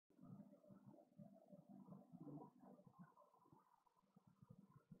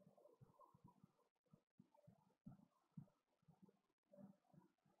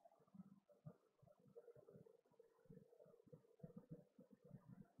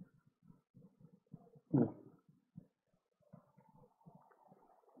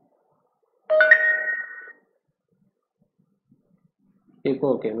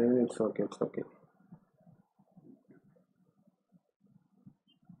Echo, okay, maybe it's okay, it's okay.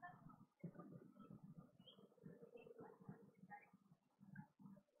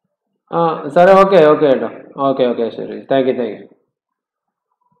 Sir, okay, okay, okay, okay, sir. Thank you, thank you.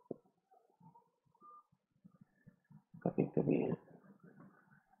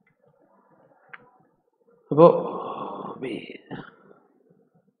 അപ്പോൾ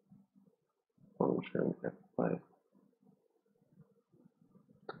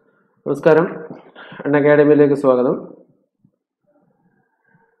നമസ്കാരം, അൺഅക്കാഡമിയിലേക്ക് സ്വാഗതം.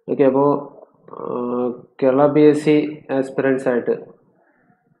 Okay, അപ്പോൾ Kerala PSC aspirants ആയിട്ട്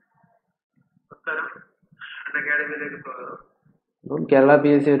അപ്പം Kerala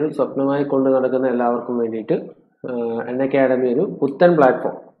PSC ഒരു സ്വപ്നമായി കൊണ്ട് നടക്കുന്ന എല്ലാവർക്കും വേണ്ടിയിട്ട് അൺഅക്കാഡമി ഒരു പുത്തൻ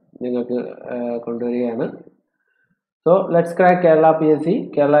പ്ലാറ്റ്ഫോം നിങ്ങൾക്ക് കൊണ്ടുവരികയാണ്. So let's crack Kerala PSC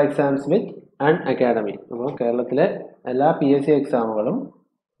Kerala exams വിത്ത് അൺഅക്കാഡമി. അപ്പോൾ കേരളത്തിലെ എല്ലാ PSC എക്സാമുകളും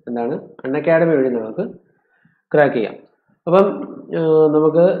എന്താണ് അൺഅക്കാഡമി വഴി നമുക്ക് ക്രാക്ക് ചെയ്യാം. അപ്പം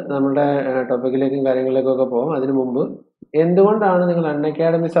നമുക്ക് നമ്മുടെ ടോപ്പിക്കിലേക്കും കാര്യങ്ങളിലേക്കൊക്കെ പോകാം. അതിനു മുമ്പ് എന്തുകൊണ്ടാണ് നിങ്ങൾ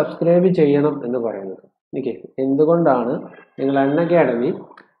അൺഅക്കാഡമി സബ്സ്ക്രൈബ് ചെയ്യണം എന്ന് പറയുന്നത്? ഓക്കെ, എന്തുകൊണ്ടാണ് നിങ്ങൾ അൺഅക്കാഡമി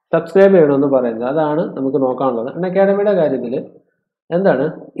സബ്സ്ക്രൈബ് ചെയ്യണമെന്ന് പറയുന്നത്? അതാണ് നമുക്ക് നോക്കാനുള്ളത്. അൺഅക്കാഡമിയുടെ കാര്യത്തിൽ എന്താണ്,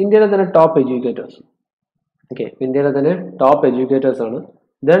 ഇന്ത്യയിലെ തന്നെ ടോപ്പ് എഡ്യൂക്കേറ്റേഴ്സ്. ഓക്കെ, ഇന്ത്യയിലെ തന്നെ ടോപ്പ് എഡ്യൂക്കേറ്റേഴ്സ് ആണ്.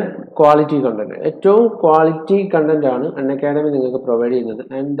 ദെൻ ക്വാളിറ്റി കണ്ടന്റ്, ഏറ്റവും ക്വാളിറ്റി കണ്ടന്റ് ആണ് അൺഅക്കാഡമി നിങ്ങൾക്ക് പ്രൊവൈഡ് ചെയ്യുന്നത്.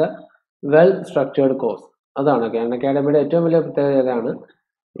 And the well structured course, അതാണ് അൺഅക്കാഡമിയുടെ ഏറ്റവും വലിയ പ്രത്യേകത. ഏതാണ്?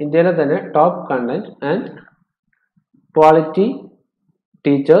 ഇന്ത്യയിലെ തന്നെ top content and quality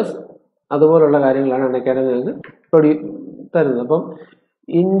teachers, അതുപോലുള്ള കാര്യങ്ങളാണ് അൺഅക്കാഡമി നിങ്ങൾക്ക് തരുന്നത്. അപ്പം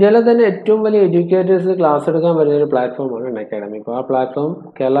ഇന്ത്യയിലെ തന്നെ ഏറ്റവും വലിയ എഡ്യൂക്കേറ്റേഴ്സ് ക്ലാസ് എടുക്കാൻ വരുന്ന ഒരു പ്ലാറ്റ്ഫോമാണ് അൺഅക്കാഡമി. അപ്പോൾ ആ പ്ലാറ്റ്ഫോം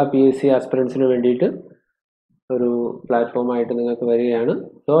കേരള PSC ആസ്പിറൻസിന് വേണ്ടിയിട്ട് ഒരു പ്ലാറ്റ്ഫോമായിട്ട് നിങ്ങൾക്ക് വരികയാണ്.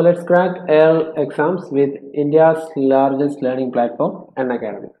 So let's crack exams with India's largest learning platform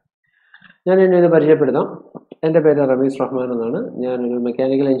Unacademy. ഞാൻ എന്നെ ഇത് പരിചയപ്പെടുത്താം. എൻ്റെ പേര് റമീസ് റഹ്മാൻ എന്നാണ്. ഞാനൊരു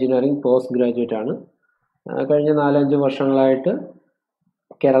മെക്കാനിക്കൽ എഞ്ചിനീയറിംഗ് പോസ്റ്റ് ഗ്രാജുവേറ്റ് ആണ്. കഴിഞ്ഞ 4-5 വർഷങ്ങളായിട്ട്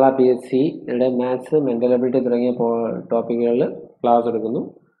കേരള PSCയുടെ മാത്സ്, മെൻ്റൽ എബിലിറ്റി തുടങ്ങിയ ടോപ്പിക്കുകളിൽ ക്ലാസ് എടുക്കുന്നു.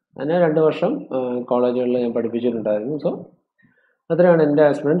 അതിനെ 2 വർഷം കോളേജുകളിൽ ഞാൻ പഠിപ്പിച്ചിട്ടുണ്ടായിരുന്നു. സോ അത്രയാണ് എൻ്റെ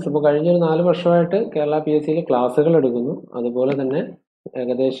എക്സ്പീരിയൻസ്. ഇപ്പോൾ കഴിഞ്ഞൊരു 4 വർഷമായിട്ട് കേരള PSCയിൽ ക്ലാസ്സുകൾ എടുക്കുന്നു. അതുപോലെ തന്നെ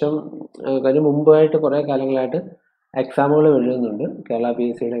ഏകദേശം അതിന് മുമ്പായിട്ട് കുറേ കാലങ്ങളായിട്ട് എക്സാമുകൾ എഴുതുന്നുണ്ട്. കേരള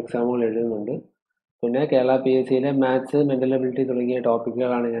PSCയുടെ എക്സാമുകൾ എഴുതുന്നുണ്ട്. പിന്നെ കേരള PSCയിലെ മാത്സ്, മെൻ്റൽ എബിലിറ്റി തുടങ്ങിയ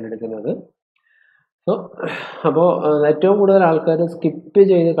ടോപ്പിക്കുകളാണ് ഞാൻ എടുക്കുന്നത്. സോ അപ്പോൾ ഏറ്റവും കൂടുതൽ ആൾക്കാർ സ്കിപ്പ്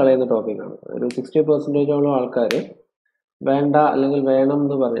ചെയ്ത് കളയുന്ന ടോപ്പിക്കാണ്. ഒരു 60% ആൾക്കാർ വേണ്ട അല്ലെങ്കിൽ വേണം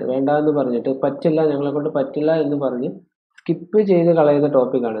എന്ന് വേണ്ട എന്ന് പറഞ്ഞിട്ട് പറ്റില്ല, ഞങ്ങളെ കൊണ്ട് പറ്റില്ല എന്ന് പറഞ്ഞ് സ്കിപ്പ് ചെയ്ത് കളയുന്ന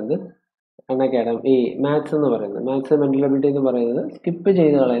ടോപ്പിക്കാണിത് അൺഅക്കാഡമി. ഈ മാത്സ് എന്ന് പറയുന്നത്, മാത്സ് മെൻ്റൽ എബിലിറ്റി എന്ന് പറയുന്നത് സ്കിപ്പ്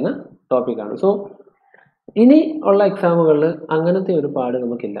ചെയ്ത് കളയുന്ന ടോപ്പിക്കാണ്. സോ ഇനി ഉള്ള എക്സാമുകളിൽ അങ്ങനത്തെ ഒരു പാട്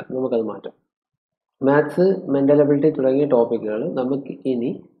നമുക്കില്ല, നമുക്കത് മാറ്റാം. മാത്സ്, മെൻ്റൽ എബിലിറ്റി തുടങ്ങിയ ടോപ്പിക്കുകൾ നമുക്ക്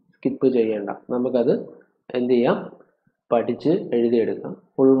ഇനി സ്കിപ്പ് ചെയ്യേണ്ട, നമുക്കത് എന്ത് ചെയ്യാം, പഠിച്ച് എഴുതിയെടുക്കാം.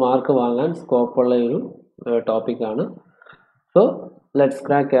 ഫുൾ മാർക്ക് വാങ്ങാൻ സ്കോപ്പുള്ള ഒരു ടോപ്പിക്കാണ്. So let's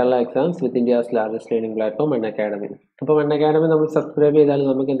crack Kerala exams with India's largest learning platform Unacademy. അപ്പോൾ അൺഅക്കാഡമി നമ്മൾ സബ്സ്ക്രൈബ് ചെയ്താൽ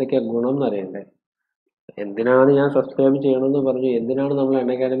നമുക്ക് എന്തൊക്കെയാണ് ഗുണം എന്ന് അറിയണ്ടേ? എന്തിനാണ് ഞാൻ സബ്സ്ക്രൈബ് ചെയ്യണമെന്ന് പറഞ്ഞു, എന്തിനാണ് നമ്മൾ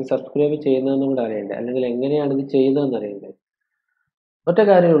അൺഅക്കാഡമി സബ്സ്ക്രൈബ് ചെയ്യുന്നതെന്നും കൂടെ അറിയണ്ടേ? അല്ലെങ്കിൽ എങ്ങനെയാണ് ഇത് ചെയ്യുന്നതെന്ന് അറിയണ്ടേ? ഒറ്റ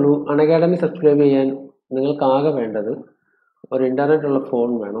കാര്യമേ ഉള്ളൂ, അൺഅക്കാഡമി സബ്സ്ക്രൈബ് ചെയ്യാൻ നിങ്ങൾക്ക് ആകെ വേണ്ടത് ഒരു ഇൻ്റർനെറ്റ് ഉള്ള ഫോൺ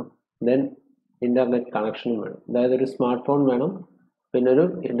വേണം, ദെൻ ഇൻ്റർനെറ്റ് കണക്ഷനും വേണം. അതായത് ഒരു സ്മാർട്ട് ഫോൺ വേണം, പിന്നെ ഒരു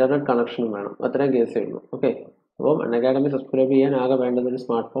ഇൻ്റർനെറ്റ് കണക്ഷനും വേണം. അത്രയും കേസേ ഉള്ളൂ. ഓക്കെ, അപ്പം അൺഅക്കാഡമി സബ്സ്ക്രൈബ് ചെയ്യാൻ ആകെ വേണ്ടത് ഒരു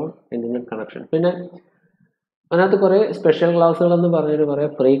സ്മാർട്ട് ഫോൺ, ഇൻ്റർനെറ്റ് കണക്ഷൻ. പിന്നെ അതിനകത്ത് കുറേ സ്പെഷ്യൽ ക്ലാസ്സുകളെന്ന് പറഞ്ഞിട്ട് കുറേ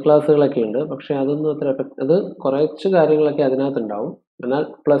ഫ്രീ ക്ലാസ്സുകളൊക്കെ ഉണ്ട്. പക്ഷേ അതൊന്നും അത്ര അത് കുറച്ച് കാര്യങ്ങളൊക്കെ അതിനകത്ത് ഉണ്ടാവും. എന്നാൽ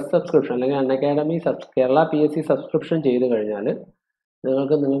പ്ലസ് സബ്സ്ക്രിപ്ഷൻ അല്ലെങ്കിൽ അൺഅക്കാഡമി കേരള PSC സബ്സ്ക്രിപ്ഷൻ ചെയ്ത് കഴിഞ്ഞാൽ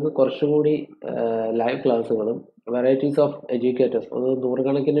നിങ്ങൾക്ക് കുറച്ചുകൂടി ലൈവ് ക്ലാസ്സുകളും വെറൈറ്റീസ് ഓഫ് എഡ്യൂക്കേറ്റേഴ്സ്, അത് 100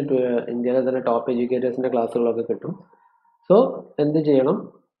 കണക്കിന് ഇന്ത്യയിലെ തന്നെ ടോപ്പ് എഡ്യൂക്കേറ്റേഴ്സിൻ്റെ ക്ലാസ്സുകളൊക്കെ കിട്ടും. സോ എന്ത് ചെയ്യണം,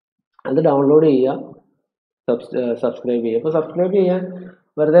 അത് ഡൗൺലോഡ് ചെയ്യുക, സബ്സ്ക്രൈബ് ചെയ്യുക. അപ്പോൾ സബ്സ്ക്രൈബ് ചെയ്യാൻ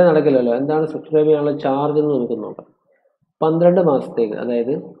വെറുതെ നടക്കില്ലല്ലോ. എന്താണ് സബ്സ്ക്രൈബ് ചെയ്യാനുള്ള ചാർജ് എന്ന് നമുക്ക് നോക്കാം. 12 മാസത്തേക്ക്,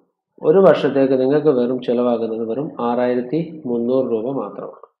 അതായത് ഒരു വർഷത്തേക്ക് നിങ്ങൾക്ക് ചിലവാകുന്നത് വെറും 6300 രൂപ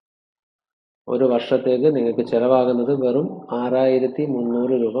മാത്രമാണ്. ഒരു വർഷത്തേക്ക് നിങ്ങൾക്ക് ചിലവാകുന്നത് വെറും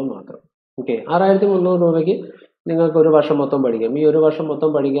 6300 രൂപ മാത്രം. ഓക്കെ, 6300 രൂപയ്ക്ക് നിങ്ങൾക്ക് ഒരു വർഷം മൊത്തം പഠിക്കാം. ഈ ഒരു വർഷം മൊത്തം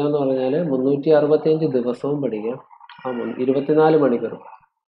പഠിക്കുക എന്ന് പറഞ്ഞാൽ 365 ദിവസവും പഠിക്കാം. 24 മണിക്കൂറും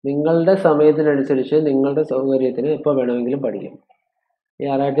നിങ്ങളുടെ സമയത്തിനനുസരിച്ച് നിങ്ങളുടെ സൗകര്യത്തിന് എപ്പോൾ വേണമെങ്കിലും പഠിക്കാം. ഈ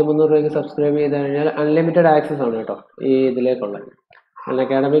 6300 രൂപയ്ക്ക് സബ്സ്ക്രൈബ് ചെയ്ത് കഴിഞ്ഞാൽ അൺലിമിറ്റഡ് ആക്സസ് ആണ് കേട്ടോ. ഈ ഇതിലേക്കുള്ള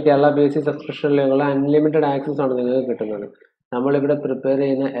Unacademy Kerala PSC സബ്സ്ക്രിപ്ഷനിലേക്കുള്ള unlimited access ആണ് നിങ്ങൾക്ക് കിട്ടുന്നത്. നമ്മളിവിടെ പ്രിപ്പയർ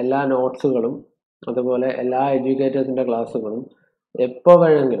ചെയ്യുന്ന എല്ലാ നോട്ട്സുകളും അതുപോലെ എല്ലാ എഡ്യൂക്കേറ്റേഴ്സിൻ്റെ ക്ലാസ്സുകളും എപ്പോൾ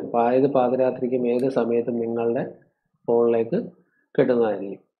വേണമെങ്കിലും അതായത് പാതിരാത്രിക്കും ഏത് സമയത്തും നിങ്ങളുടെ ഫോണിലേക്ക്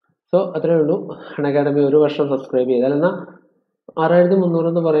കിട്ടുന്നതായിരിക്കും. സോ അത്രയേ ഉള്ളൂ. അൺഅക്കാഡമി ഒരു വർഷം സബ്സ്ക്രൈബ് ചെയ്താൽ എന്നാൽ 6300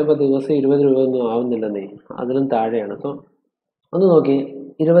 എന്ന് പറയുമ്പോൾ ദിവസം 20 രൂപ ഒന്നും ആവുന്നില്ലെന്നേ, അതിലും താഴെയാണ്. സോ ഒന്ന് നോക്കി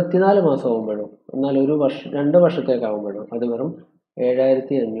 24 മാസം ആകുമ്പോഴും എന്നാൽ ഒരു വർഷം 2 വർഷത്തേക്കാകുമ്പോഴും അത് വെറും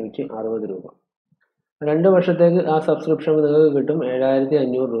 7560 രൂപ. 2 വർഷത്തേക്ക് ആ സബ്സ്ക്രിപ്ഷൻ നിങ്ങൾക്ക് കിട്ടും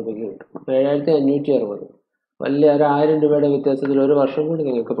 7500 രൂപയ്ക്ക് കിട്ടും. 7560 വലിയ ഒരു 1000 രൂപയുടെ വ്യത്യാസത്തിൽ ഒരു വർഷം കൂടി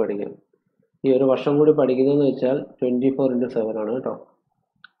നിങ്ങൾക്ക് പഠിക്കാം. ഈ ഒരു വർഷം കൂടി പഠിക്കുന്നതെന്ന് വെച്ചാൽ 24/7 ആണ് കേട്ടോ.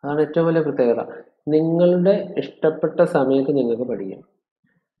 അതാണ് ഏറ്റവും വലിയ പ്രത്യേകത. നിങ്ങളുടെ ഇഷ്ടപ്പെട്ട സമയത്ത് നിങ്ങൾക്ക് പഠിക്കാം.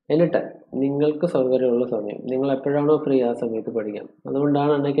 എന്നിട്ട് നിങ്ങൾക്ക് സൗകര്യമുള്ള സമയം, നിങ്ങൾ എപ്പോഴാണോ ഫ്രീ ആ സമയത്ത് പഠിക്കാം.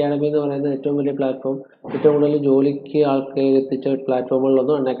 അതുകൊണ്ടാണ് അൺഅക്കാഡമി എന്ന് പറയുന്നത് ഏറ്റവും വലിയ പ്ലാറ്റ്ഫോം. ഏറ്റവും കൂടുതൽ ജോലിക്ക് ആൾക്കാർ എത്തിച്ച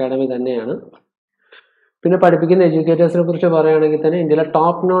പ്ലാറ്റ്ഫോമുകളിലൊന്നും അൺഅക്കാഡമി തന്നെയാണ്. പിന്നെ പഠിപ്പിക്കുന്ന എഡ്യൂക്കേറ്റേഴ്സിനെ കുറിച്ച് പറയുകയാണെങ്കിൽ തന്നെ ഇന്ത്യയിലെ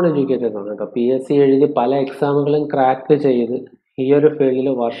ടോപ്പ് നോൺ എഡ്യൂക്കേറ്റേഴ്സ് ആണ് കേട്ടോ. PSC എഴുതി പല എക്സാമുകളും ക്രാക്ക് ചെയ്ത് ഈ ഒരു ഫീൽഡിൽ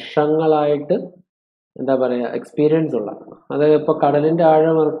വർഷങ്ങളായിട്ട് എന്താ പറയുക എക്സ്പീരിയൻസ് ഉള്ള, അത് ഇപ്പോൾ കടലിൻ്റെ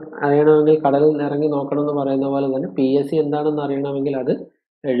ആഴം അറിയണമെങ്കിൽ കടലിൽ ഇറങ്ങി നോക്കണം എന്ന് പറയുന്ന പോലെ തന്നെ PSC എന്താണെന്ന് അറിയണമെങ്കിൽ അത്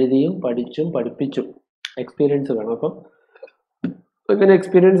എഴുതിയും പഠിച്ചും പഠിപ്പിച്ചും എക്സ്പീരിയൻസ് വേണം. അപ്പം ഇങ്ങനെ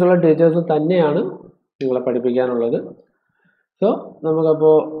എക്സ്പീരിയൻസ് ഉള്ള ടീച്ചേഴ്സ് തന്നെയാണ് നിങ്ങളെ പഠിപ്പിക്കാനുള്ളത്. സോ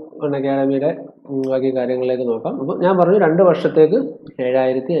നമുക്കപ്പോൾ അൺഅക്കാഡമിയുടെ ബാക്കി കാര്യങ്ങളിലേക്ക് നോക്കാം. അപ്പോൾ ഞാൻ പറഞ്ഞു 2 വർഷത്തേക്ക്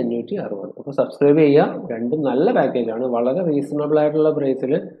 7560. അപ്പോൾ സബ്സ്ക്രൈബ് ചെയ്യുക. രണ്ടും നല്ല പാക്കേജാണ്. വളരെ റീസണബിൾ ആയിട്ടുള്ള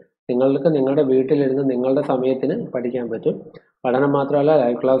പ്രൈസിൽ നിങ്ങൾക്ക് നിങ്ങളുടെ വീട്ടിലിരുന്ന് നിങ്ങളുടെ സമയത്തിന് പഠിക്കാൻ പറ്റും. പഠനം മാത്രമല്ല,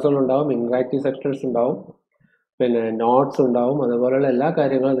 ലൈവ് ക്ലാസ്സുകളുണ്ടാവും, ഇൻട്രാക്റ്റീവ് സെക്ഷൻസ് ഉണ്ടാവും, പിന്നെ നോട്ട്സ് ഉണ്ടാവും, അതുപോലെയുള്ള എല്ലാ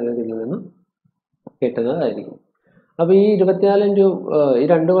കാര്യങ്ങളും നിങ്ങൾക്ക് ഇതിൽ നിന്ന് കിട്ടുന്നതായിരിക്കും. അപ്പോൾ ഈ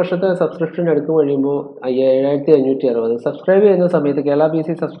 2 വർഷത്തെ സബ്സ്ക്രിപ്ഷൻ എടുത്തു കഴിയുമ്പോൾ 7560 സബ്സ്ക്രൈബ് ചെയ്യുന്ന സമയത്ത് കേരള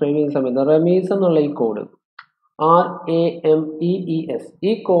PSC സബ്സ്ക്രൈബ് ചെയ്യുന്ന സമയത്ത് റമീസ് എന്നുള്ള ഈ കോഡ് RAMEES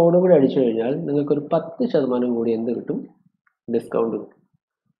ഈ കോഡ് കൂടി അടിച്ചു കഴിഞ്ഞാൽ നിങ്ങൾക്കൊരു 10% കൂടി എന്ത് കിട്ടും? ഡിസ്കൗണ്ട് കിട്ടും.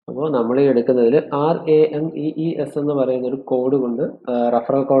 അപ്പോൾ നമ്മൾ ഈ എടുക്കുന്നതിൽ RAMEES എന്ന് പറയുന്ന ഒരു കോഡ് കൊണ്ട്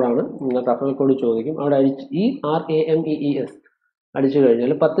റഫറൽ കോഡാണ്. നിങ്ങൾ റഫറൽ കോഡ് ചോദിക്കും. അവിടെ ഈ RAMEES അടിച്ചു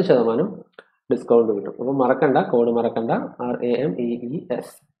കഴിഞ്ഞാൽ 10% ഡിസ്കൗണ്ട് കിട്ടും. അപ്പം മറക്കണ്ട, കോഡ് മറക്കണ്ട, RAMEES.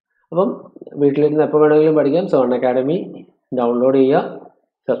 അപ്പം വീട്ടിലിരുന്ന് എപ്പോൾ വേണമെങ്കിലും പഠിക്കാം. സോ അൺഅക്കാഡമി ഡൗൺലോഡ് ചെയ്യുക,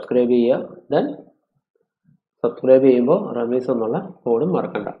 സബ്സ്ക്രൈബ് ചെയ്യുക. ദെൻ സബ്സ്ക്രൈബ് ചെയ്യുമ്പോൾ റമീസ് എന്നുള്ള കോഡും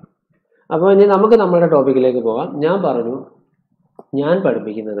മറക്കണ്ട. അപ്പോൾ ഇനി നമുക്ക് നമ്മുടെ ടോപ്പിക്കിലേക്ക് പോകാം. ഞാൻ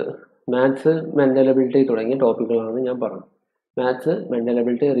പഠിപ്പിക്കുന്നത് മാത്സ്, മെൻ്റൽ എബിലിറ്റി തുടങ്ങിയ ടോപ്പിക്കുകളാണ് ഞാൻ പറഞ്ഞു. മാത്സ്, മെൻ്റൽ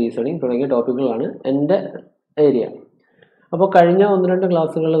എബിലിറ്റി, റീസണിങ് തുടങ്ങിയ ടോപ്പിക്കുകളാണ് എൻ്റെ ഏരിയ. അപ്പോൾ കഴിഞ്ഞ 1-2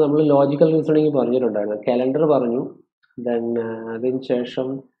 ക്ലാസ്സുകളിൽ നമ്മൾ ലോജിക്കൽ റീസണിങ് പറഞ്ഞിട്ടുണ്ടായിരുന്നു. കലണ്ടർ പറഞ്ഞു, ദെൻ അതിന് ശേഷം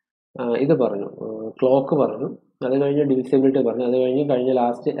ഇത് പറഞ്ഞു, ക്ലോക്ക് പറഞ്ഞു, അത് കഴിഞ്ഞ് ഡിവിസിബിലിറ്റി പറഞ്ഞു, അത് കഴിഞ്ഞ്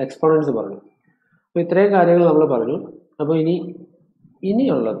ലാസ്റ്റ് എക്സ്പോണൻസ് പറഞ്ഞു. അപ്പോൾ ഇത്രയും കാര്യങ്ങൾ നമ്മൾ പറഞ്ഞു. അപ്പോൾ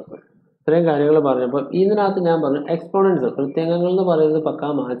ഇനിയുള്ളത് ഇത്രയും കാര്യങ്ങൾ പറഞ്ഞപ്പോൾ ഇതിനകത്ത് ഞാൻ പറഞ്ഞു എക്സ്പോണൻസ്, കൃത്യങ്ങൾ എന്ന് പറയുന്നത് പക്കാ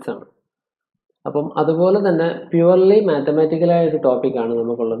മാത്സ് ആണ്. അപ്പം അതുപോലെ തന്നെ പ്യുവർലി മാത്തമാറ്റിക്കലായ ഒരു ടോപ്പിക്കാണ്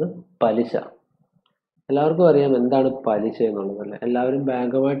നമുക്കുള്ളത്, പലിശ. എല്ലാവർക്കും അറിയാം എന്താണ് പലിശ എന്നുള്ളതല്ലേ. എല്ലാവരും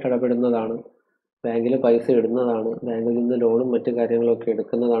ബാങ്കുമായിട്ട് ഇടപെടുന്നതാണ്, ബാങ്കിൽ പൈസ ഇടുന്നതാണ്, ബാങ്കിൽ നിന്ന് ലോണും മറ്റു കാര്യങ്ങളൊക്കെ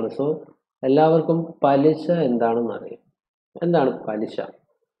എടുക്കുന്നതാണ്. സോ എല്ലാവർക്കും പലിശ എന്താണെന്ന് അറിയാം. എന്താണ് പലിശ?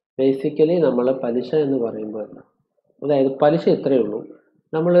 ബേസിക്കലി നമ്മൾ പലിശ എന്ന് പറയുമ്പോൾ അതായത് പലിശ ഇത്രയേ ഉള്ളൂ.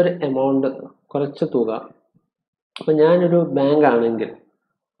 നമ്മളൊരു എമൗണ്ട്, കുറച്ച് തുക, അപ്പം ഞാനൊരു ബാങ്ക് ആണെങ്കിൽ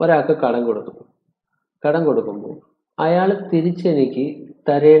ഒരാൾക്ക് കടം കൊടുക്കുമ്പോൾ അയാൾ തിരിച്ചെനിക്ക്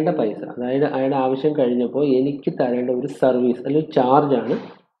തരേണ്ട പൈസ, അതായത് അയാളുടെ ആവശ്യം കഴിഞ്ഞപ്പോൾ എനിക്ക് തരേണ്ട ഒരു സർവീസ് അല്ലെങ്കിൽ ചാർജാണ്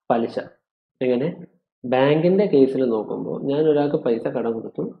പലിശ. എങ്ങനെ? ബാങ്കിൻ്റെ കേസിൽ നോക്കുമ്പോൾ ഞാൻ ഒരാൾക്ക് പൈസ കടം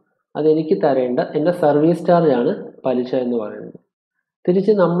കൊടുത്തു, അതെനിക്ക് തരേണ്ട എൻ്റെ സർവീസ് ചാർജാണ് പലിശ എന്ന് പറയുന്നത്.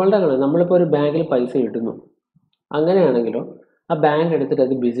 തിരിച്ച് നമ്മളിപ്പോൾ ഒരു ബാങ്കിൽ പൈസ ഇടുന്നു, അങ്ങനെയാണെങ്കിലോ ആ ബാങ്ക് എടുത്തിട്ട്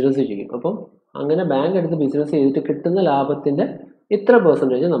അത് ബിസിനസ് ചെയ്യും. അപ്പം അങ്ങനെ ബാങ്ക് എടുത്ത് ബിസിനസ് ചെയ്തിട്ട് കിട്ടുന്ന ലാഭത്തിൻ്റെ ഇത്ര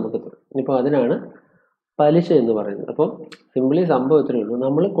 % നമുക്ക് തരും. ഇപ്പോൾ അതിനാണ് പലിശ എന്ന് പറയുന്നത്. അപ്പം സിംപ്ലി സംഭവം ഇത്രയേ ഉള്ളൂ.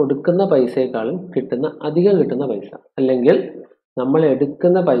 നമ്മൾ കൊടുക്കുന്ന പൈസയെക്കാളും അധികം കിട്ടുന്ന പൈസ, അല്ലെങ്കിൽ നമ്മൾ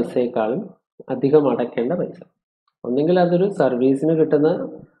എടുക്കുന്ന പൈസയെക്കാളും അധികം അടയ്ക്കേണ്ട പൈസ. ഒന്നെങ്കിൽ അതൊരു സർവീസിന് കിട്ടുന്ന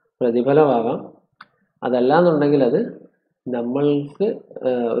പ്രതിഫലമാകാം, അതല്ല എന്നുണ്ടെങ്കിൽ അത്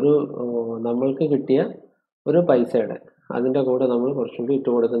നമ്മൾക്ക് കിട്ടിയ ഒരു പൈസയുടെ അതിൻ്റെ കൂടെ നമ്മൾ കുറച്ചും കൂടി ഇട്ട്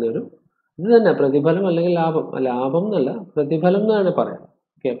കൊടുക്കുന്ന ഒരു ഇത് തന്നെ പ്രതിഫലം, അല്ലെങ്കിൽ ലാഭം എന്നല്ല, പ്രതിഫലം എന്ന് തന്നെ പറയാം.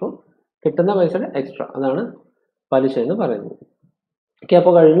 ഓക്കെ, അപ്പോൾ കിട്ടുന്ന പൈസയുടെ എക്സ്ട്രാ, അതാണ് പലിശ എന്ന് പറയുന്നത്. ഓക്കെ,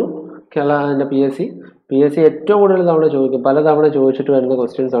 അപ്പോൾ കഴിഞ്ഞു. കേരള PSC ഏറ്റവും കൂടുതൽ പലതവണ ചോദിച്ചിട്ട് വരുന്ന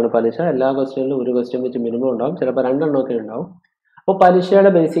ക്വസ്റ്റ്യൻസ് ആണ് പലിശ. എല്ലാ ക്വസ്റ്റ്യനിലും ഒരു ക്വസ്റ്റ്യൻ വെച്ച് മിനിമം ഉണ്ടാവും, ചിലപ്പോൾ 2 എണ്ണമൊക്കെ ഉണ്ടാവും. അപ്പോൾ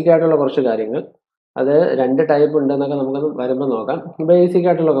പലിശയുടെ ബേസിക് ആയിട്ടുള്ള കുറച്ച് കാര്യങ്ങൾ, അത് 2 ടൈപ്പ് ഉണ്ടെന്നൊക്കെ നമുക്ക് വരുമ്പോൾ നോക്കാം. ബേസിക്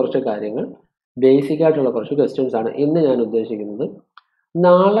ആയിട്ടുള്ള കുറച്ച് കാര്യങ്ങൾ, ബേസിക് ആയിട്ടുള്ള കുറച്ച് ക്വസ്റ്റ്യൻസ് ആണ് ഇന്ന് ഞാൻ ഉദ്ദേശിക്കുന്നത്.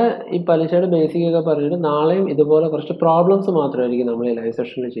 നാളെ ഈ പലിശയുടെ ബേസിക് ഒക്കെ പറഞ്ഞിട്ട് നാളെയും ഇതുപോലെ കുറച്ച് പ്രോബ്ലംസ് മാത്രമായിരിക്കും നമ്മൾ ഈ ലൈവ്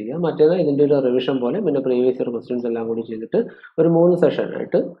സെഷനിൽ ചെയ്യുക. മറ്റേത് ഇതിൻ്റെ ഒരു റിവിഷൻ പോലെ പിന്നെ പ്രീവിയസ് ഇയർ ക്വസ്റ്റ്യൻസ് എല്ലാം കൂടി ചെയ്തിട്ട് ഒരു 3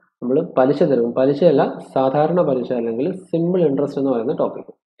 സെഷനായിട്ട് നമ്മൾ പലിശ തരും. പലിശയല്ല, സാധാരണ പലിശ അല്ലെങ്കിൽ സിമ്പിൾ ഇൻട്രസ്റ്റ് എന്ന് പറയുന്ന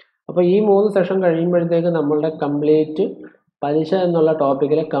ടോപ്പിക്. അപ്പോൾ ഈ 3 സെഷൻ കഴിയുമ്പോഴത്തേക്ക് നമ്മളുടെ കംപ്ലീറ്റ് പലിശ എന്നുള്ള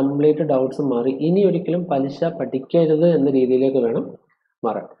ടോപ്പിക്കിലെ കംപ്ലീറ്റ് ഡൗട്ട്സ് മാറി ഇനി ഒരിക്കലും പലിശ പഠിക്കരുത് എന്ന രീതിയിലേക്ക് വേണം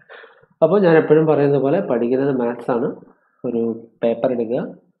മാറാൻ. അപ്പോൾ ഞാൻ എപ്പോഴും പറയുന്നത് പോലെ പഠിക്കുന്നത് മാത്സ് ആണ്. ഒരു പേപ്പർ എടുക്കുക,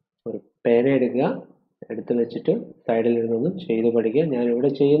 ഒരു പേന എടുക്കുക, എടുത്ത് വെച്ചിട്ട് സൈഡിൽ ഇരുന്നൊന്ന് ചെയ്ത് പഠിക്കുക. ഞാനിവിടെ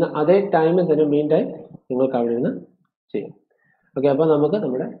ചെയ്യുന്ന അതേ ടൈമിൽ തന്നെ മെയിൻ ടൈം നിങ്ങൾക്ക് അവിടെ നിന്ന് ചെയ്യാം. ഓക്കെ, അപ്പോൾ നമുക്ക്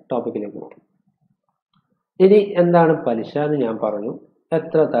നമ്മുടെ ടോപ്പിക്കിലേക്ക് പോകാം. ഇനി എന്താണ് പലിശ എന്ന് ഞാൻ പറഞ്ഞു.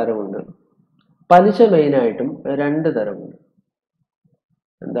 എത്ര തരമുണ്ട്? പലിശ മെയിനായിട്ടും 2 തരമുണ്ട്.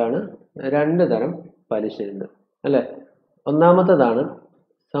 എന്താണ്? 2 തരം പലിശയുണ്ട് അല്ലേ? ഒന്നാമത്തേതാണ്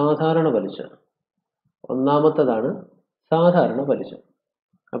സാധാരണ പലിശ.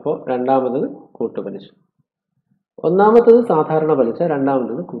 അപ്പോൾ രണ്ടാമത്തത് കൂട്ടുപലിശ. ഒന്നാമത്തത് സാധാരണ പലിശ,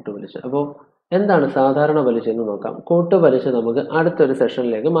 രണ്ടാമത്തത് കൂട്ടുപലിശ. അപ്പോൾ എന്താണ് സാധാരണ പലിശ എന്ന് നോക്കാം. കൂട്ടുപലിശ നമുക്ക് അടുത്തൊരു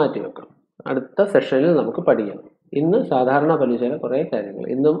സെഷനിലേക്ക് മാറ്റി വെക്കാം. അടുത്ത സെഷനിൽ നമുക്ക് പഠിക്കാം. ഇന്ന് സാധാരണ പലിശയിലെ കുറേ കാര്യങ്ങൾ,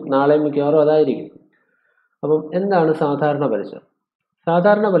 ഇന്നും നാളെയും മിക്കവാറും അതായിരിക്കും. അപ്പം എന്താണ് സാധാരണ പലിശ?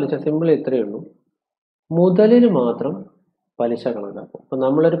 സാധാരണ പലിശ സിമ്പിൾ ഇത്രയേ ഉള്ളൂ. മുതലിന് മാത്രം പലിശ കണക്കാക്കും. അപ്പം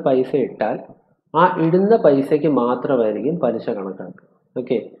നമ്മളൊരു പൈസ ഇട്ടാൽ ആ ഇടുന്ന പൈസയ്ക്ക് മാത്രമായിരിക്കും പലിശ കണക്കാക്കുക.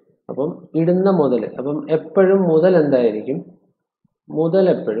 ഓക്കെ, അപ്പം ഇടുന്ന മുതൽ, അപ്പം എപ്പോഴും മുതൽ എന്തായിരിക്കും? മുതൽ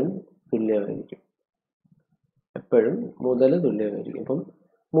എപ്പോഴും തുല്യമായിരിക്കും. അപ്പം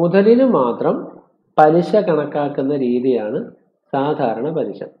മുതലിന് മാത്രം പലിശ കണക്കാക്കുന്ന രീതിയാണ് സാധാരണ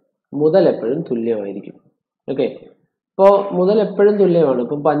പലിശ. മുതൽ എപ്പോഴും തുല്യമായിരിക്കും. ഓക്കെ, ഇപ്പോൾ മുതൽ എപ്പോഴും തുല്യമാണ്.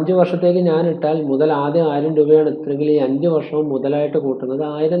 ഇപ്പം 5 വർഷത്തേക്ക് ഞാൻ ഇട്ടാൽ മുതൽ ആദ്യം 1000 രൂപയാണ് ഇത്രയെങ്കിൽ ഈ 5 വർഷവും മുതലായിട്ട് കൂട്ടുന്നത്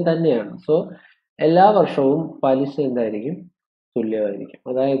 1000 തന്നെയാണ്. സോ എല്ലാ വർഷവും പലിശ എന്തായിരിക്കും? തുല്യമായിരിക്കും.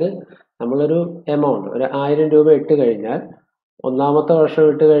 അതായത് നമ്മളൊരു എമൗണ്ട്, ഒരു 1000 രൂപ ഇട്ട് കഴിഞ്ഞാൽ ഒന്നാമത്തെ വർഷം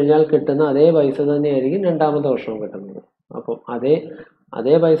ഇട്ട് കഴിഞ്ഞാൽ കിട്ടുന്ന അതേ പൈസ തന്നെയായിരിക്കും രണ്ടാമത്തെ വർഷവും കിട്ടുന്നത്. അപ്പം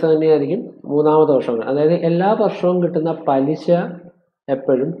അതേ പൈസ തന്നെയായിരിക്കും മൂന്നാമത്തെ വർഷം. അതായത് എല്ലാ വർഷവും കിട്ടുന്ന പലിശ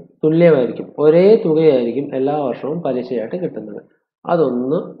എപ്പോഴും തുല്യമായിരിക്കും. ഒരേ തുകയായിരിക്കും എല്ലാ വർഷവും പലിശയായിട്ട് കിട്ടുന്നത്.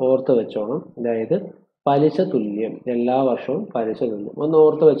 അതൊന്ന് ഓർത്ത് വെച്ചോണം. അതായത് പലിശ തുല്യം, എല്ലാ വർഷവും പലിശ തുല്യം ഒന്ന്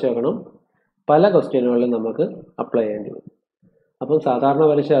ഓർത്ത് വെച്ചേക്കണം. പല ക്വസ്റ്റ്യനുകളിലും നമുക്ക് അപ്ലൈ ചെയ്യേണ്ടി വരും. അപ്പം സാധാരണ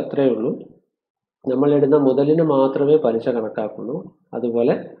പലിശ അത്രയേ ഉള്ളൂ. നമ്മളിടുന്ന മുതലിന് മാത്രമേ പലിശ കണക്കാക്കുള്ളൂ.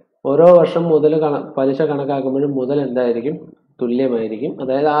 അതുപോലെ ഓരോ വർഷം പലിശ കണക്കാക്കുമ്പോഴും മുതൽ എന്തായിരിക്കും? തുല്യമായിരിക്കും.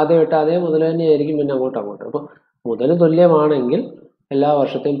 അതായത് ആദ്യം ഇട്ട അതേ മുതൽ തന്നെയായിരിക്കും പിന്നെ അങ്ങോട്ട്. അപ്പോൾ മുതൽ തുല്യമാണെങ്കിൽ എല്ലാ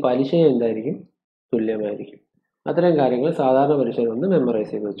വർഷത്തെയും പലിശയും എന്തായിരിക്കും? തുല്യമായിരിക്കും. അത്തരം കാര്യങ്ങൾ സാധാരണ പലിശയിൽ ഒന്ന്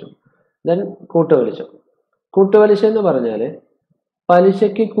മെമ്മറൈസ് ചെയ്ത് വെച്ചു. ദെൻ കൂട്ടുപലിശ എന്ന് പറഞ്ഞാൽ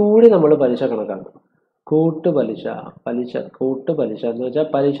പലിശയ്ക്ക് കൂടി നമ്മൾ പലിശ കണക്കാക്കും. കൂട്ടുപലിശ എന്ന് വെച്ചാൽ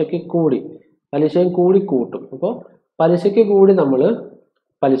പലിശയ്ക്ക് കൂടി, പലിശയും കൂടി കൂട്ടും. അപ്പോൾ പലിശയ്ക്ക് കൂടി നമ്മൾ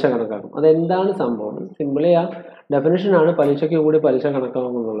പലിശ കണക്കാക്കും. അതെന്താണ് സംഭവം? സിമ്പിളി ആ ഡെഫിനിഷനാണ് പലിശയ്ക്ക് കൂടി പലിശ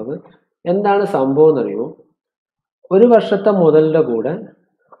കണക്കാക്കും എന്നുള്ളത്. എന്താണ് സംഭവം എന്നറിയുമോ? ഒരു വർഷത്തെ മുതലിൻ്റെ കൂടെ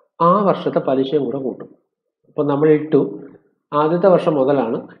ആ വർഷത്തെ പലിശയും കൂടെ കൂട്ടും. അപ്പോൾ നമ്മൾ ഇട്ടു, ആദ്യത്തെ വർഷം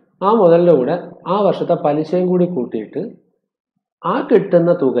മുതലാണ്, ആ മുതലിൻ്റെ കൂടെ ആ വർഷത്തെ പലിശയും കൂടി കൂട്ടിയിട്ട് ആ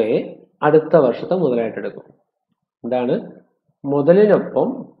കിട്ടുന്ന തുകയെ അടുത്ത വർഷത്തെ മുതലായിട്ടെടുക്കും. എന്താണ്? മുതലിനൊപ്പം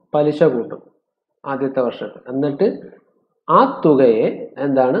പലിശ കൂട്ടും ആദ്യത്തെ വർഷത്തെ, എന്നിട്ട് ആ തുകയെ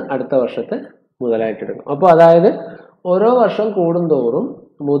എന്താണ് അടുത്ത വർഷത്തെ മുതലായിട്ടെടുക്കും. അപ്പോൾ അതായത് ഓരോ വർഷം കൂടുന്തോറും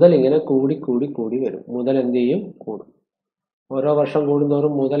മുതൽ ഇങ്ങനെ കൂടി വരും. മുതൽ എന്ത് ചെയ്യും? കൂടും. ഓരോ വർഷം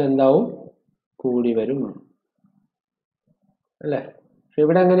കൂടുന്തോറും മുതൽ എന്താവും? കൂടി വരും അല്ലേ? പക്ഷെ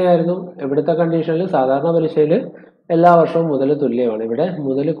ഇവിടെ എങ്ങനെയായിരുന്നു? ഇവിടുത്തെ കണ്ടീഷനിൽ സാധാരണ പലിശയിൽ എല്ലാ വർഷവും മുതൽ തുല്യമാണ്. ഇവിടെ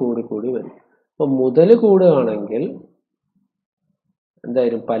മുതൽ കൂടി വരും. അപ്പോൾ മുതൽ കൂടുകയാണെങ്കിൽ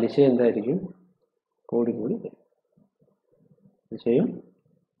എന്തായാലും പലിശ എന്തായിരിക്കും? കൂടി വരും. പലിശയും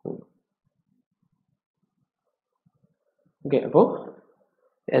കൂടും. ഓക്കെ, അപ്പോൾ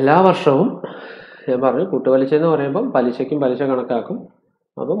എല്ലാ വർഷവും ഞാൻ പറഞ്ഞു കൂട്ടുപലിശ എന്ന് പറയുമ്പം പലിശയ്ക്കും പലിശ കണക്കാക്കും.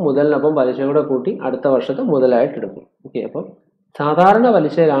 അപ്പം മുതലിനൊപ്പം പലിശ കൂടെ കൂട്ടി അടുത്ത വർഷത്തെ മുതലായിട്ട് എടുക്കും. ഓക്കെ, അപ്പം സാധാരണ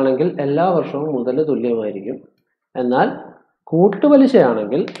പലിശയിലാണെങ്കിൽ എല്ലാ വർഷവും മുതൽ തുല്യമായിരിക്കും. എന്നാൽ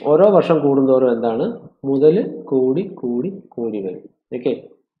കൂട്ടുപലിശയാണെങ്കിൽ ഓരോ വർഷം കൂടുന്തോറും എന്താണ്? മുതൽ കൂടി വരും. ഓക്കെ,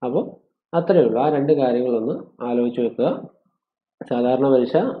 അപ്പോൾ അത്രയേ ഉള്ളൂ. ആ 2 കാര്യങ്ങളൊന്ന് ആലോചിച്ച് വെക്കുക. സാധാരണ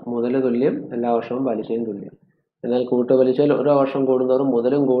പലിശ മുതൽ തുല്യം, എല്ലാ വർഷവും പലിശയും തുല്യം. എന്നാൽ കൂട്ടുപലിശയിൽ ഓരോ വർഷം കൂടുന്തോറും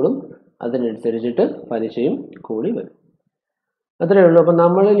മുതലും കൂടും, അതിനനുസരിച്ചിട്ട് പലിശയും കൂടി വരും. അത്രയേ ഉള്ളൂ. അപ്പം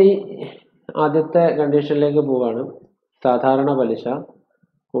നമ്മൾ ഈ ആദ്യത്തെ കണ്ടീഷനിലേക്ക് പോവാണ്. സാധാരണ പലിശ,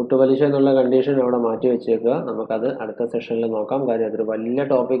 കൂട്ടുപലിശ എന്നുള്ള കണ്ടീഷൻ അവിടെ മാറ്റി വെച്ചേക്കുക. നമുക്കത് അടുത്ത സെഷനിൽ നോക്കാം. കാര്യം അതൊരു വലിയ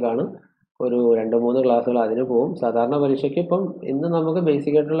ടോപ്പിക്കാണ്. ഒരു 2-3 ക്ലാസ്സുകൾ അതിന് പോകും. സാധാരണ പരീക്ഷയ്ക്ക് ഇപ്പം ഇന്ന് നമുക്ക്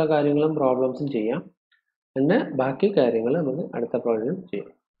ബേസിക് ആയിട്ടുള്ള കാര്യങ്ങളും പ്രോബ്ലംസും ചെയ്യാം. പിന്നെ ബാക്കി കാര്യങ്ങൾ നമുക്ക് അടുത്ത പ്രോബ്ലം ചെയ്യാം.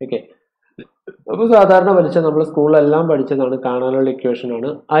 ഓക്കെ. അപ്പോൾ സാധാരണ പരീക്ഷ നമ്മൾ സ്കൂളിലെല്ലാം പഠിച്ചതാണ്, കാണാനുള്ള ഇക്വേഷൻ ആണ്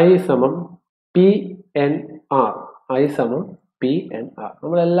ഐ സമം പി എൻ ആർ. ഐ സമം പി എൻ ആർ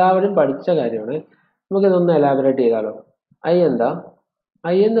നമ്മളെല്ലാവരും പഠിച്ച കാര്യമാണ്. നമുക്കിതൊന്ന് എലാബറേറ്റ് ചെയ്താലോ. ഐ എന്താ?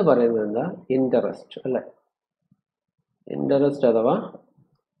 ഐ എന്ന് പറയുന്നത് എന്താ? ഇൻട്രസ്റ്റ് അല്ലേ? ഇൻട്രസ്റ്റ് അഥവാ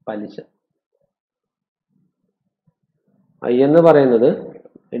പലിശ. ഐ എന്ന് പറയുന്നത്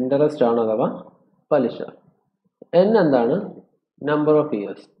ഇൻട്രസ്റ്റ് ആണ് അഥവാ പലിശ. എൻ എന്താണ്? നമ്പർ ഓഫ്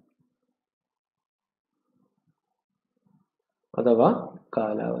ഇയേഴ്സ് അഥവാ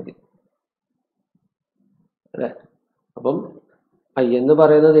കാലാവധി അല്ലേ? അപ്പം ഐ എന്ന്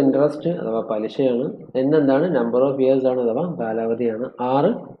പറയുന്നത് ഇൻട്രസ്റ്റ് അഥവാ പലിശയാണ്. എൻ എന്താണ്? നമ്പർ ഓഫ് ഇയേഴ്സ് ആണ് അഥവാ കാലാവധിയാണ്.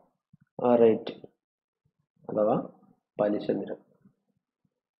 ആറ് റേറ്റ് അഥവാ പലിശ നിരക്ക്.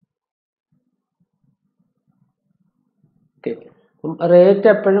 ഓക്കെ. അപ്പം റേറ്റ്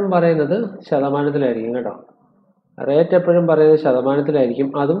എപ്പോഴും പറയുന്നത് ശതമാനത്തിലായിരിക്കും കേട്ടോ. റേറ്റ് എപ്പോഴും പറയുന്നത് ശതമാനത്തിലായിരിക്കും,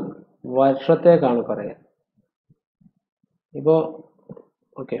 അതും വർഷത്തേക്കാണ് പറയുക. ഇപ്പോൾ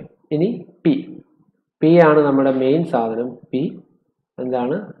ഓക്കെ. ഇനി പി. പി ആണ് നമ്മുടെ മെയിൻ സാധനം. പി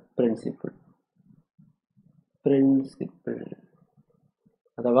എന്താണ്? പ്രിൻസിപ്പിൾ. പ്രിൻസിപ്പിൾ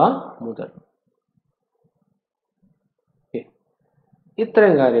അഥവാ മുതൽ.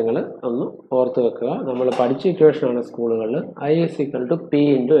 ഇത്രയും കാര്യങ്ങൾ ഒന്ന് ഓർത്ത് വെക്കുക. നമ്മൾ പഠിച്ച ഇക്വേഷനാണ് സ്കൂളുകളിൽ. I is equal to P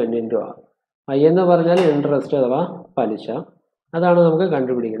into N into R. I എന്ന് പറഞ്ഞാൽ ഇൻട്രസ്റ്റ് അഥവാ പലിശ, അതാണ് നമുക്ക്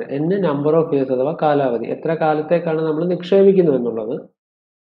കണ്ടുപിടിക്കുന്നത്. എൻ നമ്പർ ഓഫ് ഇയേഴ്സ് അഥവാ കാലാവധി, എത്ര കാലത്തേക്കാണ് നമ്മൾ നിക്ഷേപിക്കുന്നത് എന്നുള്ളത്.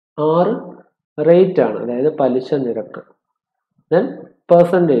 ആറ് റേറ്റ് ആണ്, അതായത് പലിശ നിരക്ക്. Then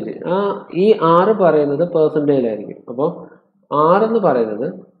percentage. ഈ ആറ് പറയുന്നത് പെർസെൻറ്റേജിലായിരിക്കും. അപ്പോൾ ആറെന്ന് പറയുന്നത്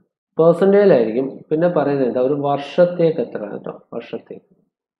പെർസെൻറ്റേജിലായിരിക്കും. പിന്നെ പറയുന്നത് എന്താ? ഒരു വർഷത്തേക്ക് എത്ര കേട്ടോ. വർഷത്തേക്ക്,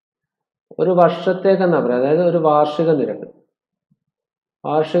 ഒരു വർഷത്തേക്ക് എന്നാ പറയുക, അതായത് ഒരു വാർഷിക നിരക്ക്.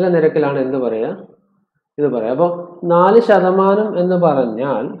 വാർഷിക നിരക്കിലാണ് എന്ത് പറയുക? ഇത് പറയാം. അപ്പോൾ 4% എന്ന്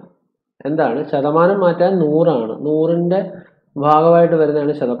പറഞ്ഞാൽ എന്താണ്? ശതമാനം മാറ്റാൻ 100 ആണ്. 100ന്റെ ഭാഗമായിട്ട്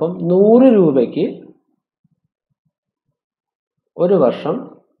വരുന്നതാണ് ശതമാനം. അപ്പം 100 രൂപയ്ക്ക് ഒരു വർഷം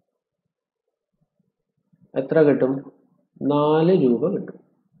എത്ര കിട്ടും? 4 രൂപ കിട്ടും.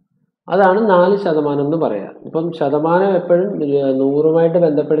 അതാണ് 4% എന്ന് പറയുക. ഇപ്പം ശതമാനം എപ്പോഴും 100-മായിട്ട്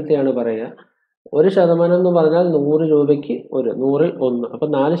ബന്ധപ്പെടുത്തിയാണ് പറയുക. 1% എന്ന് പറഞ്ഞാൽ 100 രൂപയ്ക്ക് 100ൽ 1. അപ്പം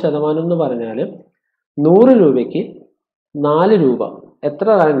 4% എന്ന് പറഞ്ഞാൽ 100 രൂപയ്ക്ക് 4 രൂപ എത്ര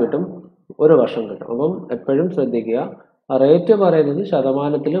കാലം കിട്ടും? ഒരു വർഷം കിട്ടും. അപ്പം എപ്പോഴും ശ്രദ്ധിക്കുക, റേറ്റ് പറയുന്നത്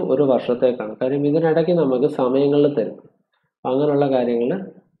ശതമാനത്തിൽ ഒരു വർഷത്തേക്കാണ്. കാര്യം ഇതിനിടയ്ക്ക് നമുക്ക് സമയങ്ങളിൽ തരും. അങ്ങനെയുള്ള കാര്യങ്ങൾ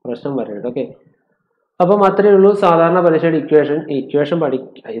പ്രശ്നം വരരുത്. ഓക്കെ. അപ്പം അത്രയേ ഉള്ളൂ സാധാരണ പരീക്ഷയുടെ ഇക്വേഷൻ. ഇക്വേഷൻ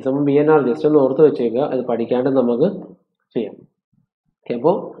ഐ സമം ബി എൻ ആർ ജസ്റ്റ് ഒന്ന് ഓർത്ത് വെച്ചേക്കുക. അത് പഠിക്കാണ്ട് നമുക്ക് ചെയ്യാം. ഓക്കെ.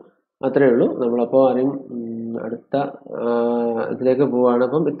 അപ്പോൾ അത്രയേ ഉള്ളൂ. നമ്മളപ്പോൾ ആരും അടുത്ത ഇതിലേക്ക് പോവുകയാണ്.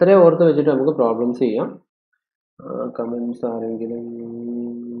 അപ്പം ഇത്രയും ഓർത്ത് വെച്ചിട്ട് നമുക്ക് പ്രോബ്ലംസ് ചെയ്യാം. കമൻസ് ആരെങ്കിലും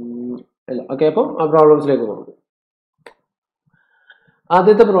അല്ല. ഓക്കെ. അപ്പം ആ പ്രോബ്ലംസിലേക്ക് പോകും.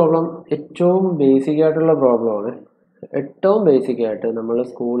 ആദ്യത്തെ പ്രോബ്ലം ഏറ്റവും ബേസിക് ആയിട്ടുള്ള പ്രോബ്ലമാണ്. ഏറ്റവും ബേസിക് ആയിട്ട് നമ്മൾ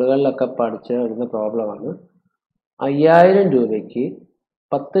സ്കൂളുകളിലൊക്കെ പഠിച്ച് വരുന്ന പ്രോബ്ലമാണ്. 5000 രൂപയ്ക്ക്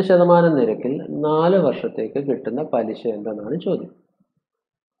 10% നിരക്കിൽ 4 വർഷത്തേക്ക് കിട്ടുന്ന പലിശ എന്തെന്നാണ് ചോദ്യം.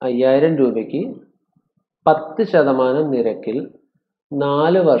 5000 രൂപയ്ക്ക് 10% നിരക്കിൽ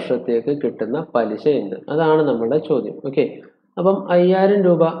 4 വർഷത്തേക്ക് കിട്ടുന്ന പലിശ എന്ത്? അതാണ് നമ്മുടെ ചോദ്യം. ഓക്കെ. അപ്പം 5000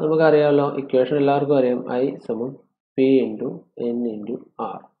 രൂപ നമുക്കറിയാമല്ലോ, ഇക്വേഷൻ എല്ലാവർക്കും അറിയാം. ഐ സമം P into N into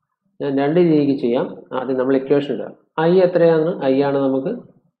R. ഞാൻ രണ്ട് രീതിക്ക് ചെയ്യാം. ആദ്യം നമ്മൾ ഇക്വേഷൻ ഇടുക. ഐ എത്രയാണ്? ഐ ആണ് നമുക്ക്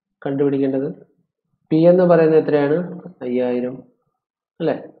കണ്ടുപിടിക്കേണ്ടത്. പി എന്ന് പറയുന്നത് എത്രയാണ്? 5000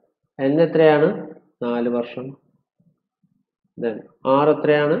 അല്ലേ? എൻ എത്രയാണ്? 4 വർഷം. ദെൻ ആർ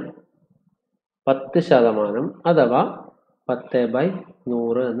എത്രയാണ്? 10% അഥവാ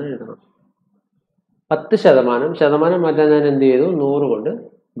 10/100 എന്ന് എഴുതണം. 10% ശതമാനം മാറ്റാൻ ഞാൻ എന്ത് ചെയ്തു? 100 കൊണ്ട്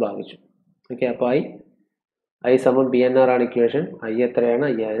ഭാഗിച്ചു. ഓക്കെ. അപ്പോൾ ഐ സമം പി എൻ ആർ ആണ് ഇക്വേഷൻ. ഐ എത്രയാണ്?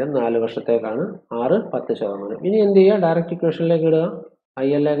 5000, 4 വർഷത്തേക്കാണ്. ആറ് 10%. ഇനി എന്ത് ചെയ്യുക? ഡയറക്റ്റ് ഇക്വേഷനിലേക്ക് ഇടുക. ഐ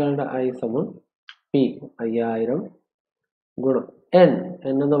അല്ലേ കണ്ട? ഐ സമം പി 5000 ഗുണം എൻ.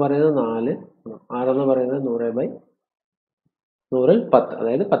 എൻ എന്ന് പറയുന്നത് 4, ആർ എന്ന് പറയുന്നത് 100/100ൽ 10,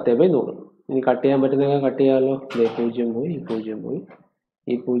 അതായത് 10/100. ഇനി കട്ട് ചെയ്യാൻ പറ്റുന്നതൊക്കെ കട്ട് ചെയ്യാമല്ലോ. 0 പോയി, ഈ 0 പോയി,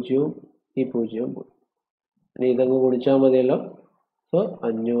 ഈ 0 ഈ 0 പോയി. ഇനി ഇതങ്ങ് കുടിച്ചാൽ മതിയല്ലോ. സോ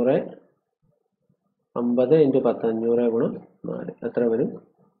 500 50 × 10, 500 ഗുണം 4 എത്ര വരും?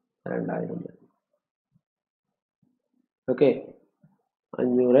 2000 വരും. ഓക്കെ.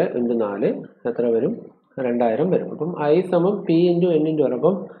 500 × 4 എത്ര വരും? 2000 വരും. അപ്പം ഐ സമം P into N into R.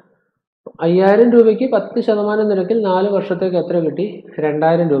 അപ്പം 5000 രൂപയ്ക്ക് 10% നിരക്കിൽ 4 വർഷത്തേക്ക് എത്ര കിട്ടി?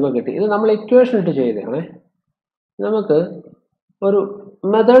 2000 രൂപ കിട്ടി. ഇത് നമ്മൾ ഇക്വേഷൻ ഇട്ട് ചെയ്തതാണേ. നമുക്ക് ഒരു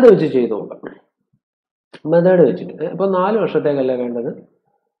മെത്തേഡ് വെച്ച് ചെയ്ത് നോക്കാം. മെത്തേഡ് വെച്ചിട്ട് അപ്പോൾ 4 വർഷത്തേക്കല്ല വേണ്ടത്,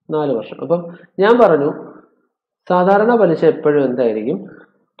 4 വർഷം. അപ്പം ഞാൻ പറഞ്ഞു സാധാരണ പലിശ എപ്പോഴും എന്തായിരിക്കും?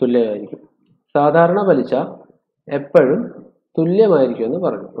 തുല്യമായിരിക്കും. സാധാരണ പലിശ എപ്പോഴും തുല്യമായിരിക്കും എന്ന്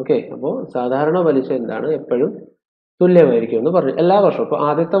പറഞ്ഞു. ഓക്കെ, അപ്പോൾ സാധാരണ പലിശ എന്താണ്? എപ്പോഴും തുല്യമായിരിക്കും എന്ന് പറഞ്ഞു എല്ലാ വർഷവും. അപ്പോൾ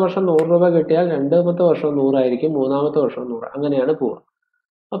ആദ്യത്തെ വർഷം 100 രൂപ കിട്ടിയാൽ രണ്ടാമത്തെ വർഷം 100 ആയിരിക്കും, മൂന്നാമത്തെ വർഷം 100, അങ്ങനെയാണ് പോവുക.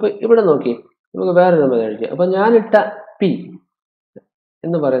 അപ്പോൾ ഇവിടെ നോക്കി നമുക്ക് വേറൊരു മെത്തേഡ് ചെയ്യാം. അപ്പോൾ ഞാനിട്ട പി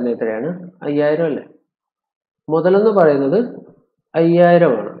എന്ന് പറയുന്നത് എത്രയാണ്? 5000 അല്ലേ? മുതലെന്ന് പറയുന്നത് 5000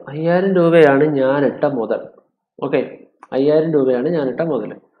 ആണ്. 5000 രൂപയാണ് ഞാനിട്ട മുതൽ. ഓക്കെ, 5000 രൂപയാണ് ഞാനിട്ട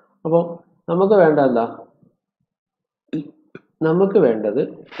മുതൽ. അപ്പോൾ നമുക്ക് വേണ്ട എന്താ? നമുക്ക് വേണ്ടത്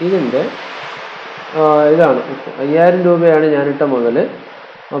ഇതിൻ്റെ ഇതാണ്. 5000 രൂപയാണ് ഞാനിട്ട മുതൽ.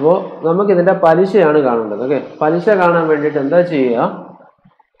 അപ്പോൾ നമുക്കിതിൻ്റെ പലിശയാണ് കാണേണ്ടത്. ഓക്കെ, പലിശ കാണാൻ വേണ്ടിയിട്ട് എന്താ ചെയ്യുക?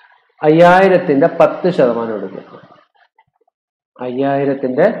 5000ൻ്റെ 10% എടുക്കുക.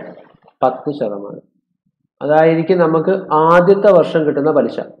 5000ൻ്റെ 10% അതായിരിക്കും നമുക്ക് ആദ്യത്തെ വർഷം കിട്ടുന്ന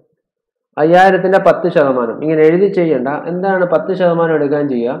പലിശ. 5000ൻ്റെ 10% ഇങ്ങനെ എഴുതി ചെയ്യണ്ട. എന്താണ് 10% എടുക്കാൻ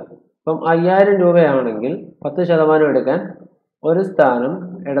ചെയ്യുക? ഇപ്പം 5000 രൂപയാണെങ്കിൽ 10% എടുക്കാൻ ഒരു സ്ഥാനം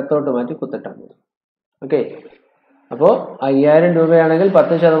ഇടത്തോട്ട് മാറ്റി കുത്തിട്ടാൽ മതി. ഓക്കെ, അപ്പോൾ 5000 രൂപയാണെങ്കിൽ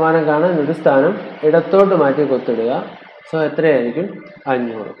 10% കാണാൻ ഒരു സ്ഥാനം ഇടത്തോട്ട് മാറ്റി കുത്തിടുക. സോ എത്രയായിരിക്കും?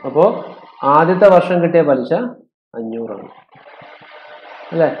 500. അപ്പോൾ ആദ്യത്തെ വർഷം കിട്ടിയ പലിശ 500 ആണ്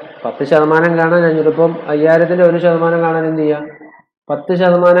അല്ലേ? 10% കാണാൻ 500. ഇപ്പം 5000ൻ്റെ 1% കാണാൻ എന്ത് ചെയ്യുക?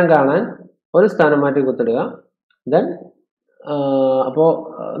 10% കാണാൻ ഒരു സ്ഥാനം മാറ്റി കുത്തിടുക. ദെൻ അപ്പോൾ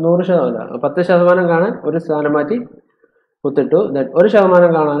 100%, 10% കാണാൻ ഒരു സ്ഥാനം മാറ്റി കുത്തിട്ടു. ദെൻ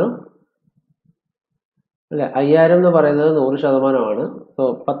 1% കാണാനോ അല്ലെ? 5000 എന്ന് പറയുന്നത് 100%ആണ്. സോ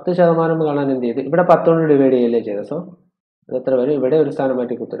 10% കാണാൻ എന്ത് ചെയ്ത്? ഇവിടെ 10 കൊണ്ട് ഡിവൈഡ് ചെയ്യല്ലേ ചെയ്തത്. സോ അത് എത്ര വരും? ഇവിടെ ഒരു സ്ഥാനം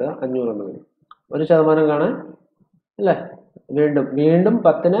മാറ്റി കുത്തിടുക, 500 എന്ന് വരും. 1% കാണാൻ അല്ലേ? വീണ്ടും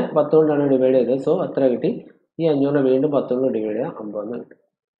 10നെ 10 കൊണ്ടാണ് ഡിവൈഡ് ചെയ്തത്. സോ എത്ര കിട്ടി? ഈ 500 വീണ്ടും 10 കൊണ്ട് ഡിവൈഡ് ചെയ്യുക, 50 എന്ന് കിട്ടും.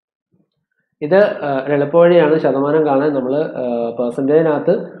 ഇത് എളുപ്പവഴിയാണ്. ശതമാനം കാണാൻ നമ്മൾ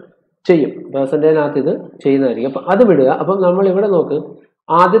പെർസെൻറ്റേജിനകത്ത് ചെയ്യും. പെർസെൻറ്റേജിനകത്ത് ഇത് ചെയ്യുന്നതായിരിക്കും. അപ്പം അത് വിടുക. അപ്പം നമ്മൾ ഇവിടെ നോക്ക്,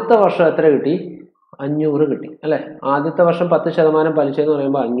 ആദ്യത്തെ വർഷം എത്ര കിട്ടി? 500 കിട്ടി അല്ലേ? ആദ്യത്തെ വർഷം 10% പലിശ എന്ന്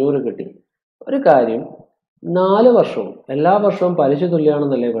പറയുമ്പോൾ 500 കിട്ടി. ഒരു കാര്യം, 4 വർഷവും എല്ലാ വർഷവും പലിശ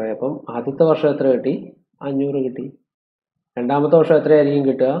തുല്യമാണെന്നല്ലേ പറയാം. അപ്പം ആദ്യത്തെ വർഷം എത്ര കിട്ടി? 500 കിട്ടി. രണ്ടാമത്തെ വർഷം എത്രയായിരിക്കും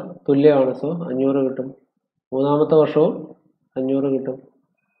കിട്ടുക? തുല്യമാണ്. സോ 500 കിട്ടും. മൂന്നാമത്തെ വർഷവും 500 കിട്ടും.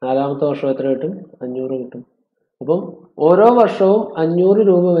 നാലാമത്തെ വർഷം എത്ര കിട്ടും? 500 കിട്ടും. അപ്പം ഓരോ വർഷവും 500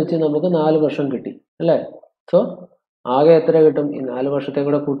 രൂപ വെച്ച് നമുക്ക് 4 വർഷം കിട്ടി അല്ലേ? സോ ആകെ എത്ര കിട്ടും? ഈ 4 വർഷത്തെ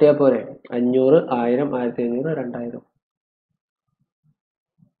കൂടെ കൂട്ടിയാൽ പോരെ? 500, 1000, 1500, 2000.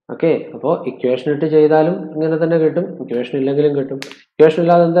 ഓക്കെ, അപ്പോൾ ഇക്വേഷൻ ഇട്ട് ചെയ്താലും ഇങ്ങനെ തന്നെ കിട്ടും, ഇക്വേഷൻ ഇല്ലെങ്കിലും കിട്ടും. ഇക്വേഷൻ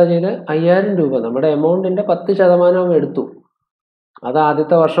ഇല്ലാതെ എന്താ ചെയ്തത്? 5000 രൂപ നമ്മുടെ എമൗണ്ടിന്റെ 10% എടുത്തു. അത്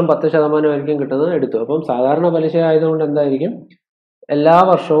ആദ്യത്തെ വർഷം 10% ആയിരിക്കും കിട്ടുന്നത്, എടുത്തു. അപ്പം സാധാരണ പലിശ ആയതുകൊണ്ട് എന്തായിരിക്കും? എല്ലാ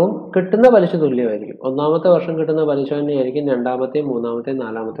വർഷവും കിട്ടുന്ന പലിശ തുല്യമായിരിക്കും. ഒന്നാമത്തെ വർഷം കിട്ടുന്ന പലിശ തന്നെയായിരിക്കും രണ്ടാമത്തെയും മൂന്നാമത്തെയും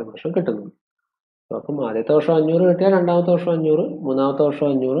നാലാമത്തെ വർഷം കിട്ടുന്നത്. അപ്പം ആദ്യത്തെ വർഷം 500 കിട്ടിയാൽ രണ്ടാമത്തെ വർഷം 500, മൂന്നാമത്തെ വർഷം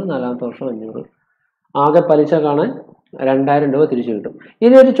 500, നാലാമത്തെ വർഷം 500. ആകെ പലിശ കാണാൻ 2000 രൂപ തിരിച്ചു കിട്ടും.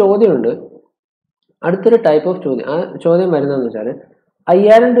 ഇനി ഒരു ചോദ്യമുണ്ട്, അടുത്തൊരു ടൈപ്പ് ഓഫ് ചോദ്യം. ആ ചോദ്യം വരുന്നതെന്ന് വെച്ചാൽ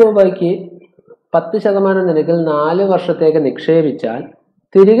 5000 രൂപയ്ക്ക് 10% നിരക്കിൽ 4 വർഷത്തേക്ക് നിക്ഷേപിച്ചാൽ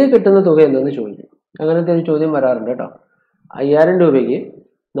തിരികെ കിട്ടുന്ന തുക എന്തെന്ന് ചോദിക്കും. അങ്ങനത്തെ ഒരു ചോദ്യം വരാറുണ്ട് കേട്ടോ. 5000 രൂപയ്ക്ക്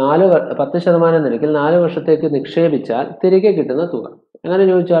 10% നിരക്കിൽ 4 വർഷത്തേക്ക് നിക്ഷേപിച്ചാൽ തിരികെ കിട്ടുന്ന തുക അങ്ങനെ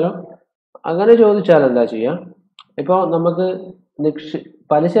ചോദിച്ചാലോ? അങ്ങനെ ചോദിച്ചാൽ എന്താ ചെയ്യുക? ഇപ്പോൾ നമുക്ക്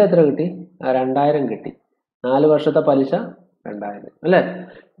പലിശ എത്ര കിട്ടി? 2000 കിട്ടി. 4 വർഷത്തെ പലിശ 2000 അല്ലേ?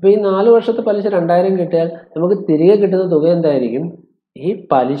 അപ്പോൾ ഈ 4 വർഷത്തെ പലിശ 2000 കിട്ടിയാൽ നമുക്ക് തിരികെ കിട്ടുന്ന തുക എന്തായിരിക്കും? ഈ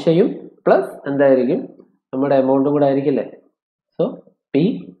പലിശയും പ്ലസ് എന്തായിരിക്കും? നമ്മുടെ എമൗണ്ടും കൂടെ ആയിരിക്കില്ലേ? സോ പി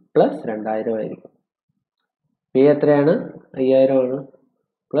പ്ലസ് 2000 ആയിരിക്കും. പി എത്രയാണ്? 5000 ആണ്.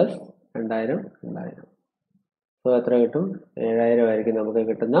 പ്ലസ് 2000. സോ എത്ര കിട്ടും? 7000 ആയിരിക്കും നമുക്ക്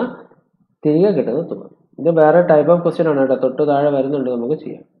കിട്ടുന്ന തിരികെ കിട്ടുന്ന തുക. ഇത് വേറെ ടൈപ്പ് ഓഫ് ക്വസ്റ്റ്യൻ ആണ് കേട്ടോ, തൊട്ട് താഴെ വരുന്നുണ്ട്, നമുക്ക്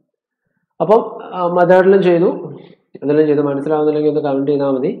ചെയ്യാം. അപ്പം മെത്തേഡിലും ചെയ്തു, എന്തെങ്കിലും ചെയ്തു. മനസ്സിലാവുന്നില്ലെങ്കിൽ ഒന്ന് കമൻറ്റ്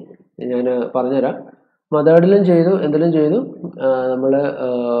ചെയ്താൽ മതി, ഞാൻ പറഞ്ഞുതരാം. മെത്തേഡിലും ചെയ്തു, എന്തെങ്കിലും ചെയ്തു, നമ്മൾ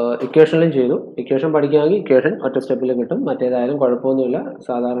ഇക്വേഷനിലും ചെയ്തു. ഇക്വേഷൻ പഠിക്കുകയാണെങ്കിൽ ഇക്വേഷൻ ഒറ്റ സ്റ്റെപ്പിൽ കിട്ടും. മറ്റേതായാലും കുഴപ്പമൊന്നുമില്ല.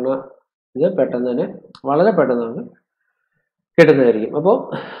 സാധാരണ ഇത് പെട്ടെന്ന് തന്നെ, വളരെ പെട്ടെന്നാണ് കിട്ടുന്നതായിരിക്കും. അപ്പോൾ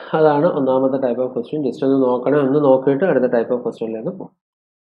അതാണ് ഒന്നാമത്തെ ടൈപ്പ് ഓഫ് ക്വസ്റ്റ്യൻ. ജസ്റ്റ് ഒന്ന് നോക്കണേ, ഒന്ന് നോക്കിയിട്ട് അടുത്ത ടൈപ്പ് ഓഫ് ക്വസ്റ്റ്യനിലേക്ക് പോകും.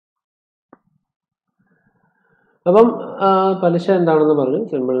 അപ്പം പലിശ എന്താണെന്ന് പറഞ്ഞു,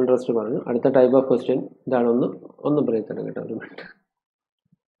 സിമ്പിൾ ഇൻട്രസ്റ്റ് പറഞ്ഞു. അടുത്ത ടൈപ്പ് ഓഫ് ക്വസ്റ്റ്യൻ ഇതാണെന്ന് ഒന്ന് ബ്രേക്ക് തന്നെ കേട്ടോ, ഒരു മിനിറ്റ്.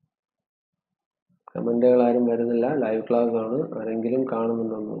 കമൻറ്റുകൾ ആരും വരുന്നില്ല. ലൈവ് ക്ലാസ് ആണ്. ആരെങ്കിലും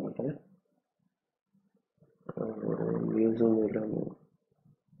കാണുന്നുണ്ടോ എന്ന് നോക്കട്ടെ. വ്യൂസ് ഒന്നുമില്ല.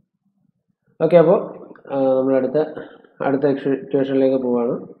 ഓക്കെ, അപ്പോൾ നമ്മൾ അടുത്ത ഇക്വേഷനിലേക്ക്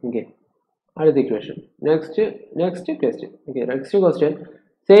പോവാണ്. ഓക്കെ, അടുത്ത equation. Next question. Okay, next question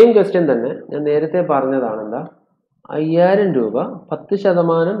same question തന്നെ. ഞാൻ നേരത്തെ പറഞ്ഞതാണ്. എന്താ, 5000 രൂപ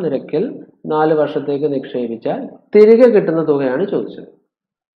 10% നിരക്കിൽ 4 വർഷത്തേക്ക് നിക്ഷേപിച്ചാൽ തിരികെ കിട്ടുന്ന തുകയാണ് ചോദിച്ചത്.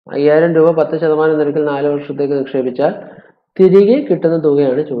 5000 രൂപ 10% നിരക്കിൽ 4 വർഷത്തേക്ക് നിക്ഷേപിച്ചാൽ തിരികെ കിട്ടുന്ന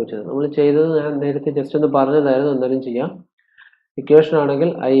തുകയാണ് ചോദിച്ചത്. നമ്മൾ ചെയ്തത് ഞാൻ നേരത്തെ ജസ്റ്റ് ഒന്ന് പറഞ്ഞതായിരുന്നു, എന്തായാലും ചെയ്യാം. ഇക്വേഷൻ ആണെങ്കിൽ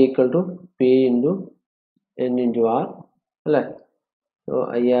I = P × N × R അല്ലേ. സോ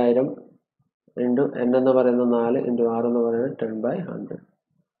 5000 × N എന്ന് പറയുന്നത് 4 × R എന്ന് പറയുന്നത് 10/100.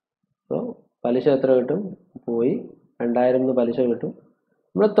 സോ പലിശ എത്ര കിട്ടും? പോയി 2000 പലിശ കിട്ടും.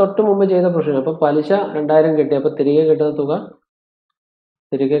 നമ്മൾ തൊട്ട് മുമ്പ് ചെയ്ത പ്രശ്നം. അപ്പോൾ പലിശ 2000 കിട്ടി. അപ്പോൾ തിരികെ കിട്ടുന്ന തുക,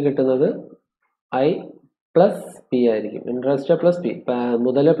 തിരികെ കിട്ടുന്നത് I + P ആയിരിക്കും. ഇൻട്രസ്റ്റ് + P,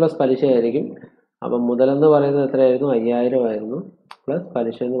 മുതൽ പ്ലസ് പലിശ ആയിരിക്കും. അപ്പം മുതലെന്ന് പറയുന്നത് എത്രയായിരുന്നു? 5000 ആയിരുന്നു. പ്ലസ്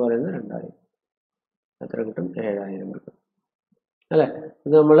പലിശ എന്ന് പറയുന്നത് 2000. എത്ര കിട്ടും? 7000 കിട്ടും അല്ലേ.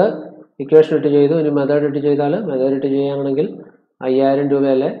 ഇത് നമ്മൾ ഇക്വേഷൻ ഇട്ട് ചെയ്തു. ഇനി മെത്തേഡ് ഇട്ട് ചെയ്താൽ, മെത്തേഡ് ഇട്ട് ചെയ്യുകയാണെങ്കിൽ 5000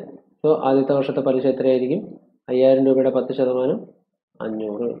 രൂപയല്ലേ. സോ ആദ്യത്തെ വർഷത്തെ പലിശ എത്രയായിരിക്കും? 5000 രൂപയുടെ 10%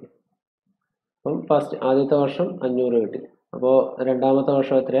 500 കിട്ടും. അപ്പം ആദ്യത്തെ വർഷം 500 കിട്ടി. അപ്പോൾ രണ്ടാമത്തെ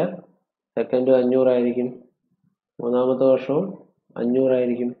വർഷം എത്രയാണ്? സെക്കൻഡ് 500 ആയിരിക്കും. മൂന്നാമത്തെ വർഷവും 500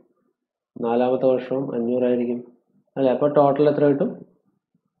 ആയിരിക്കും. നാലാമത്തെ വർഷവും 500 ആയിരിക്കും അല്ലേ. അപ്പോൾ ടോട്ടൽ എത്ര കിട്ടും?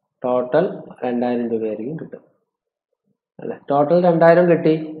 ടോട്ടൽ 2000 രൂപയായിരിക്കും കിട്ടും അല്ലേ. ടോട്ടൽ 2000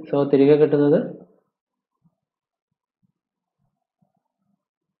 കിട്ടി. സോ തിരികെ കിട്ടുന്നത്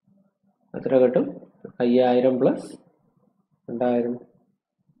എത്ര കിട്ടും? 5000 + 2000,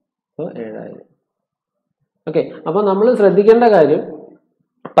 സോ 7000. ഓക്കെ, അപ്പോൾ നമ്മൾ ശ്രദ്ധിക്കേണ്ട കാര്യം,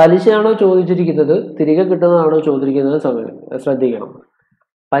 പലിശയാണോ ചോദിച്ചിരിക്കുന്നത്, തിരികെ കിട്ടുന്നതാണോ ചോദിച്ചിരിക്കുന്നത് ശ്രദ്ധിക്കണം.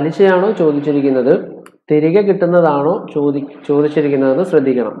 പലിശയാണോ ചോദിച്ചിരിക്കുന്നത്, തിരികെ കിട്ടുന്നതാണോ ചോദിച്ചിരിക്കുന്നതെന്ന്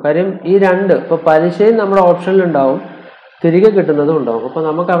ശ്രദ്ധിക്കണം. കാര്യം ഈ രണ്ട്, ഇപ്പോൾ പലിശയും നമ്മുടെ ഓപ്ഷനിൽ ഉണ്ടാവും, തിരികെ കിട്ടുന്നതും ഉണ്ടാവും. അപ്പോൾ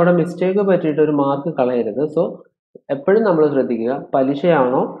നമുക്ക് അവിടെ മിസ്റ്റേക്ക് പറ്റിയിട്ട് ഒരു മാർക്ക് കളയരുത്. സോ എപ്പോഴും നമ്മൾ ശ്രദ്ധിക്കുക,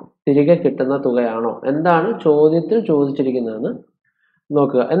 പലിശയാണോ തിരികെ കിട്ടുന്ന തുകയാണോ, എന്താണ് ചോദ്യത്തിൽ ചോദിച്ചിരിക്കുന്നതെന്ന്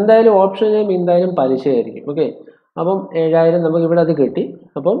നോക്കുക. എന്തായാലും ഓപ്ഷൻ എന്തായാലും പലിശയായിരിക്കും. ഓക്കെ, അപ്പം 7000 നമുക്ക് ഇവിടെ അത് കിട്ടി.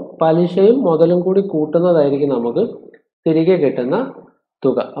 അപ്പം പലിശയും മുതലും കൂടി കൂട്ടുന്നതായിരിക്കും നമുക്ക് തിരികെ കിട്ടുന്ന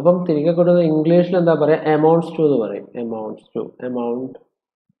തുക. അപ്പം തിരികെ കിട്ടുന്ന ഇംഗ്ലീഷിൽ എന്താ പറയുക? എമൗണ്ട്സ് ടു എന്ന് പറയും.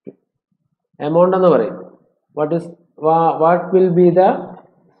 എമൗണ്ട് എന്ന് പറയും. What will be the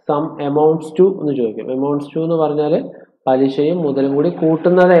sum amounts to എന്ന് ചോദിക്കും. എമൗണ്ട്സ് ടു എന്ന് പറഞ്ഞാൽ പലിശയും മുതലും കൂടി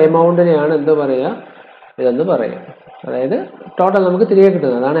കൂട്ടുന്നത് എമൗണ്ടിനെയാണ് എന്ത് പറയുക? ഇതെന്ന് പറയുക. അതായത് ടോട്ടൽ നമുക്ക് തിരികെ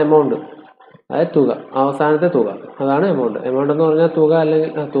കിട്ടുന്നത്, അതാണ് എമൗണ്ട്. അതായത് തുക, അവസാനത്തെ തുക, അതാണ് എമൗണ്ട്. എമൗണ്ട് എന്ന് പറഞ്ഞാൽ തുക, അല്ലെങ്കിൽ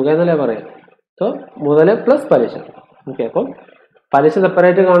തുക എന്നല്ലേ പറയാം. സോ മുതൽ പ്ലസ് പലിശ. ഓക്കെ, അപ്പം പലിശ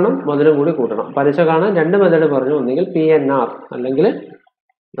സെപ്പറേറ്റ് കാണണം, മുതലും കൂടി കൂട്ടണം. പലിശ കാണാൻ രണ്ട് മെത്തേഡ് പറഞ്ഞു. ഒന്നുകിൽ PNR, അല്ലെങ്കിൽ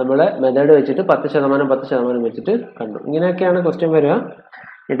നമ്മളെ മെത്തേഡ് വെച്ചിട്ട് 10% വെച്ചിട്ട് കണ്ടു. ഇങ്ങനെയൊക്കെയാണ് ക്വസ്റ്റ്യൻ വരിക.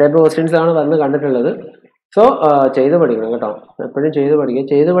 ഈ ടൈപ്പ് ക്വസ്റ്റ്യൻസ് ആണ് വന്ന് കണ്ടിട്ടുള്ളത്. സോ ചെയ്ത് പഠിക്കണം കേട്ടോ. എപ്പോഴും ചെയ്ത് പഠിക്കുക.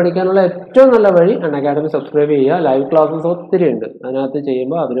 ചെയ്ത് പഠിക്കാനുള്ള ഏറ്റവും നല്ല വഴി അൺഅക്കാഡമി സബ്സ്ക്രൈബ് ചെയ്യുക. ലൈവ് ക്ലാസ്സസ് ഒത്തിരി ഉണ്ട്. അതിനകത്ത്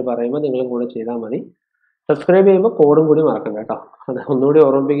ചെയ്യുമ്പോൾ അവർ പറയുമ്പോൾ നിങ്ങളും കൂടെ ചെയ്താൽ മതി. സബ്സ്ക്രൈബ് ചെയ്യുമ്പോൾ കോഡും കൂടി മറക്കണ്ട കേട്ടോ. അത് ഒന്നുകൂടി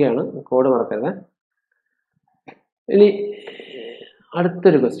ഓർമ്മിപ്പിക്കുകയാണ്, കോഡ് മറക്കരുത്. ഇനി അടുത്ത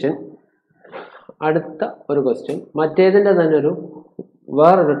ഒരു ക്വസ്റ്റ്യൻ മറ്റേതിൻ്റെ തന്നെ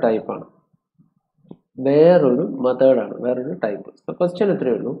വേറൊരു ടൈപ്പാണ്, വേറൊരു മെത്തേഡാണ്, വേറൊരു ടൈപ്പ്. ക്വസ്റ്റ്യൻ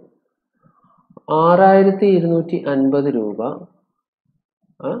എത്രയേ ഉള്ളൂ? 6250 രൂപ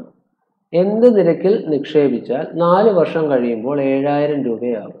എന്ത് നിരക്കിൽ നിക്ഷേപിച്ചാൽ 4 വർഷം കഴിയുമ്പോൾ 7000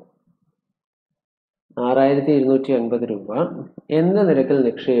 രൂപയാകും? 6250 രൂപ എന്ത് നിരക്കിൽ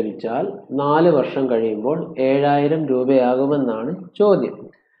നിക്ഷേപിച്ചാൽ 4 വർഷം കഴിയുമ്പോൾ 7000 രൂപയാകുമെന്നാണ് ചോദ്യം.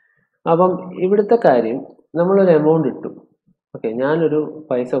 അപ്പം ഇവിടുത്തെ കാര്യം, നമ്മളൊരു എമൗണ്ട് ഇട്ടു. ഓക്കെ, ഞാനൊരു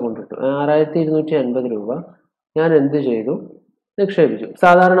പൈസ കൊണ്ടിട്ടു 6250 രൂപ. ഞാൻ എന്ത് ചെയ്തു? നിക്ഷേപിച്ചു.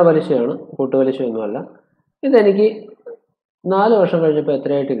 സാധാരണ പലിശയാണ്, കൂട്ടുപലിശയൊന്നുമല്ല. ഇതെനിക്ക് 4 വർഷം കഴിഞ്ഞപ്പോൾ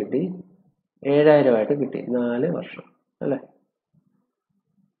എത്രയായിട്ട് കിട്ടി? 7000 ആയിട്ട് കിട്ടി. 4 വർഷം അല്ലേ.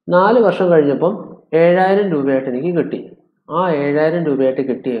 4 വർഷം കഴിഞ്ഞപ്പം 7000 രൂപയായിട്ട് എനിക്ക് കിട്ടി. ആ 7000 രൂപയായിട്ട്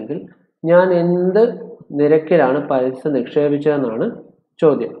കിട്ടിയെങ്കിൽ ഞാൻ എന്ത് നിരക്കിലാണ് പൈസ നിക്ഷേപിച്ചതെന്നാണ്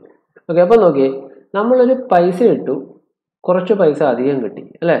ചോദ്യം. ഓക്കെ, അപ്പം നോക്കിയേ, നമ്മളൊരു പൈസ ഇട്ടു, കുറച്ച് പൈസ അധികം കിട്ടി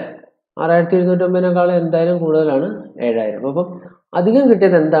അല്ലേ. 6250 എന്തായാലും കൂടുതലാണ് 7000. അപ്പം അധികം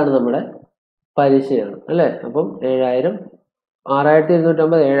കിട്ടിയത് എന്താണ്? നമ്മുടെ പലിശയാണ് അല്ലേ. അപ്പം 7000,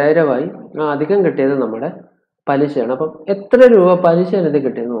 6250 7000 ആയി. ആ അധികം കിട്ടിയത് നമ്മുടെ പലിശയാണ്. അപ്പം എത്ര രൂപ പലിശ എന്ത്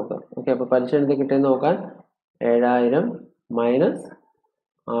കിട്ടിയെന്ന് നോക്കാം. ഓക്കെ, അപ്പോൾ പലിശ എന്ത് കിട്ടിയെന്ന് നോക്കാൻ 7000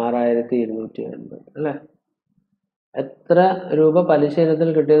 - 6250 അല്ലേ? എത്ര രൂപ പലിശ ഇനത്തിൽ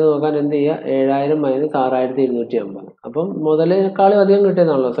കിട്ടിയെന്ന് നോക്കാൻ എന്ത് ചെയ്യുക? 7000 മൈനസ് 6250. അപ്പം മുതലിനേക്കാളും അധികം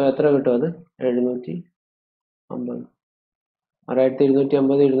കിട്ടിയതാണല്ലോ. സോ എത്ര കിട്ടും? അത് 750.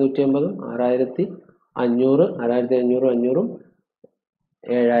 6250 250 6500 6500 500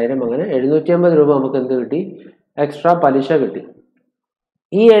 7000 അങ്ങനെ 750 രൂപ നമുക്ക് എന്ത് കിട്ടി? എക്സ്ട്രാ പലിശ കിട്ടി.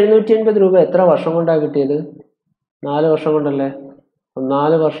 ഈ 750 രൂപ എത്ര വർഷം കൊണ്ടാണ് കിട്ടിയത്? 4 വർഷം കൊണ്ടല്ലേ?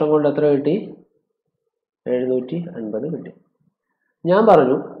 4 വർഷം കൊണ്ട് എത്ര കിട്ടി? 750 കിട്ടി. ഞാൻ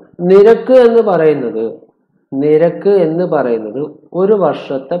പറഞ്ഞു നിരക്ക് എന്ന് പറയുന്നത് ഒരു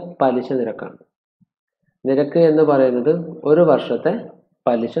വർഷത്തെ പലിശ നിരക്കാണ്. നിരക്ക് എന്ന് പറയുന്നത് ഒരു വർഷത്തെ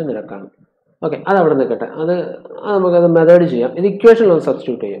പലിശ നിരക്കാണ്. ഓക്കെ, അതവിടെ നിൽക്കട്ടെ. അത് നമുക്കത് മെത്തേഡ് ചെയ്യാം. ഇത് ഇക്വേഷനിലൊന്ന്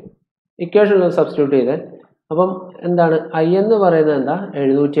സബ്സ്റ്റിറ്റ്യൂട്ട് ചെയ്യാം. ഇക്വേഷനിലൊന്ന് സബ്സ്റ്റിറ്റ്യൂട്ട് ചെയ്ത് അപ്പം എന്താണ്? ഐ എന്ന് പറയുന്നത് എന്താ?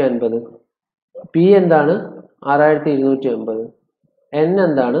 750. പി എന്താണ്? 6250. എൻ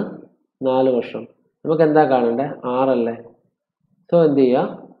എന്താണ്? 4 വർഷം. നമുക്ക് എന്താ കാണണ്ടേ? 6 അല്ലേ? സോ എന്ത് ചെയ്യുക?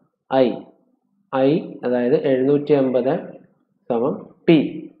 ഐ അതായത് 750 സമം പി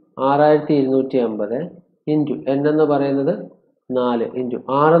 6250 ഇൻറ്റു എൻ എന്ന് പറയുന്നത് 4 ഇൻറ്റു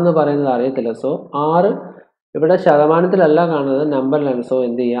 6 എന്ന് പറയുന്നത് അറിയത്തില്ല. സോ 6 ഇവിടെ ശതമാനത്തിലല്ല കാണുന്നത്, നമ്പറിലാണ്. സോ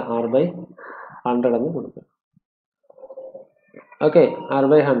എന്ത് ചെയ്യുക? 6/100 എന്ന് കൊടുക്കുക. ഓക്കെ,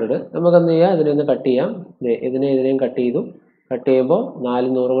 6/100. നമുക്ക് എന്ത് ചെയ്യാം? ഇതിനൊന്ന് കട്ട് ചെയ്യാം. ഇതിനെയും കട്ട് ചെയ്തു. കട്ട് ചെയ്യുമ്പോൾ 4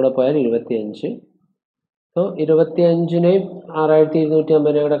 100 കൂടെ പോയാൽ 25. സോ 25നെയും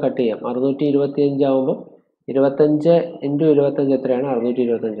 6250 കൂടെ കട്ട് ചെയ്യാം. 625 ആകുമ്പോൾ 25 ഇൻറ്റു 25 എത്രയാണ്?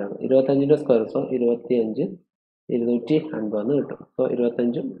 625 ആണ്. 25ൻ്റെ സ്ക്വയർ. സോ 25 250 കിട്ടും. സോ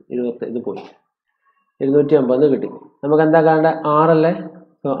 25 ഇത് പോയി 250 കിട്ടി. നമുക്ക് എന്താ കാണേണ്ടത്? 6 അല്ലേ?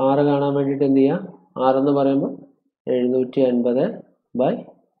 സോ 6 കാണാൻ വേണ്ടിയിട്ട് എന്ത് ചെയ്യുക? 6 എന്ന് പറയുമ്പോൾ 750/250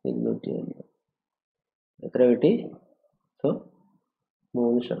 എത്ര കിട്ടി? സോ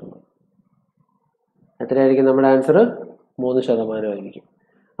 3%. എത്രയായിരിക്കും നമ്മുടെ ആൻസർ? 3% ആയിരിക്കും.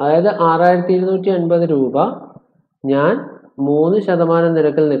 അതായത് 6250 രൂപ ഞാൻ 3%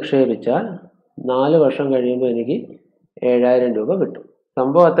 നിരക്കിൽ നിക്ഷേപിച്ചാൽ 4 വർഷം കഴിയുമ്പോൾ എനിക്ക് 7000 രൂപ കിട്ടും.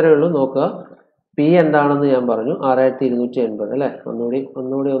 സംഭവം അത്രയേ ഉള്ളൂ. നോക്കുക, പി എന്താണെന്ന് ഞാൻ പറഞ്ഞു, 6250 അല്ലേ?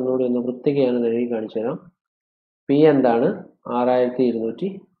 ഒന്നുകൂടി ഒന്ന് വൃത്തിക്ക് ഞാൻ എഴുതി കാണിച്ചു തരാം. പി എന്താണ്? 6250.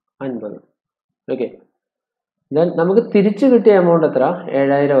 ഓക്കെ, ദെൻ നമുക്ക് തിരിച്ചു കിട്ടിയ എമൗണ്ട് എത്ര?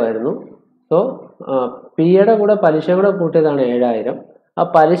 7000 ആയിരുന്നു. സോ പിയുടെ കൂടെ പലിശ കൂടെ കൂട്ടിയതാണ് 7000. ആ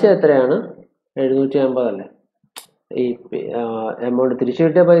പലിശ എത്രയാണ്? 750 അല്ലേ? ഈ എമൗണ്ട് തിരിച്ചു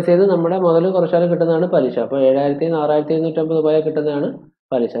കിട്ടിയ പൈസ ചെയ്ത് നമ്മുടെ മുതൽ കുറച്ചാൽ കിട്ടുന്നതാണ് പലിശ. അപ്പോൾ 7000 നിന്ന് 6250 പോയാൽ കിട്ടുന്നതാണ്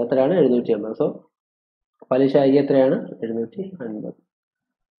പലിശ. എത്രയാണ്? 750. സോ പലിശ ഐ എത്രയാണ്? 750.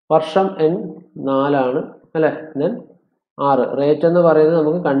 വർഷം എൻ 4 അല്ലേ? ദെൻ 6. റേറ്റ് എന്ന് പറയുന്നത്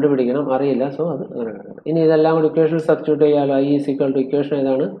നമുക്ക് കണ്ടുപിടിക്കണം, അറിയില്ല. സോ അത് അങ്ങനെ കിടക്കണം. ഇനി ഇതെല്ലാം കൂടി ഇക്വേഷൻ സബ്സ്റ്റിറ്റ്യൂട്ട് ചെയ്യാമല്ലോ. I is equal to equation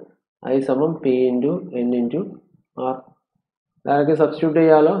ഏതാണ്? ഐ സമം P into N into R. Direct substitute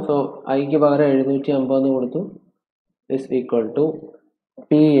ചെയ്യാമല്ലോ. സോ ഐക്ക് പകരം 750 കൊടുത്തു is equal to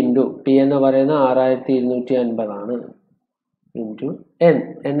P into P എന്ന് പറയുന്നത് 6250 ആണ് ഇൻറ്റു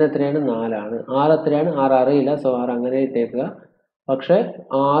എൻ എത്രയാണ്? 4. 6 എത്രയാണ്? 6 അറിയില്ല. സോ 6 അങ്ങനെ ഇട്ടേക്കുക. പക്ഷേ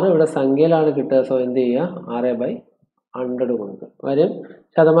 6 ഇവിടെ സംഖ്യയിലാണ് കിട്ടുക. സോ എന്ത് ചെയ്യുക? 6/100 കൊടുക്കുക. കാര്യം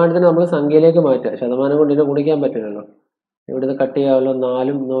ശതമാനത്തിന് നമ്മൾ സംഖ്യയിലേക്ക് മാറ്റുക. ശതമാനം കൊണ്ട് ഇതിനെ ഗുണിക്കാൻ പറ്റില്ലല്ലോ. ഇവിടുന്ന് കട്ട് ചെയ്യാമല്ലോ.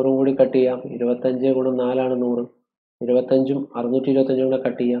 4ഉം 100ഉം കൂടി കട്ട് ചെയ്യാം. 25 ഗുണം 4 100. 25ഉം 625 കൂടെ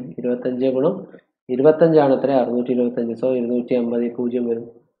കട്ട് ചെയ്യാം. 25 ഗുണം 25 ആണ് എത്ര? 625. സോ 250 0 വരും.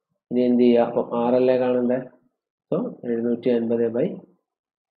 ഇനി എന്ത് ചെയ്യുക? അപ്പോൾ 6 അല്ലേ കാണണ്ടേ? സോ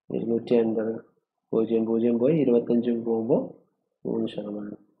 750/250 0 പോയി 25 പോകുമ്പോൾ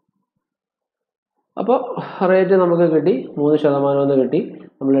 3%. അപ്പോൾ റേറ്റ് നമുക്ക് കിട്ടി 3% എന്ന് കിട്ടി.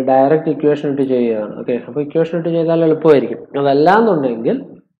 നമ്മൾ ഡയറക്റ്റ് ഇക്വേഷൻ ഇട്ട് ചെയ്യുകയാണ്. ഓക്കെ, അപ്പോൾ ഇക്വേഷൻ ഇട്ട് ചെയ്താൽ എളുപ്പമായിരിക്കും. അതല്ലാന്നുണ്ടെങ്കിൽ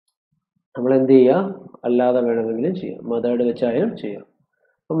നമ്മൾ എന്ത് ചെയ്യുക? അല്ലാതെ വേണമെങ്കിലും ചെയ്യാം, മെത്തേഡ് വെച്ചായാലും ചെയ്യാം.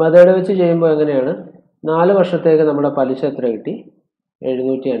 അപ്പോൾ മെത്തേഡ് വെച്ച് ചെയ്യുമ്പോൾ എങ്ങനെയാണ്? 4 വർഷത്തേക്ക് നമ്മുടെ പലിശ എത്ര കിട്ടി?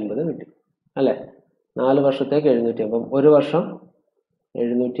 750 കിട്ടി അല്ലേ? 4 വർഷത്തേക്ക് 750. അപ്പം ഒരു വർഷം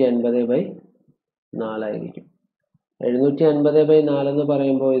 750/4 ആയിരിക്കും. 750/4 എന്ന്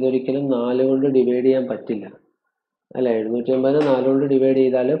പറയുമ്പോൾ ഇതൊരിക്കലും 4 കൊണ്ട് ഡിവൈഡ് ചെയ്യാൻ പറ്റില്ല അല്ലേ? 750 4 കൊണ്ട് ഡിവൈഡ്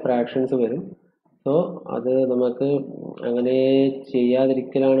ചെയ്താൽ ഫ്രാക്ഷൻസ് വരും. സോ അത് നമുക്ക് അങ്ങനെ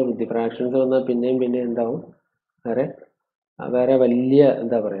ചെയ്യാതിരിക്കലാണ് ബുദ്ധി. ഫ്രാക്ഷൻസ് വന്നാൽ പിന്നെയും എന്താവും? വേറെ വലിയ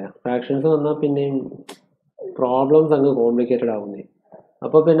എന്താ പറയുക, ഫ്രാക്ഷൻസ് വന്നാൽ പിന്നെയും പ്രോബ്ലംസ് അങ്ങ് കോംപ്ലിക്കേറ്റഡ് ആവുന്നേ.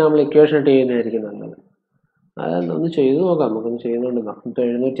 അപ്പോൾ പിന്നെ നമ്മൾ ഇക്വേഷൻ ഇട്ട് ചെയ്യുന്നതായിരിക്കും നല്ലത്. അതൊന്ന് ചെയ്ത് നോക്കാം. നമുക്കൊന്ന് ചെയ്യുന്നുണ്ട്. ഇപ്പോൾ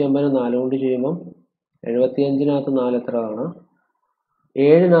 750 4 കൊണ്ട് ചെയ്യുമ്പം 75-നകത്ത് 4 എത്ര തവണ?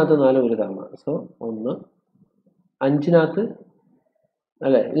 7-നകത്ത് 4 ഒരു തവണ. സോ 1. 5-നകത്ത്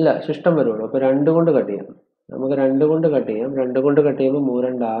അല്ലേ? ഇല്ല, ശിഷ്ടം വരുള്ളൂ. അപ്പോൾ 2 കൊണ്ട് കട്ട് ചെയ്യാം. നമുക്ക് 2 കൊണ്ട് കട്ട് ചെയ്യാം. 2 കൊണ്ട് കട്ട് ചെയ്യുമ്പോൾ 3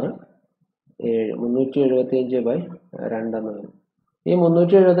 2 6 7 375/2 എന്ന് വരും. ഈ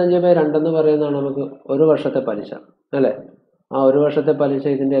 375/2 എന്ന് പറയുന്നതാണ് നമുക്ക് ഒരു വർഷത്തെ പലിശ അല്ലേ. ആ ഒരു വർഷത്തെ പലിശ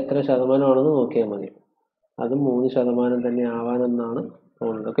ഇതിൻ്റെ എത്ര ശതമാനമാണെന്ന് നോക്കിയാൽ മതി. അതും 3% തന്നെ ആവാനെന്നാണ്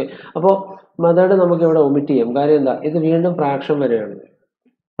തോന്നുന്നത്. ഓക്കെ, അപ്പോൾ മെത്തേഡ് നമുക്ക് ഇവിടെ ഒമിറ്റ് ചെയ്യാം. കാര്യം എന്താ, ഇത് വീണ്ടും ഫ്രാക്ഷൻ വരെയാണ്.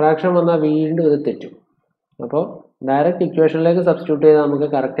 ഫ്രാക്ഷൻ വന്നാൽ വീണ്ടും ഇത് തെറ്റും. അപ്പോൾ ഡയറക്റ്റ് ഇക്വേഷനിലേക്ക് സബ്സ്റ്റിറ്റ്യൂട്ട് ചെയ്താൽ നമുക്ക്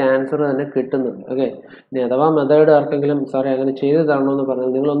കറക്റ്റ് ആൻസർ തന്നെ കിട്ടുന്നുണ്ട്. ഓക്കെ, ഇനി അഥവാ മെത്തേഡ് ആർക്കെങ്കിലും സാറേ അങ്ങനെ ചെയ്ത് തരണമെന്ന്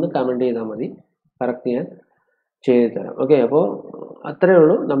പറഞ്ഞാൽ നിങ്ങളൊന്ന് കമൻറ്റ് ചെയ്താൽ മതി, കറക്റ്റ് ഞാൻ ചെയ്തു തരാം. ഓക്കെ, അപ്പോൾ അത്രയേ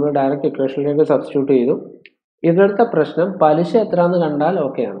ഉള്ളൂ. നമ്മൾ ഡയറക്റ്റ് ഇക്വേഷനിലേക്ക് സബ്സ്റ്റിറ്റ്യൂട്ട് ചെയ്തു. ഇവിടുത്തെ പ്രശ്നം പലിശ എത്രയാണെന്ന് കണ്ടാൽ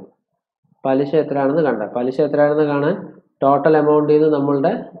ഓക്കെയാണ്. പലിശ എത്രയാണെന്ന് കാണാൻ ടോട്ടൽ എമൗണ്ടിൽ നിന്ന്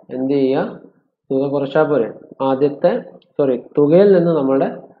നമ്മളുടെ എന്ത് ചെയ്യുക, തുക കുറച്ചാൽ പോരെ. തുകയിൽ നിന്ന് നമ്മളുടെ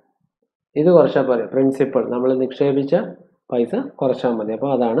ഇത് കുറച്ചാൽ പോരെ, പ്രിൻസിപ്പൾ നമ്മൾ നിക്ഷേപിച്ച പൈസ കുറച്ചാൽ മതി. അപ്പോൾ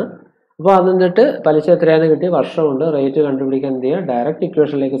അതാണ്. അപ്പോൾ അത് എന്നിട്ട് പലിശ എത്രയാണെന്ന് കിട്ടി, വർഷമുണ്ട്, റേറ്റ് കണ്ടുപിടിക്കാൻ എന്ത് ചെയ്യുക, ഡയറക്റ്റ്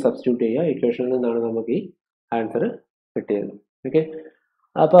ഇക്വേഷനിലേക്ക് സബ്സ്റ്റിറ്റ്യൂട്ട് ചെയ്യുക. ഇക്വേഷനിൽ നിന്നാണ് നമുക്ക് ഈ ആൻസർ കിട്ടിയത്. ഓക്കെ,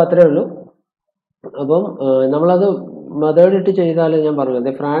 അപ്പോൾ അത്രയേ ഉള്ളൂ. അപ്പം നമ്മളത് മെത്തേഡ് ഇട്ട് ചെയ്താൽ ഞാൻ പറഞ്ഞത്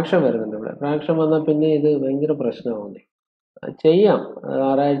ഫ്രാക്ഷൻ വരുന്നുണ്ട്. ഇവിടെ ഫ്രാക്ഷൻ വന്നാൽ പിന്നെ ഇത് ഭയങ്കര പ്രശ്നമാവുന്നേ. ചെയ്യാം.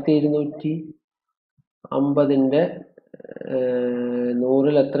 6250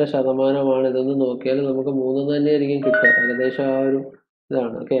 100 എത്ര ശതമാനമാണ് ഇതെന്ന് നോക്കിയാൽ നമുക്ക് 3 തന്നെയായിരിക്കും കിട്ടുക. ഏകദേശം ആ ഒരു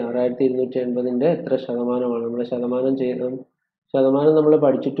ഇതാണ്. ഓക്കെ, 6280 എത്ര ശതമാനമാണ് നമ്മൾ ശതമാനം നമ്മൾ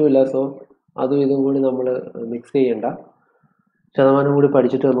പഠിച്ചിട്ടുമില്ല. സോ അതും ഇതും കൂടി നമ്മൾ മിക്സ് ചെയ്യണ്ട. ശതമാനം കൂടി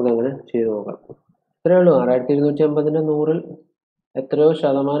പഠിച്ചിട്ട് നമുക്ക് അങ്ങനെ ചെയ്ത് നോക്കാം. ഇത്രയേ ഉള്ളൂ. 6250 100 എത്രയോ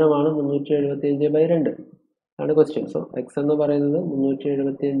ശതമാനമാണ് 375/2 ആണ് ക്വസ്റ്റ്യൻ. സോ എക്സ് എന്ന് പറയുന്നത്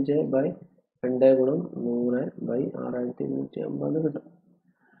 375/2 × 100/6250 കിട്ടും.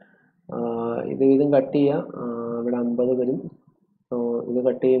 ഇതും കട്ട് ചെയ്യാം. ഇവിടെ 50 വരും. സോ ഇത്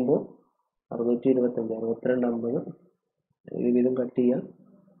കട്ട് ചെയ്യുമ്പോൾ 625 62 50 ഇതും കട്ട് ചെയ്യാം.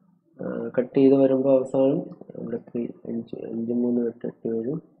 കട്ട് ചെയ്ത് വരുമ്പോൾ അവസാനം ഇവിടെ 5 3 8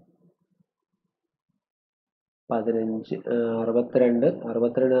 7 15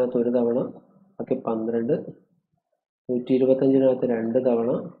 62 ഒരു തവണ. ഓക്കെ, 12 125 2 തവണ.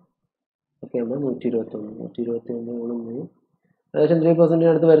 ഓക്കെ, നമ്മൾ 121 ഏകദേശം 3%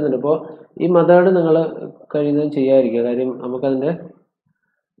 അടുത്ത് വരുന്നുണ്ട്. ഇപ്പോൾ ഈ മെത്തേഡ് നിങ്ങൾ കഴിയുന്നതും ചെയ്യാതിരിക്കുക. കാര്യം നമുക്കതിൻ്റെ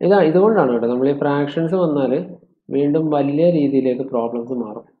ഇതുകൊണ്ടാണ് കേട്ടോ, നമ്മൾ ഈ ഫ്രാക്ഷൻസ് വന്നാൽ വീണ്ടും വലിയ രീതിയിലേക്ക് പ്രോബ്ലംസ്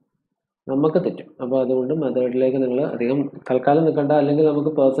മാറും, നമുക്ക് തെറ്റും. അപ്പോൾ അതുകൊണ്ട് മെത്തേഡിലേക്ക് നിങ്ങൾ അധികം തൽക്കാലം നിൽക്കണ്ട. അല്ലെങ്കിൽ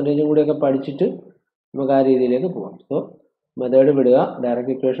നമുക്ക് പെർസെൻറ്റേജും കൂടിയൊക്കെ പഠിച്ചിട്ട് നമുക്ക് ആ രീതിയിലേക്ക് പോകാം. സോ മെത്തേഡ് വിടുക,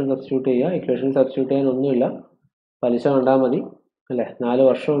 ഡയറക്റ്റ് ഇക്വേഷൻ സബ്സ്റ്റിറ്റ്യൂട്ട് ചെയ്യുക. ഇക്വേഷൻ സബ്സ്റ്റിറ്റ്യൂട്ട് ചെയ്യാൻ ഒന്നുമില്ല, പലിശ കണ്ടാൽ മതി അല്ലേ. 4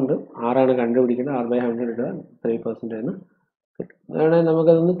 വർഷമുണ്ട്, 6 കണ്ടുപിടിക്കുന്നത്. 6/100 ഇടുക, 3% എന്ന് കിട്ടും. വേണമെങ്കിൽ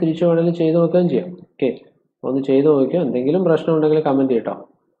നമുക്കതൊന്ന് തിരിച്ചു വേണമെങ്കിൽ ചെയ്ത് നോക്കുകയും ചെയ്യാം. ഓക്കെ, ഒന്ന് ചെയ്ത് നോക്കുക. എന്തെങ്കിലും പ്രശ്നം ഉണ്ടെങ്കിൽ കമൻറ്റ് ചെയ്യട്ടോ,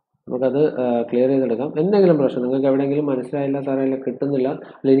 നമുക്കത് ക്ലിയർ ചെയ്തെടുക്കാം. എന്തെങ്കിലും പ്രശ്നം നിങ്ങൾക്ക് എവിടെയെങ്കിലും മനസ്സിലായില്ല, സാറേ കിട്ടുന്നില്ല,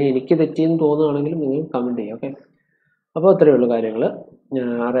 അല്ലെങ്കിൽ എനിക്ക് തെറ്റിയെന്ന് തോന്നുകയാണെങ്കിലും നിങ്ങൾ കമൻറ്റ് ചെയ്യുക. ഓക്കെ, അപ്പോൾ അത്രയേ ഉള്ളൂ കാര്യങ്ങൾ.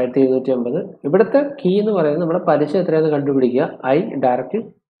 6250 ഇവിടുത്തെ കീ എന്ന് പറയുന്നത് നമ്മുടെ പലിശ എത്രയാണെന്ന് കണ്ടുപിടിക്കുക, ഡയറക്റ്റ്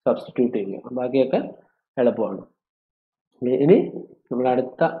സബ്സ്റ്റിറ്റ്യൂട്ട് ചെയ്യുക. ബാക്കിയൊക്കെ എളുപ്പമാണ്. ഇനി നമ്മൾ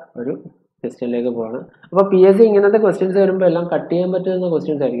അടുത്ത ഒരു ക്വസ്റ്റ്യനിലേക്ക് പോവാണ്. അപ്പോൾ PSC ഇങ്ങനത്തെ ക്വസ്റ്റ്യൻസ് വരുമ്പോൾ എല്ലാം കട്ട് ചെയ്യാൻ പറ്റുന്ന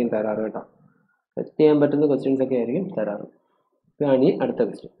ക്വസ്റ്റ്യൻസ് ആയിരിക്കും തരാറ് കേട്ടോ. കട്ട് ചെയ്യാൻ പറ്റുന്ന ക്വസ്റ്റ്യൻസ് ഒക്കെ ആയിരിക്കും തരാറ്. ഇതാണ് ഈ അടുത്ത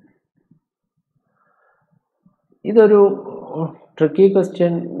ക്വസ്റ്റ്യൻ. ഇതൊരു ട്രിക്കി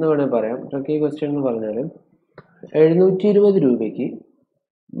ക്വസ്റ്റ്യൻ എന്ന് വേണമെങ്കിൽ പറയാം. ട്രിക്കി ക്വസ്റ്റ്യൻ എന്ന് പറഞ്ഞാൽ 720 രൂപയ്ക്ക്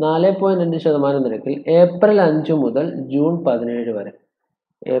 4.2% നിരക്കിൽ ഏപ്രിൽ 5 മുതൽ ജൂൺ 17 വരെ,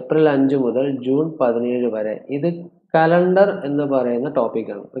 ഏപ്രിൽ 5 മുതൽ ജൂൺ 17 വരെ, ഇത് കലണ്ടർ എന്ന് പറയുന്ന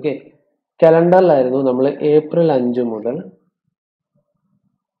ടോപ്പിക്കാണ്. ഓക്കെ, കലണ്ടറിലായിരുന്നു നമ്മൾ ഏപ്രിൽ 5 മുതൽ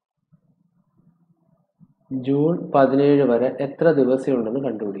ജൂൺ 17 വരെ എത്ര ദിവസം ഉണ്ടെന്ന്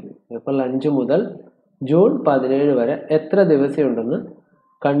കണ്ടുപിടിക്കും. ഏപ്രിൽ 5 മുതൽ ജൂൺ 17 വരെ എത്ര ദിവസം ഉണ്ടെന്ന്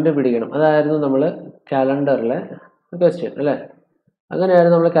കണ്ടുപിടിക്കണം. അതായിരുന്നു നമ്മൾ കലണ്ടറിലെ ക്വസ്റ്റ്യൻ അല്ലേ.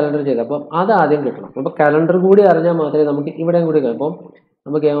 അങ്ങനെയായിരുന്നു നമ്മൾ കലണ്ടർ ചെയ്തത്. അപ്പം അത് ആദ്യം കിട്ടണം. അപ്പോൾ കലണ്ടർ കൂടി അറിഞ്ഞാൽ മാത്രമേ നമുക്ക് ഇവിടെയും കൂടി കഴിയും. അപ്പം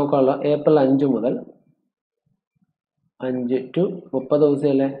നമുക്ക് നോക്കാനുള്ള ഏപ്രിൽ 5 മുതൽ 5 to 30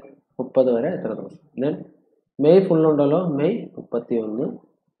 ദിവസമല്ലേ, 30 വരെ എത്ര ദിവസം. Then May ഫുള്ളുണ്ടല്ലോ, May 31.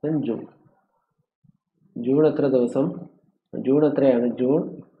 Then June എത്ര ദിവസം, ജൂൺ എത്രയാണ്, ജൂൺ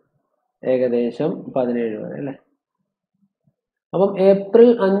ഏകദേശം 17 വരെ അല്ലേ. അപ്പം ഏപ്രിൽ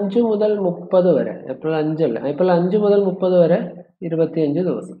 5 മുതൽ 30 വരെ, ഏപ്രിൽ 5 അല്ലേ, ഏപ്രിൽ 5 മുതൽ 30 വരെ 25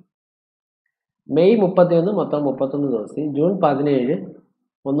 ദിവസം. മെയ് 31 മൊത്തം 31 ദിവസം. ജൂൺ 17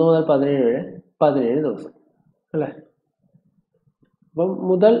 1 മുതൽ 17 വരെ 17 ദിവസം അല്ലേ. അപ്പം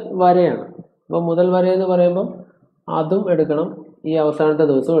മുതൽ വരെയാണ്. അപ്പം മുതൽ വരെ എന്ന് പറയുമ്പം അതും എടുക്കണം, ഈ അവസാനത്തെ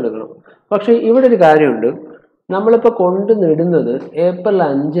ദിവസവും എടുക്കണം. പക്ഷെ ഇവിടെ ഒരു കാര്യമുണ്ട്, നമ്മളിപ്പോൾ കൊണ്ട് നേടുന്നത് ഏപ്രിൽ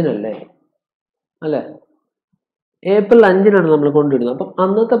 5-നല്ലേ അല്ലേ. ഏപ്രിൽ 5-നാണ് നമ്മൾ കൊണ്ടിടുന്നത്. അപ്പം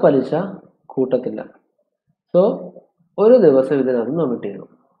അന്നത്തെ പലിശ കൂട്ടത്തില്ല. സോ ഒരു ദിവസം ഇതിനകത്ത് നമ്മൾ ചെയ്യണം.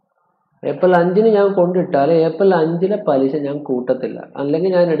 ഏപ്രിൽ 5-ന് ഞാൻ കൊണ്ടിട്ടാൽ ഏപ്രിൽ 5-ലെ പലിശ ഞാൻ കൂട്ടത്തില്ല. അല്ലെങ്കിൽ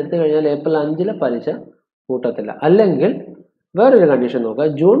ഞാൻ എടുത്തു കഴിഞ്ഞാൽ ഏപ്രിൽ 5-ലെ പലിശ കൂട്ടത്തില്ല. അല്ലെങ്കിൽ വേറൊരു കണ്ടീഷൻ നോക്കുക,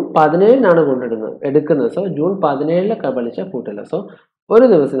 ജൂൺ 17-നാണ് എടുക്കുന്നത്. സോ ജൂൺ 17-ലെ പലിശ കൂട്ടില്ല. സോ ഒരു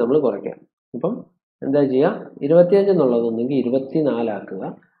ദിവസം നമ്മൾ കുറയ്ക്കാം. ഇപ്പം എന്താ ചെയ്യുക, 25 എന്നുള്ളതൊന്നെങ്കിൽ 24 ആക്കുക,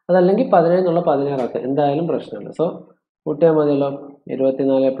 അതല്ലെങ്കിൽ 17 എന്നുള്ള 16 ആക്കുക. എന്തായാലും പ്രശ്നമില്ല. സോ കൂട്ടിയാൽ മതിയല്ലോ.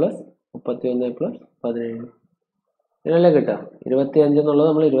 24 + 31 + 17 ഇതിനല്ലേ കിട്ടുക. 25 എന്നുള്ളത്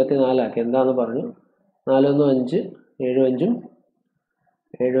നമ്മൾ 24 ആക്കി. എന്താണെന്ന് പറഞ്ഞു, 4 1 5, 7 5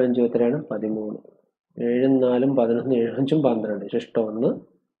 7 5 എത്രയാണ്, 13. 7 4 11, 7 5 12, ശിഷ്ടം 1,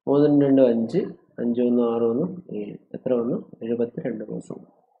 3 2 5, 5 1 6 1 7, എത്ര വന്നു, 72 ദിവസം,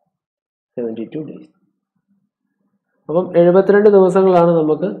 72 ഡേയ്സ്. അപ്പം 72 ദിവസങ്ങളാണ്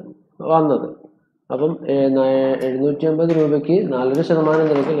നമുക്ക് വന്നത്. അപ്പം 750 രൂപയ്ക്ക് 4%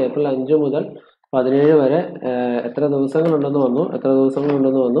 നിരക്കിൽ ഏപ്രിൽ 5 മുതൽ 17 വരെ എത്ര ദിവസങ്ങളുണ്ടെന്ന് വന്നു,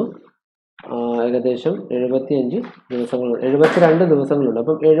 ഏകദേശം 75 ദിവസങ്ങളുണ്ട്, 72 ദിവസങ്ങളുണ്ട്.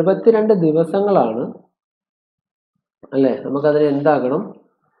 അപ്പം 72 ദിവസങ്ങളാണ് അല്ലേ. നമുക്കതിനെ എന്താക്കണം,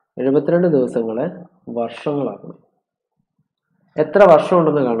 72 ദിവസങ്ങളെ വർഷങ്ങളാക്കണം. എത്ര വർഷം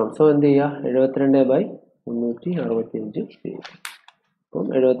ഉണ്ടെന്ന് കാണണം. സോ എന്ത് ചെയ്യുക, 72/365 ചെയ്യും. അപ്പം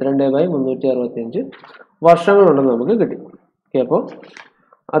 72/365 വർഷങ്ങളുണ്ടെന്ന് നമുക്ക് കിട്ടി. ഓക്കെ, അപ്പോൾ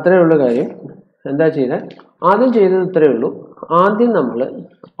അത്രയേ ഉള്ളൂ കാര്യം. എന്താ ചെയ്തത്, ആദ്യം ചെയ്തത് ഇത്രയേ ഉള്ളൂ. ആദ്യം നമ്മൾ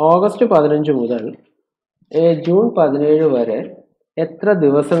ഓഗസ്റ്റ് 15 മുതൽ ജൂൺ 17 വരെ എത്ര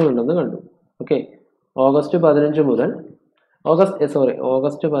ദിവസങ്ങളുണ്ടെന്ന് കണ്ടു. ഓക്കെ, ഓഗസ്റ്റ് 15 മുതൽ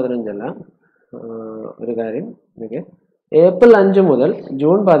ഓഗസ്റ്റ് 15 അല്ല, ഒരു കാര്യം, ഓക്കെ, ഏപ്രിൽ 5 മുതൽ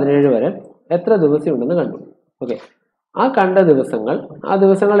ജൂൺ 17 വരെ എത്ര ദിവസമുണ്ടെന്ന് കണ്ടു. ഓക്കെ, ആ കണ്ട ദിവസങ്ങൾ, ആ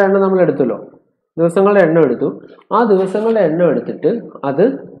ദിവസങ്ങളുടെ എണ്ണം നമ്മൾ എടുത്തല്ലോ, ദിവസങ്ങളുടെ എണ്ണം എടുത്തു. ആ ദിവസങ്ങളുടെ എണ്ണം എടുത്തിട്ട് അത്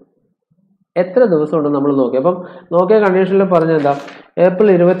എത്ര ദിവസം ഉണ്ടെന്ന് നമ്മൾ നോക്കി. അപ്പം നോക്കിയ കണ്ടീഷനിൽ പറഞ്ഞ എന്താ, ഏപ്രിൽ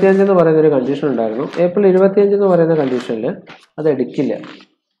 25 എന്ന് പറയുന്ന ഒരു കണ്ടീഷൻ ഉണ്ടായിരുന്നു. ഏപ്രിൽ 25 എന്ന് പറയുന്ന കണ്ടീഷനിൽ അത് എടുക്കില്ല.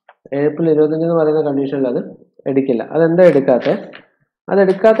 ഏപ്രിൽ 25 എന്ന് പറയുന്ന കണ്ടീഷനിൽ അത് എടുക്കില്ല. അതെന്താ എടുക്കാത്ത,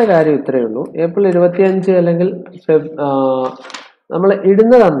 അതെടുക്കാത്ത കാര്യം ഇത്രയേ ഉള്ളൂ. ഏപ്രിൽ 25 അല്ലെങ്കിൽ നമ്മൾ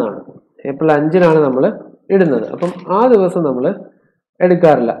ഇടുന്നത് അന്നാണ്, ഏപ്രിൽ 5-നാണ് നമ്മൾ ഇടുന്നത്. അപ്പം ആ ദിവസം നമ്മൾ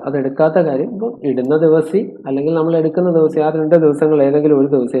എടുക്കാറില്ല. അത് എടുക്കാത്ത കാര്യം, ഇപ്പം ഇടുന്ന ദിവസം അല്ലെങ്കിൽ നമ്മൾ എടുക്കുന്ന ദിവസം, ആ 2 ദിവസങ്ങൾ ഏതെങ്കിലും ഒരു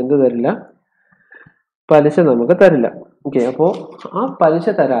ദിവസം എന്ത് തരില്ല, പലിശ നമുക്ക് തരില്ല. ഓക്കെ, അപ്പോൾ ആ പലിശ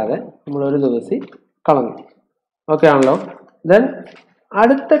തരാതെ നമ്മൾ ഒരു ദിവസം കളഞ്ഞു. ഓക്കെ ആണല്ലോ. ദെൻ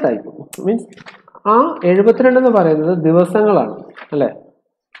അടുത്ത ടൈപ്പ് മീൻസ് ആ 72 എന്ന് പറയുന്നത് ദിവസങ്ങളാണ് അല്ലേ.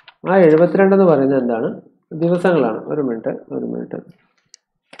 ആ 72 എന്ന് പറയുന്നത് എന്താണ്, ദിവസങ്ങളാണ്. ഒരു മിനിറ്റ്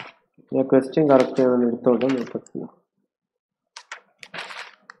ഞാൻ ക്വസ്റ്റ്യൻ കറക്റ്റ് ചെയ്യാൻ എടുത്തോണ്ട് നോക്കാം.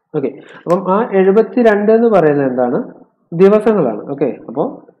 ഓക്കെ, അപ്പം ആ 72 എന്ന് പറയുന്നത് എന്താണ്, ദിവസങ്ങളാണ്. ഓക്കെ, അപ്പോൾ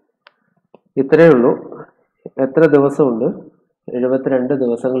ഇത്രയേ ഉള്ളൂ. എത്ര ദിവസമുണ്ട്, 72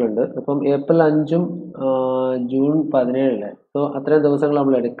 ദിവസങ്ങളുണ്ട്. അപ്പം ഏപ്രിൽ 5-ഉം ജൂൺ 17 സോ അത്രയും ദിവസങ്ങൾ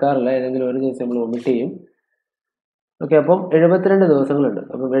നമ്മൾ എടുക്കാറില്ല. ഏതെങ്കിലും ഒരു ദിവസം നമ്മൾ ഒമിറ്റ് ചെയ്യും. ഓക്കെ, അപ്പം 72 ദിവസങ്ങളുണ്ട്.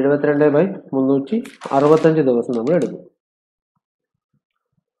 അപ്പം 72/365 ദിവസം നമ്മൾ എടുക്കും.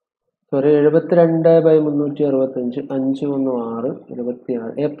 72/365, 5 1 6, 26.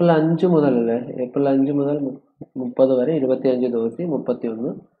 ഏപ്രിൽ 5 മുതൽ അല്ലേ, ഏപ്രിൽ 5 മുതൽ 30 വരെ 25 ദിവസം, 31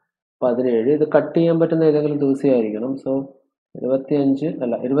 17. ഇത് കട്ട് ചെയ്യാൻ പറ്റുന്ന ഏതെങ്കിലും ദിവസമായിരിക്കണം. സോ 25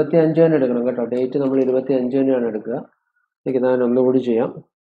 അല്ല, 25 തന്നെ എടുക്കണം കേട്ടോ. ഡേറ്റ് നമ്മൾ 25 തന്നെയാണ് എടുക്കുക. എനിക്ക് ഞാൻ ഒന്നുകൂടി ചെയ്യാം.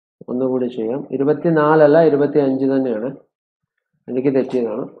 24 അല്ല, 25 തന്നെയാണ്. എനിക്ക്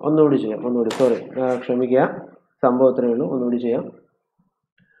തെറ്റിയതാണ്. ഒന്നുകൂടി ചെയ്യാം. സോറി, ക്ഷമിക്കുക. സംഭവം ഇത്രയേ ഉള്ളൂ. ഒന്നുകൂടി ചെയ്യാം.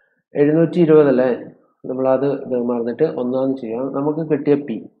 720 അല്ലേ, നമ്മളത് മറന്നിട്ട് ഒന്നാമത് ചെയ്യാം. നമുക്ക് കിട്ടിയ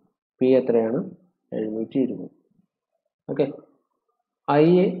പി എത്രയാണ്, 720. ഓക്കെ, ഐ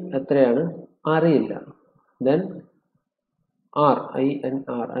എത്രയാണ്, അറിയില്ല. ദെൻ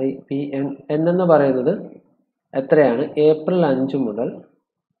എൻ എന്ന് പറയുന്നത് എത്രയാണ്, ഏപ്രിൽ 5 മുതൽ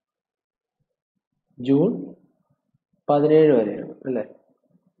ജൂൺ 17 വരെയാണ് അല്ലേ.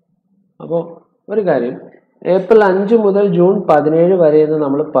 അപ്പോൾ ഒരു കാര്യം, ഏപ്രിൽ 5 മുതൽ ജൂൺ 17 വരെ എന്ന്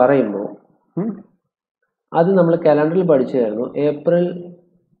നമ്മൾ പറയുമ്പോൾ അത് നമ്മൾ കലണ്ടറിൽ പഠിച്ചായിരുന്നു. ഏപ്രിൽ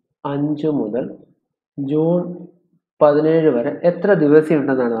 5 മുതൽ ജൂൺ 17 വരെ എത്ര ദിവസം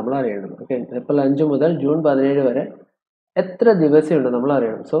ഉണ്ടെന്നാണ് നമ്മൾ അറിയേണ്ടത്. ഓക്കെ, ഏപ്രിൽ 5 മുതൽ ജൂൺ 17 വരെ എത്ര ദിവസം ഉണ്ടെന്ന് നമ്മൾ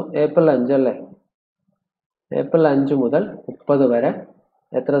അറിയണം. സോ ഏപ്രിൽ 5 അല്ലേ, ഏപ്രിൽ 5 മുതൽ 30 വരെ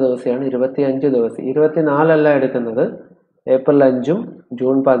എത്ര ദിവസമാണ്, 25 ദിവസം. 24 അല്ല എടുക്കുന്നത്. ഏപ്രിൽ 5-ഉം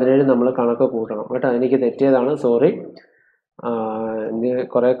ജൂൺ 17 നമ്മൾ കണക്ക് കൂട്ടണം കേട്ടോ. എനിക്ക് തെറ്റിയതാണ്, സോറി.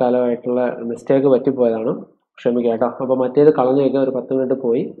 കുറേ കാലമായിട്ടുള്ള മിസ്റ്റേക്ക് പറ്റിപ്പോയതാണ്, ക്ഷമിക്കാം കേട്ടോ. അപ്പോൾ മറ്റേത് കളഞ്ഞു വയ്ക്കുക. ഒരു 10 മിനിറ്റ്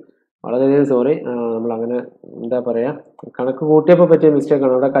പോയി. വളരെയധികം സോറി. നമ്മൾ അങ്ങനെ എന്താ പറയുക, കണക്ക് കൂട്ടിയപ്പോൾ പറ്റിയ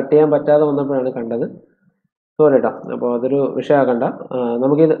മിസ്റ്റേക്കാണ്. അവിടെ കട്ട് ചെയ്യാൻ പറ്റാതെ വന്നപ്പോഴാണ് കണ്ടത്. സോറി കേട്ടോ. അപ്പോൾ അതൊരു വിഷയമാക്കണ്ട.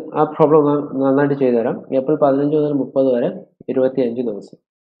 നമുക്കിത് ആ പ്രോബ്ലം നന്നായിട്ട് ചെയ്തു തരാം. ഏപ്രിൽ 15 മുതൽ 30 വരെ 25 ദിവസം.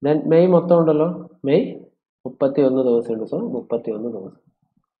 ദെൻ മെയ് മൊത്തം ഉണ്ടല്ലോ, മെയ് 31 ദിവസമുണ്ട്. സോ 31 ദിവസം.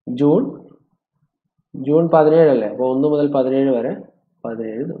 ജൂൺ 17 അല്ലേ, അപ്പോൾ 1 മുതൽ 17 വരെ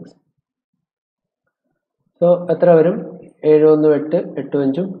 17 ദിവസം. സോ എത്ര വരും? 7 1 8, 8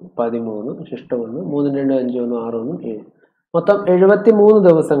 5 13, ശിഷ്ടം 1, 3 2 5 1 6 1 7. മൊത്തം 73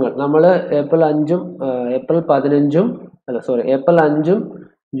 ദിവസങ്ങൾ. നമ്മൾ ഏപ്രിൽ 5ഉം ഏപ്രിൽ 15ഉം ഏപ്രിൽ 5ഉം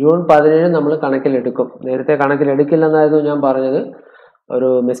ജൂൺ 17 നമ്മൾ കണക്കിലെടുക്കും. നേരത്തെ കണക്കിലെടുക്കില്ലെന്നായിരുന്നു ഞാൻ പറഞ്ഞത്. ഒരു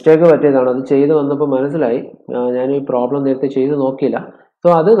മിസ്റ്റേക്ക് പറ്റിയതാണ്. അത് ചെയ്ത് വന്നപ്പോൾ മനസ്സിലായി. ഞാൻ ഈ പ്രോബ്ലം നേരത്തെ ചെയ്ത് നോക്കിയില്ല. സോ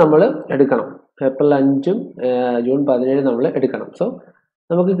അത് നമ്മൾ എടുക്കണം. ഏപ്രിൽ 5ഉം ജൂൺ 17 നമ്മൾ എടുക്കണം. സോ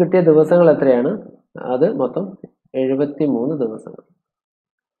നമുക്ക് കിട്ടിയ ദിവസങ്ങൾ എത്രയാണ്? അത് മൊത്തം 73 ദിവസങ്ങൾ.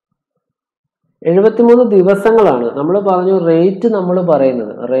 73 ദിവസങ്ങളാണ്. നമ്മൾ പറഞ്ഞു റേറ്റ്. നമ്മൾ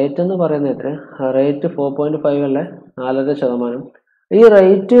പറയുന്നത് റേറ്റ് എന്ന് പറയുന്നത് എത്ര? റേറ്റ് 4.5 അല്ലേ, 4.5%. ഈ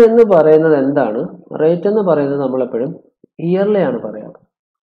റേറ്റ് എന്ന് പറയുന്നത് എന്താണ്? റേറ്റ് എന്ന് പറയുന്നത് നമ്മളെപ്പോഴും ഇയർലി ആണ് പറയാറ്.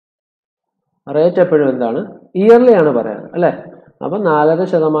 റേറ്റ് എപ്പോഴും എന്താണ്? ഇയർലി ആണ് പറയാറ് അല്ലേ. അപ്പം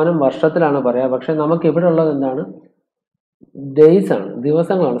 4.5% വർഷത്തിലാണ് പറയാ. പക്ഷെ നമുക്ക് ഇവിടെ ഉള്ളത് എന്താണ്? ഡേയ്സ് ആണ്,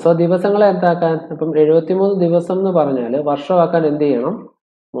 ദിവസങ്ങളാണ്. സോ ദിവസങ്ങളെ എന്താക്കാൻ? അപ്പം 73 ദിവസം എന്ന് പറഞ്ഞാൽ വർഷമാക്കാൻ എന്ത് ചെയ്യണം?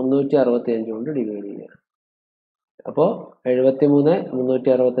 365 കൊണ്ട് ഡിവൈഡ് ചെയ്യുക. അപ്പോൾ 73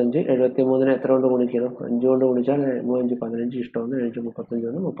 365. 73 എത്ര കൊണ്ട് ഗുണിക്കണം? 5 കൊണ്ട് ഗുണിച്ചാൽ 3 5 15, ഇഷ്ടം 1 7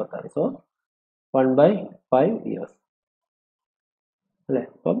 35 36. സോ 1/5 ഇയേഴ്സ് അല്ലേ.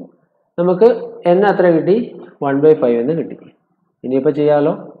 അപ്പം നമുക്ക് എന്നെ അത്ര കിട്ടി? 1/5 എന്ന് കിട്ടി. ഇനിയിപ്പോൾ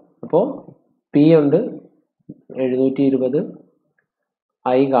ചെയ്യാമല്ലോ. അപ്പോൾ പി ഉണ്ട് 720,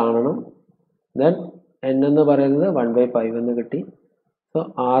 ഐ കാണണം. ദെൻ എൻ എന്ന് പറയുന്നത് 1/5 എന്ന് കിട്ടി. സോ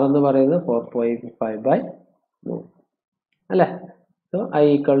ആർ എന്ന് പറയുന്നത് 4.5/3 അല്ലേ. So I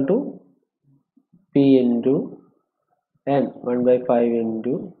equal to P into N 1/5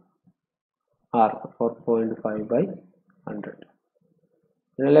 into R 4.5/100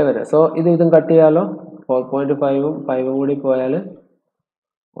 ഇതല്ലേ വരെ. സോ ഇതും കട്ട് ചെയ്യാമല്ലോ. 4.5ഉം 5ഉം കൂടി പോയാൽ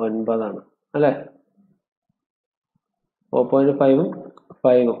 9 ആണ് അല്ലേ. 4.5ഉം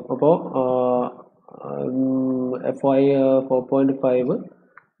 5ഉം അപ്പോൾ 4.5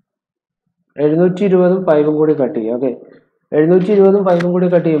 720ഉം 5ഉം കൂടി കട്ട് ചെയ്യുക. ഓക്കെ, 720ഉം 5ഉം കൂടി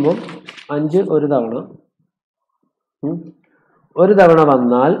കട്ട് ചെയ്യുമ്പോൾ 5 ഒരു തവണ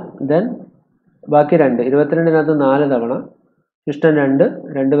വന്നാൽ ദെൻ ബാക്കി 2 22-നകത്ത് 4 തവണ, ഇഷ്ടം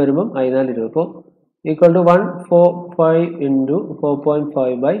 2 വരുമ്പം I 4 20. അപ്പോൾ ഈക്വൽ ടു 145 ഇൻറ്റു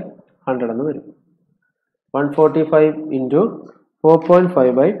 4.5/100 എന്ന് വരും. 145 ഇൻറ്റു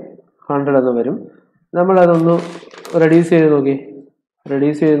 4.5/100 എന്ന് വരും. നമ്മളതൊന്ന് റെഡ്യൂസ് ചെയ്ത്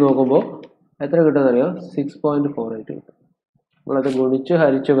നോക്കുമ്പോൾ എത്ര കിട്ടുമെന്നറിയോ? 6.48 കിട്ടും. നമ്മളത് ഗുണിച്ച്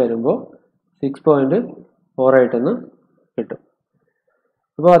ഹരിച്ച് വരുമ്പോൾ 6.48 എന്ന് കിട്ടും.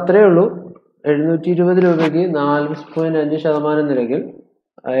 അപ്പോൾ അത്രയേ ഉള്ളൂ. 720 രൂപയ്ക്ക് 4.5% നിരക്കിൽ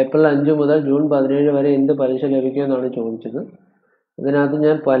ഏപ്രിൽ 5 മുതൽ ജൂൺ 17 വരെ എന്ത് പലിശ ലഭിക്കുമെന്നാണ് ചോദിച്ചത്. ഇതിനകത്ത്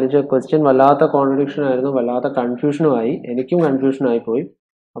ഞാൻ ക്വസ്റ്റ്യൻ വല്ലാത്ത കോൺട്രഡിക്ഷൻ ആയിരുന്നു, വല്ലാത്ത കൺഫ്യൂഷനുമായി. എനിക്കും കൺഫ്യൂഷനായി പോയി.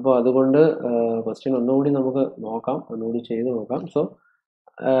 അപ്പോൾ അതുകൊണ്ട് ക്വസ്റ്റ്യൻ ഒന്നുകൂടി നമുക്ക് നോക്കാം, ഒന്നുകൂടി ചെയ്ത് നോക്കാം. സോ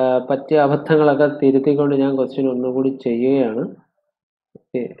പറ്റിയ അബദ്ധങ്ങളൊക്കെ തിരുത്തിക്കൊണ്ട് ഞാൻ ക്വസ്റ്റ്യൻ ഒന്നുകൂടി ചെയ്യുകയാണ്.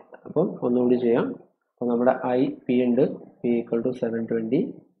 ഓക്കെ, അപ്പം ഒന്നുകൂടി ചെയ്യാം. അപ്പോൾ നമ്മുടെ ഐ പി ഉണ്ട്. P equal to 720.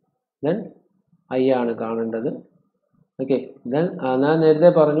 Then I ആണ് കാണേണ്ടത്. ഓക്കെ, ദെൻ ഞാൻ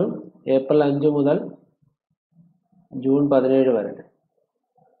നേരത്തെ പറഞ്ഞു ഏപ്രിൽ 5 മുതൽ ജൂൺ 17 വരെ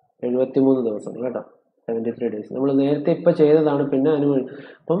 73 ദിവസം കേട്ടോ, 73 ഡേയ്സ്. നമ്മൾ നേരത്തെ ഇപ്പം ചെയ്തതാണ്, പിന്നെ അനുഭവം.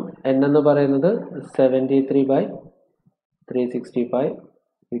 അപ്പം എൻ എന്ന് പറയുന്നത് 73/365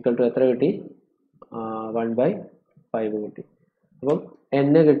 ഈക്വൽ ടു എത്ര കിട്ടി? 1/5 കിട്ടി. അപ്പം എൻ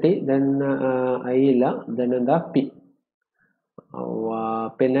കിട്ടി. ദെൻ ഐ ഇല്ല. ദെൻ എന്താ? പി.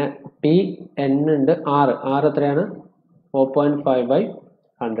 പിന്നെ പി എൻ ഉണ്ട്. ആറ് എത്രയാണ്?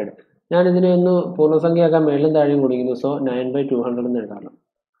 4.5/100. ഞാൻ ഇതിനെ ഒന്ന് പൂർണ്ണസംഖ്യയാക്കാൻ മേളിലും താഴെയും കുടിക്കുന്നു. സോ 9/200 എന്ന് എഴുതാമല്ലോ.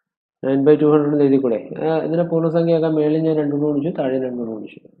 9/200 എന്ന് എഴുതി കൂടെ? ഇതിനെ പൂർണ്ണസംഖ്യയാക്കാൻ മേളിൽ ഞാൻ 2 ഗുണിച്ചു, താഴെ 2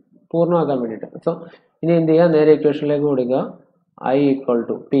 ഗുണിച്ചു, പൂർണ്ണമാക്കാൻ വേണ്ടിയിട്ട്. സോ ഇനി എന്ത് ചെയ്യുക? നേരെ ഇക്വേഷനിലേക്ക് കൊടുക്കുക. I equal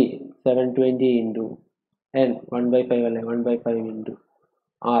to P 720 into N 1/5 അല്ലേ, 1/5 ഇൻറ്റു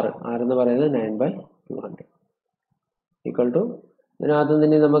ആറ് എന്ന് പറയുന്നത് 9/200 ഈക്വൽ ടു. ഇതിനകത്ത്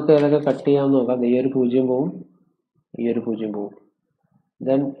തന്നെ നമുക്ക് ഏതൊക്കെ കട്ട് ചെയ്യാമെന്ന് നോക്കാം. ഈ ഒരു 0 പോവും, ഈ ഒരു 0 പോവും.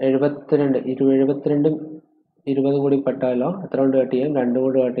 ദെൻ 72 20 കൂടി പെട്ടാലോ എത്ര കൊണ്ട് കട്ട് ചെയ്യാം? 2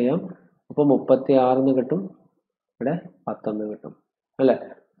 കൊണ്ട് കട്ട് ചെയ്യാം. അപ്പോൾ 36 കിട്ടും, ഇവിടെ 10 കിട്ടും അല്ലേ.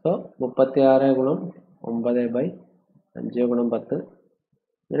 സോ 36 ഗുണം 9/5 ഗുണം 10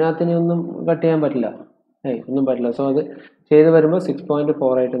 ഇതിനകത്തിന് ഒന്നും കട്ട് ചെയ്യാൻ പറ്റില്ല, ഒന്നും പറ്റില്ല. സോ അത് ചെയ്ത് വരുമ്പോൾ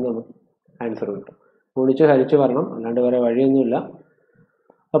 6.48 നമുക്ക് ആൻസർ കിട്ടും. ഗുണിച്ച് ഹരിച്ച് വരണം, അല്ലാണ്ട് വേറെ വഴിയൊന്നുമില്ല.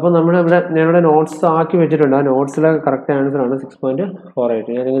 അപ്പോൾ നമ്മളിവിടെ ഞാനിവിടെ നോട്ട്സ് ആക്കി വെച്ചിട്ടുണ്ട്. ആ നോട്ട്സിലെ കറക്റ്റ് ആൻസറാണ് 6.48.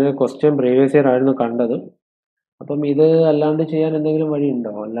 ഞാനിങ്ങനെ ക്വസ്റ്റ്യൻ പ്രീവിയസ് ഇയർ ആയിരുന്നു കണ്ടത്. അപ്പം ഇത് അല്ലാണ്ട് ചെയ്യാൻ എന്തെങ്കിലും വഴി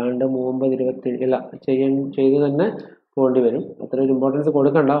ഉണ്ടോ? അല്ലാണ്ട് 30-27 ഇല്ല, ചെയ്ത് തന്നെ പോകേണ്ടി വരും. അത്ര ഒരു ഇമ്പോർട്ടൻസ്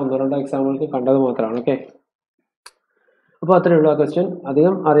കൊടുക്കണ്ട, 1-2 എക്സാമുകൾക്ക് കണ്ടത് മാത്രമാണ്. ഓക്കെ, അപ്പോൾ അത്രയേ ഉള്ളൂ. ആ ക്വസ്റ്റ്യൻ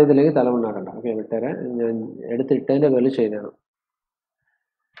അധികം അറിയത്തില്ലെങ്കിൽ തലമുണ്ടാക്കണ്ട. ഓക്കെ, വിട്ടേരെ, ഞാൻ എടുത്തിട്ടതിൻ്റെ പേരിൽ ചെയ്തതാണ്.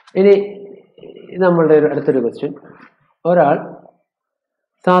 ഇനി നമ്മളുടെ അടുത്തൊരു ക്വസ്റ്റ്യൻ. ഒരാൾ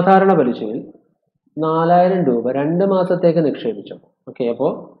സാധാരണ പലിശയിൽ 4000 രൂപ 2 മാസത്തേക്ക് നിക്ഷേപിച്ചു. ഓക്കെ,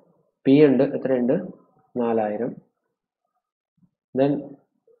 അപ്പോൾ പി ഉണ്ട്, എത്രയുണ്ട്? 4000. ദെൻ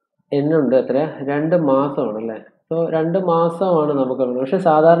എൻ ഉണ്ട്, എത്ര? 2 മാസമാണ് അല്ലേ. സോ 2 മാസമാണ് നമുക്ക്, പക്ഷെ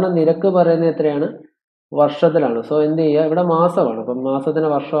സാധാരണ നിരക്ക് പറയുന്നത് എത്രയാണ്? വർഷത്തിലാണ്. സോ എന്ത് ചെയ്യുക, ഇവിടെ മാസമാണ്. അപ്പം മാസത്തിനെ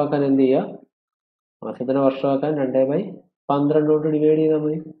വർഷമാക്കാൻ എന്ത് ചെയ്യുക? മാസത്തിനെ വർഷമാക്കാൻ 2/12 കൊണ്ട് ഡിവൈഡ് ചെയ്താൽ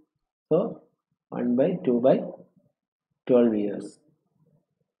മതി. So 1/2/12 years.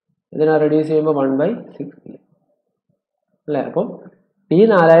 ഇതിനെ റെഡ്യൂസ് ചെയ്യുമ്പോൾ 1/6 അല്ലേ. അപ്പം പി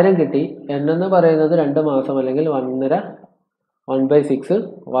 4000 കിട്ടി, എൻ എന്ന് പറയുന്നത് 2 മാസം അല്ലെങ്കിൽ 1/6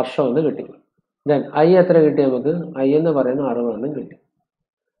 വർഷം എന്ന് കിട്ടി. ദെൻ ഐ എത്ര കിട്ടി നമുക്ക്? ഐ എന്ന് പറയുന്നത് 60 കിട്ടി.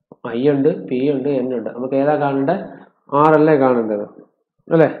 ഐ ഉണ്ട്, പി ഉണ്ട്, എൻ ഉണ്ട്. നമുക്ക് ഏതാ കാണേണ്ടത്? ആറല്ലേ കാണേണ്ടത്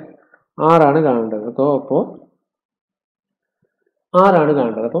അല്ലേ? ആറാണ് കാണേണ്ടത്. അപ്പോൾ ആറാണ്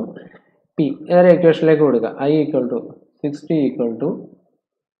കാണേണ്ടത്. അപ്പം പി ഏറെ ഇക്വേഷനിലേക്ക് കൊടുക്കുക. I equal to 60 equal to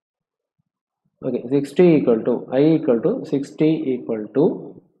okay 60 equal to I equal to 60 equal to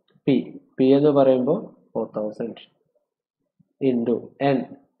P. P എന്ന് പറയുമ്പോൾ 4000 ഇൻറ്റു എൻ.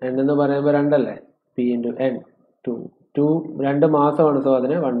 എൻ എന്ന് പറയുമ്പോൾ 2 അല്ലേ. പി ഇൻറ്റു എൻ 2 മാസമാണ്. സോ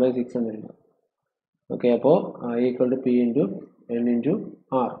അതിനെ 1/6 എന്ന് എഴുതാം. ഓക്കെ, അപ്പോൾ I equal to P into N into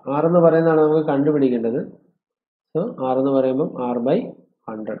R. R എന്ന് പറയുന്നതാണ് നമുക്ക് കണ്ടുപിടിക്കേണ്ടത്. സോ ആർ എന്ന് പറയുമ്പം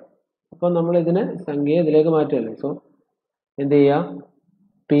 6/100. അപ്പോൾ നമ്മൾ ഇതിനെ സംഖ്യയെ ഇതിലേക്ക് മാറ്റുകയല്ലേ. സോ എന്ത് ചെയ്യുക?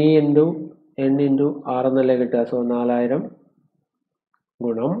 P into N into R എന്നല്ലേ കിട്ടുക. സോ 4000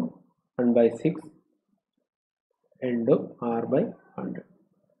 ഗുണം 1/6 ഇൻറ്റു 6/100.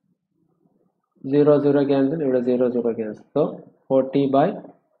 0 ക്യാൻസൽ, ഇവിടെ 0 ക്യാൻസൽ. സോ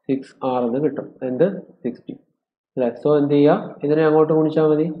 40/6 ആർ എന്ന് കിട്ടും. എന്ത്? 60 അല്ലേ. സോ എന്ത് ചെയ്യുക? ഇതിനെ അങ്ങോട്ട് ഗുണിച്ചാൽ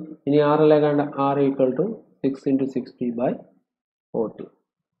മതി. ഇനി ആറല്ലേ കണ്ട, ആർ ഈക്വൽ ടു 6 × 60/40.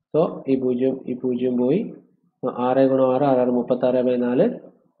 സോ ഈ പൂജ്യം പോയി. 6 × 6 6 36/4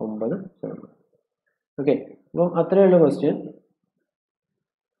 9. ഓക്കെ, അപ്പം അത്രയേ ഉള്ളൂ ക്വസ്റ്റ്യൻ.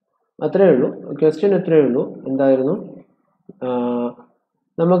 എത്രയേ ഉള്ളൂ. എന്തായിരുന്നു?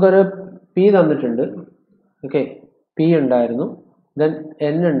 നമുക്കൊരു പി തന്നിട്ടുണ്ട്. ഓക്കെ, പി ഉണ്ടായിരുന്നു, ദെൻ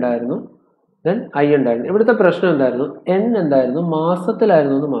എൻ ഉണ്ടായിരുന്നു, ദെൻ ഐ ഉണ്ടായിരുന്നു. ഇവിടുത്തെ പ്രശ്നം എന്തായിരുന്നു? എൻ എന്തായിരുന്നു?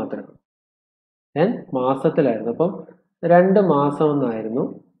 മാസത്തിലായിരുന്നു എന്ന് മാത്രം. എൻ മാസത്തിലായിരുന്നു. അപ്പം 2 മാസം എന്നായിരുന്നു.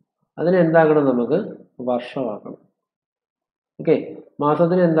 അതിനെ എന്താക്കണം? നമുക്ക് വർഷമാക്കണം. ഓക്കെ,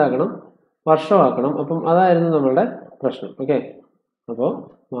 മാസത്തിന് എന്താക്കണം? വർഷമാക്കണം. അപ്പം അതായിരുന്നു നമ്മളുടെ പ്രശ്നം. ഓക്കെ, അപ്പോൾ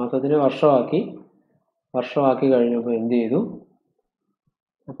മാസത്തിന് വർഷമാക്കി കഴിഞ്ഞപ്പോൾ എന്ത് ചെയ്തു?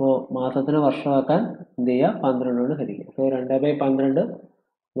 അപ്പോൾ മാസത്തിന് വർഷമാക്കാൻ എന്ത് ചെയ്യുക? 12 കൊണ്ട് ഹരിക്കുക. സോ 2/12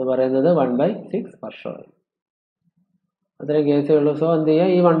 എന്ന് പറയുന്നത് 1/6 വർഷമായി. അത്രയും കേസേ ഉള്ളൂ. സോ എന്ത് ചെയ്യുക?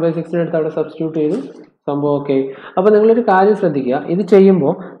 ഈ 1/6 എടുത്ത് അവിടെ സബ്സ്റ്റിറ്റ്യൂട്ട് ചെയ്തു. സംഭവം ഓക്കെ. അപ്പോൾ നിങ്ങളൊരു കാര്യം ശ്രദ്ധിക്കുക. ഇത്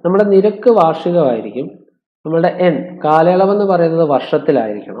ചെയ്യുമ്പോൾ നമ്മുടെ നിരക്ക് വാർഷികമായിരിക്കും. നമ്മളുടെ എൻ കാലയളവെന്ന് പറയുന്നത്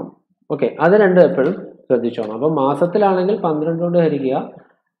വർഷത്തിലായിരിക്കണം. ഓക്കെ, അത് രണ്ടും എപ്പോഴും ശ്രദ്ധിച്ചോണം. അപ്പം മാസത്തിലാണെങ്കിൽ 12 കൊണ്ട് ഹരിക്കുക,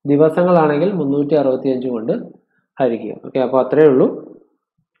 ദിവസങ്ങളാണെങ്കിൽ 365 കൊണ്ട് ഹരിക്കുക. ഓക്കെ, അപ്പോൾ അത്രയേ ഉള്ളൂ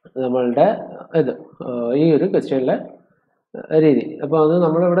നമ്മളുടെ ഈ ഒരു ക്വസ്റ്റ്യനിലെ രീതി. അപ്പോൾ അത്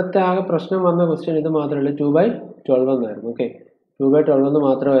നമ്മളിവിടുത്തെ ആകെ പ്രശ്നം വന്ന ക്വസ്റ്റ്യൻ ഇത് മാത്രമല്ല, 2/12 എന്നായിരുന്നു. ഓക്കെ, 2/12 എന്ന്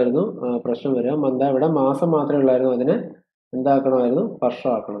മാത്രമായിരുന്നു പ്രശ്നം വരിക. ഇവിടെ മാസം മാത്രമേ ഉള്ളായിരുന്നു. അതിനെ എന്താക്കണമായിരുന്നു?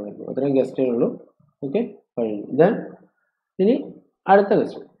 വർഷമാക്കണമായിരുന്നു. അത്രയും ക്വസ്റ്റ്യൻ ഉള്ളൂ. ഓക്കെ, കഴിഞ്ഞു. ദെൻ ഇനി അടുത്ത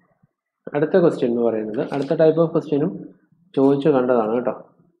ക്വസ്റ്റ്യൻ എന്ന് പറയുന്നത്, അടുത്ത ടൈപ്പ് ഓഫ് ക്വസ്റ്റ്യനും ചോദിച്ചു കണ്ടതാണ് കേട്ടോ.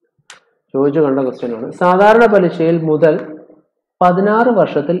 ചോദിച്ചു കണ്ട ക്വസ്റ്റ്യനാണ്. സാധാരണ പലിശയിൽ മുതൽ 16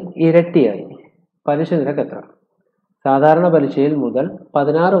 വർഷത്തിൽ ഇരട്ടിയായി. പലിശ നിരക്ക് എത്ര? സാധാരണ പലിശയിൽ മുതൽ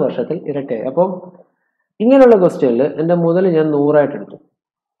 16 വർഷത്തിൽ ഇരട്ടിയായി. അപ്പം ഇങ്ങനെയുള്ള ക്വസ്റ്റ്യനിൽ എൻ്റെ മുതൽ ഞാൻ 100 എടുത്തു.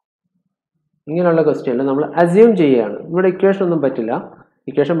 ഇങ്ങനെയുള്ള ക്വസ്റ്റ്യനിൽ നമ്മൾ അസ്യൂം ചെയ്യുകയാണ്. ഇവിടെ ഇക്വേഷൻ ഒന്നും പറ്റില്ല.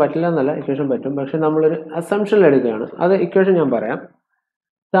 ഇക്വേഷൻ പറ്റില്ല എന്നല്ല, ഇക്വേഷൻ പറ്റും. പക്ഷെ നമ്മളൊരു അസംഷൻ എടുക്കുകയാണ്. അത് ഇക്വേഷൻ ഞാൻ പറയാം.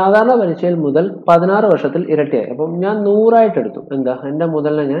 സാധാരണ പലിശയിൽ മുതൽ 16 വർഷത്തിൽ ഇരട്ടിയായി. അപ്പം ഞാൻ 100 എടുത്തു. എന്താ? എൻ്റെ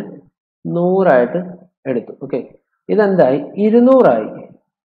മുതലിനെ ഞാൻ 100 എടുത്തു. ഓക്കെ, ഇതെന്തായി? 200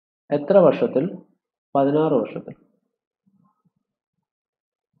 എത്ര വർഷത്തിൽ? 16 വർഷത്തിൽ.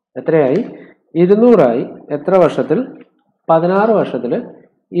 എത്രയായി? 200 എത്ര വർഷത്തിൽ? 16 വർഷത്തിൽ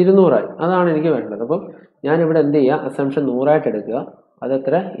 200 ആയി. അതാണ് എനിക്ക് വേണ്ടത്. അപ്പം ഞാനിവിടെ എന്ത് ചെയ്യുക, അസംഷൻ 100 എടുക്കുക.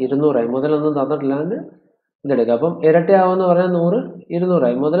 അതെത്ര? 200 ആയി. മുതലൊന്നും തന്നിട്ടില്ലാണ്ട് ഇതെടുക്കുക. അപ്പം ഇരട്ടിയാവുമെന്ന് പറഞ്ഞാൽ 100 200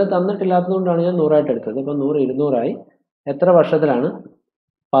 ആയി. മുതൽ തന്നിട്ടില്ലാത്തതുകൊണ്ടാണ് ഞാൻ 100 എടുത്തത്. അപ്പം 100 200 ആയി. എത്ര വർഷത്തിലാണ്?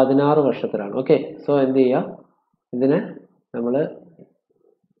 16 വർഷത്തിലാണ്. ഓക്കെ. സോ എന്ത് ചെയ്യുക, ഇതിനെ നമ്മൾ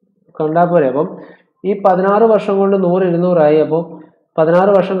കണ്ടാൽ പോരെ. അപ്പം ഈ 16 വർഷം കൊണ്ട് 100 200 ആയി. അപ്പോൾ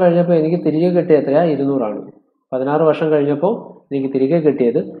 16 വർഷം കഴിഞ്ഞപ്പോൾ എനിക്ക് തിരികെ കിട്ടിയ എത്രയാ? 200 ആണ്. 16 വർഷം കഴിഞ്ഞപ്പോൾ എനിക്ക് തിരികെ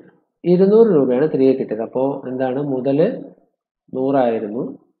കിട്ടിയത് 200 രൂപയാണ് തിരികെ കിട്ടിയത്. അപ്പോൾ എന്താണ്? മുതൽ 100 ആയിരുന്നു,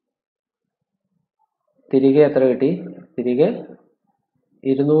 തിരികെ എത്ര കിട്ടി? തിരികെ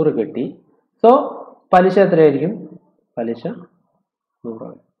 200 കിട്ടി. സോ പലിശ എത്രയായിരിക്കും? പലിശ 100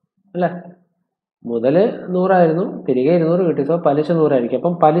 ആണ് അല്ലേ? മുതൽ 100 ആയിരുന്നു, തിരികെ 200 കിട്ടി. സോ പലിശ 100 ആയിരിക്കും.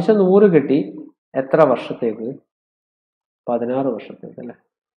 അപ്പം പലിശ 100 കിട്ടി. എത്ര വർഷത്തേക്ക്? 16 വർഷത്തേക്ക് അല്ലേ?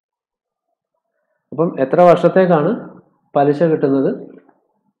 അപ്പം എത്ര വർഷത്തേക്കാണ് പലിശ കിട്ടുന്നത്?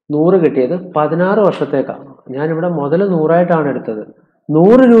 100 കിട്ടിയത് 16 വർഷത്തേക്കാണ്. ഞാനിവിടെ മുതൽ 100 ആയിട്ടാണ് എടുത്തത്.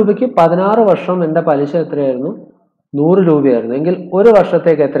 100 രൂപയ്ക്ക് 16 വർഷം എൻ്റെ പലിശ എത്രയായിരുന്നു? 100 രൂപയായിരുന്നു. എങ്കിൽ ഒരു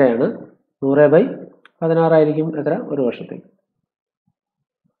വർഷത്തേക്ക് എത്രയാണ്? 100/16 ആയിരിക്കും. എത്ര? ഒരു വർഷത്തേക്ക്.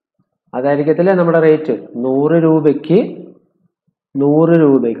 അതായിരിക്കത്തില്ലേ നമ്മുടെ റേറ്റ്? 100 രൂപയ്ക്ക്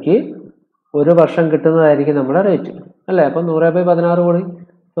ഒരു വർഷം കിട്ടുന്നതായിരിക്കും നമ്മുടെ റേറ്റ് അല്ലേ? അപ്പം 100/16 കൂടി.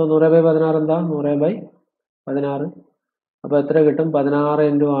 സോ 100/16 എന്താ? 100/16. അപ്പോൾ എത്ര കിട്ടും? 16 ×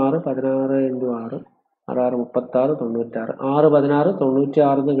 6 16 × 6 6 36 96 6 16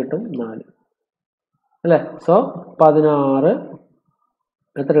 96 കിട്ടും 4 അല്ലേ? സോ 16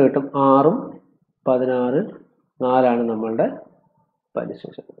 എത്ര കിട്ടും? 6 16 4 നമ്മളുടെ പലിശ.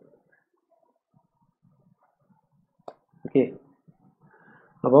 ഓക്കെ.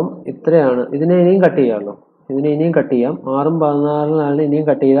 അപ്പം ഇത്രയാണ്. ഇതിനെ ഇനിയും കട്ട് ചെയ്യാമല്ലോ. ഇതിനെ ഇനിയും കട്ട് ചെയ്യാം. 6 16 4 ഇനിയും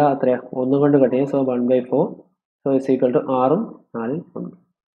കട്ട് ചെയ്താൽ അത്രയാ? 1 കൊണ്ട് കട്ട് ചെയ്യാം. So 1/4. So is equal to 6 4 1.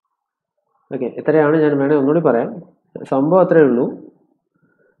 Okay. ഇത്രയാണ്. ഞാൻ വേണേൽ ഒന്നുകൂടി പറയാം. സംഭവം അത്രയേ ഉള്ളൂ.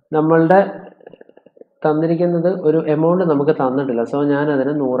 നമ്മളുടെ തന്നിരിക്കുന്നത് ഒരു എമൗണ്ട് നമുക്ക് തന്നിട്ടില്ല. സോ ഞാൻ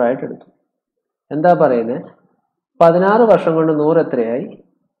അതിനെ 100 ആയിട്ട് എടുത്തു. എന്താ പറയുന്നത്? 16 വർഷം കൊണ്ട് 100 എത്രയായി?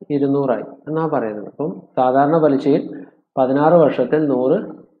 200 ആയി എന്നാ പറയുന്നത്. അപ്പം സാധാരണ പലിശയിൽ 16 വർഷത്തിൽ 100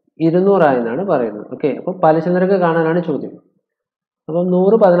 200 ആയി എന്നാണ് പറയുന്നത്. ഓക്കെ. അപ്പോൾ പലിശ നിരക്ക് കാണാനാണ് ചോദ്യം. അപ്പം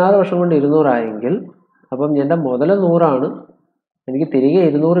 100 16 വർഷം കൊണ്ട് 200 ആയെങ്കിൽ അപ്പം എൻ്റെ മുതൽ 100 ആണ്, എനിക്ക് തിരികെ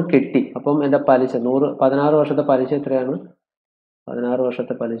 200 കിട്ടി. അപ്പം എൻ്റെ പലിശ 100 16 വർഷത്തെ പലിശ എത്രയാണ്? 16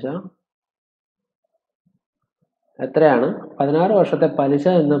 വർഷത്തെ പലിശ എത്രയാണ്? 16 വർഷത്തെ പലിശ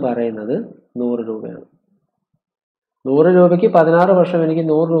എന്ന് പറയുന്നത് 100 രൂപയാണ്. 100 രൂപയ്ക്ക് 16 വർഷം എനിക്ക്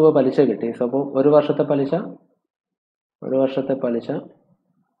 100 രൂപ പലിശ കിട്ടി. സോ അപ്പോൾ ഒരു വർഷത്തെ പലിശ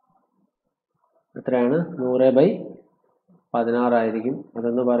എത്രയാണ്? 100/16 ആയിരിക്കും.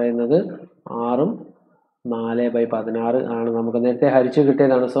 അതെന്ന് പറയുന്നത് 6 4/16 ആണ്. നമുക്ക് നേരത്തെ ഹരിച്ച്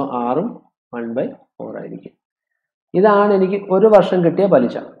കിട്ടിയതാണ്. സോ 6 1/4 ആയിരിക്കും. ഇതാണ് എനിക്ക് ഒരു വർഷം കിട്ടിയ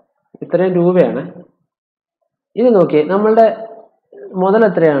പലിശ. ഇത്രയും രൂപയാണ്. ഇനി നോക്കിയേ, നമ്മളുടെ മുതൽ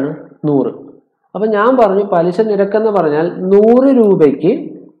എത്രയാണ്? 100. അപ്പം ഞാൻ പറഞ്ഞു പലിശ നിരക്കെന്ന് പറഞ്ഞാൽ 100 രൂപയ്ക്ക്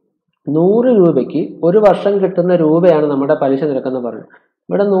ഒരു വർഷം കിട്ടുന്ന രൂപയാണ് നമ്മുടെ പലിശ നിരക്കെന്ന് പറഞ്ഞു.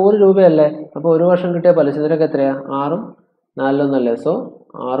 ഇവിടെ 100 രൂപയല്ലേ? അപ്പോൾ ഒരു വർഷം കിട്ടിയ പലിശ നിരക്ക് എത്രയാ? 6 4 1 അല്ലേ? സോ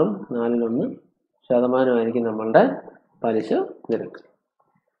 6 4 1 ശതമാനമായിരിക്കും നമ്മളുടെ പലിശ നിരക്ക്.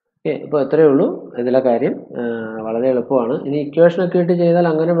 ഓക്കെ. ഇപ്പോൾ എത്രയേ ഉള്ളൂ ഇതിലെ കാര്യം. വളരെ എളുപ്പമാണ്. ഇനി ഇക്വേഷനൊക്കെ ഇട്ട് ചെയ്താൽ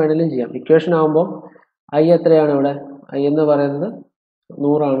അങ്ങനെ വേണമെങ്കിലും ചെയ്യാം. ഇക്വേഷൻ ആകുമ്പോൾ ഐ എത്രയാണ്? ഇവിടെ ഐ എന്ന് പറയുന്നത്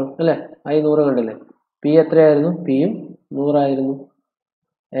 100 ആണ് അല്ലേ? ഐ 100 കണ്ടില്ലേ? പി എത്രയായിരുന്നു? പിയും 100 ആയിരുന്നു.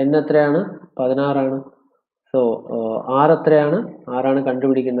 എൻ എത്രയാണ്? 16 ആണ്. സോ ആർ എത്രയാണ്? 6 ആണ്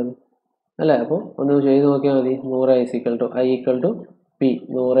കണ്ടുപിടിക്കേണ്ടത് അല്ലേ? അപ്പോൾ ഒന്ന് ചെയ്ത് നോക്കിയാൽ മതി. 100 ഐ ഈക്വൽ ടു പി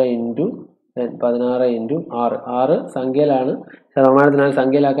 100 × 16 × 6. 6 സംഖ്യയിലാണ്, ശതമാനത്തിനാണ്.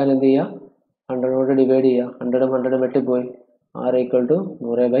 സംഖ്യയിലാക്കാൻ എന്ത് ചെയ്യുക? 100 കൊണ്ട് ഡിവൈഡ് ചെയ്യുക. 100 100 വെട്ടിപ്പോയി. 6 ഈക്വൽ ടു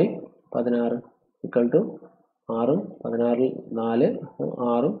 100/16 ഈക്വൽ ടു 6 16 4 6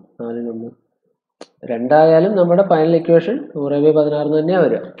 4 1. രണ്ടായാലും നമ്മുടെ ഫൈനൽ ഇക്വേഷൻ 100/16 തന്നെയാണ്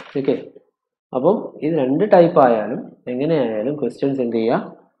വരിക. ഓക്കെ. അപ്പം ഇത് രണ്ട് ടൈപ്പ് ആയാലും എങ്ങനെയായാലും ക്വസ്റ്റ്യൻസ് എന്ത് ചെയ്യുക?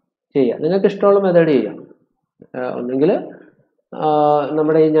 നിങ്ങൾക്ക് ഇഷ്ടമുള്ള മെത്തേഡ് ചെയ്യാം. ഒന്നെങ്കിൽ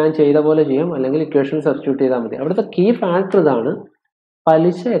നമ്മുടെ ഞാൻ ചെയ്ത പോലെ ചെയ്യാം, അല്ലെങ്കിൽ ഇക്വേഷൻ സബ്സ്റ്റിറ്റ്യൂട്ട് ചെയ്താൽ മതി. അവിടുത്തെ കീ ഫാക്ടർ ഇതാണ്,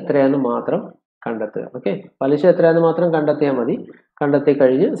 പലിശ എത്രയാണെന്ന് മാത്രം കണ്ടെത്തുക. ഓക്കെ. പലിശ എത്രയാണെന്ന് മാത്രം കണ്ടെത്തിയാൽ മതി. കണ്ടെത്തി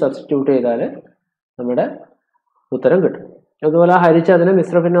കഴിഞ്ഞ് സബ്സ്റ്റിറ്റ്യൂട്ട് ചെയ്താൽ നമ്മുടെ ഉത്തരം കിട്ടും. അതുപോലെ ഹരിച്ച് അതിനെ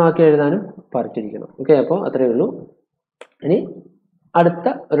മിശ്രഭിന്നമാക്കി എഴുതാനും പഠിച്ചിരിക്കണം. ഓക്കെ. അപ്പോൾ അത്രയേ ഉള്ളൂ. ഇനി അടുത്ത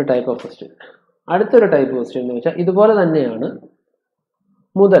ഒരു ടൈപ്പ് ഓഫ് ക്വസ്റ്റ്യൻ. അടുത്തൊരു ടൈപ്പ് ക്വസ്റ്റ്യൻ എന്ന് വെച്ചാൽ ഇതുപോലെ തന്നെയാണ്.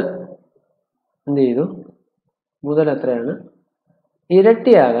 മുതൽ എന്ത് ചെയ്തു? മുതൽ എത്രയാണ്?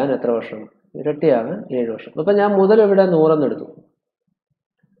 ഇരട്ടിയാകാൻ എത്ര വർഷം? ഇരട്ടിയാകാൻ 7 വർഷം. അപ്പം ഞാൻ മുതൽ ഇവിടെ 100 എടുത്തു.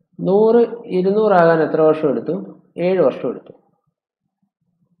 100 200 ആകാൻ എത്ര വർഷം എടുത്തു? 7 വർഷം എടുത്തു.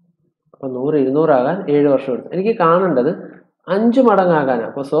 അപ്പോൾ 100 200 ആകാൻ 7 വർഷം എടുത്തു. എനിക്ക് കാണേണ്ടത് 5 മടങ്ങാകാനാണ്.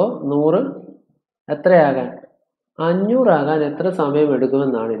 അപ്പോൾ 100 എത്രയാകാൻ? 500 ആകാൻ എത്ര സമയം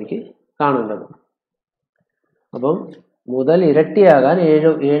എടുക്കുമെന്നാണ് എനിക്ക് കാണേണ്ടത്. അപ്പം മുതൽ ഇരട്ടിയാകാൻ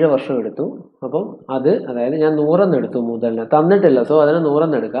 7 വർഷം എടുത്തു. അപ്പം അതായത് ഞാൻ 100 എടുത്തു, മുതലിന് തന്നിട്ടില്ല, സോ അതിന്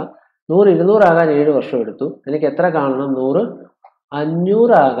 100 എടുക്കാം. 100 200 ആകാൻ 7 വർഷം എടുത്തു. എനിക്ക് എത്ര കാണണം? 100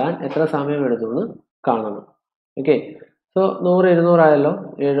 500 ആകാൻ എത്ര സമയം എടുത്തു എന്ന് കാണണം. ഓക്കെ, സോ 100 200 ആയല്ലോ,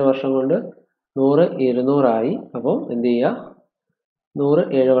 7 വർഷം കൊണ്ട് 100 200 ആയി. അപ്പോൾ എന്ത് ചെയ്യുക? 100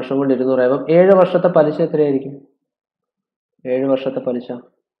 7 വർഷം കൊണ്ട് 200 ആയി. അപ്പം 7 വർഷത്തെ പലിശ എത്രയായിരിക്കും? 7 വർഷത്തെ പലിശ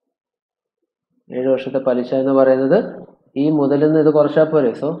 7 വർഷത്തെ പലിശ എന്ന് പറയുന്നത് ഈ മുതലിൽ നിന്ന് ഇത് കുറച്ചാൽ പോരെ.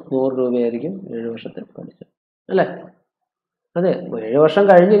 സോ 100 രൂപയായിരിക്കും 7 വർഷത്തെ പലിശ, അല്ലേ? അതെ, 7 വർഷം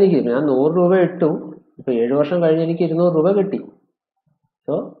കഴിഞ്ഞ് എനിക്ക് ഞാൻ 100 രൂപ ഇട്ടു. ഇപ്പോൾ 7 വർഷം കഴിഞ്ഞ് എനിക്ക് 200 രൂപ കിട്ടി.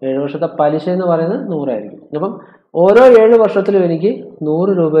 സോ 7 വർഷത്തെ പലിശ എന്ന് പറയുന്നത് 100 ആയിരിക്കും. അപ്പം ഓരോ 7 വർഷത്തിലും എനിക്ക്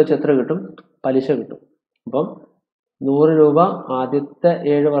 100 രൂപ വെച്ച് എത്ര കിട്ടും? പലിശ കിട്ടും. അപ്പം 100 രൂപ ആദ്യത്തെ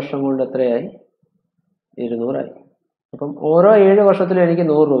 7 വർഷം കൊണ്ട് എത്രയായി? 200 ആയി. അപ്പം ഓരോ 7 വർഷത്തിലും എനിക്ക്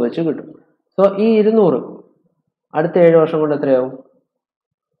 100 രൂപ വെച്ച് കിട്ടും. സോ ഈ 200 അടുത്ത 7 വർഷം കൊണ്ട് എത്രയാവും?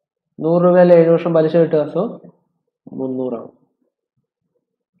 100 രൂപയല്ലേ 7 വർഷം പലിശ കിട്ടുക. സോ 300 ആവും,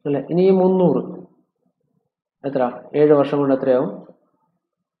 അല്ലേ? ഇനി ഈ 300 എത്ര 7 വർഷം കൊണ്ട് എത്രയാവും?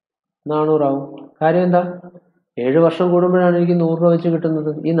 400 ആവും. കാര്യം എന്താ? 7 വർഷം കൂടുമ്പോഴാണ് എനിക്ക് 100 രൂപ വെച്ച്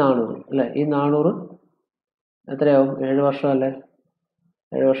കിട്ടുന്നത്. ഈ 400, അല്ലേ? ഈ 400 എത്രയാവും? 7 വർഷം അല്ലേ?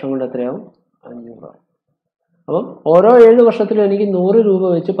 7 വർഷം കൊണ്ട് എത്രയാവും? 500 ആവും. അപ്പം ഓരോ 7 വർഷത്തിലും എനിക്ക് 100 രൂപ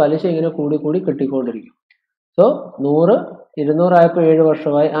വെച്ച് പലിശ ഇങ്ങനെ കൂടി കൂടി കിട്ടിക്കൊണ്ടിരിക്കും. സോ 100 200 ആയപ്പോൾ 7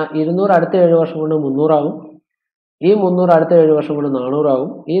 വർഷമായി. ആ 200 അടുത്ത 7 വർഷം കൊണ്ട് 300 ആകും. ഈ 300 അടുത്ത 7 വർഷം കൊണ്ട് 400 ആകും.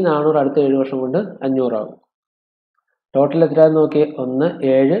 ഈ 400 അടുത്ത 7 വർഷം കൊണ്ട് 500 ആകും. ടോട്ടൽ എത്രയാണെന്ന് നോക്കി. 1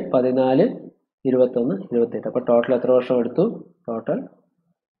 7 14 21 28. അപ്പോൾ ടോട്ടൽ എത്ര വർഷം എടുത്തു? ടോട്ടൽ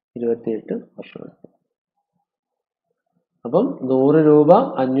 28 വർഷം എടുത്തു. അപ്പം 100 രൂപ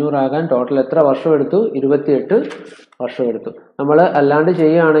 500 ആകാൻ ടോട്ടൽ എത്ര വർഷം എടുത്തു? 28 വർഷം എടുത്തു. നമ്മൾ അല്ലാണ്ട്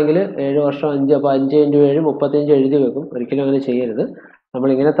ചെയ്യുകയാണെങ്കിൽ 7 വർഷം 5, അപ്പോൾ 5 × 7 35 എഴുതി വെക്കും. ഒരിക്കലും അങ്ങനെ ചെയ്യരുത്.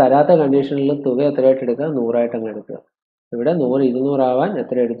 നമ്മളിങ്ങനെ തരാത്ത കണ്ടീഷനിൽ തുക എത്രയായിട്ട് എടുക്കുക? 100 ആയിട്ട് അങ്ങ് എടുക്കുക. ഇവിടെ 100 200 ആവാൻ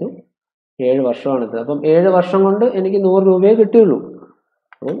എത്ര എടുത്തു? 7 വർഷമാണ് എടുത്തത്. അപ്പം 7 വർഷം കൊണ്ട് എനിക്ക് 100 രൂപയെ കിട്ടിയുള്ളൂ.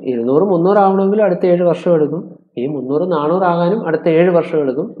 അപ്പം 200 300 ആവണമെങ്കിൽ അടുത്ത 7 വർഷം എടുക്കും. ഈ 300 400 ആകാനും അടുത്ത 7 വർഷം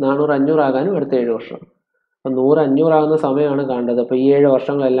എടുക്കും. 400 500 ആകാനും അടുത്ത 7 വർഷം. അപ്പം 100 500 ആകുന്ന സമയമാണ് കാണേണ്ടത്. അപ്പോൾ ഈ 7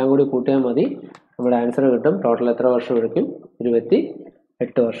 വർഷങ്ങളെല്ലാം കൂടി കൂട്ടിയാൽ മതി, നമ്മുടെ ആൻസർ കിട്ടും. ടോട്ടൽ എത്ര വർഷം എടുക്കും?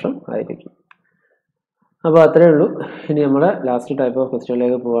 28 വർഷം ആയിരിക്കും. അപ്പോൾ അത്രയേ ഉള്ളൂ. ഇനി നമ്മൾ ലാസ്റ്റ് ടൈപ്പ് ഓഫ്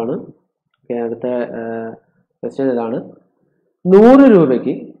ക്വസ്റ്റ്യനിലേക്ക് പോവാണ്. ഓക്കെ, അടുത്ത ക്വസ്റ്റ്യൻ ഇതാണ്. 100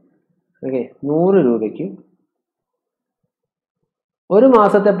 രൂപയ്ക്ക് 100 രൂപയ്ക്ക് ഒരു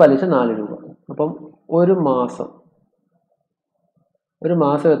മാസത്തെ പലിശ 4 രൂപ. അപ്പം ഒരു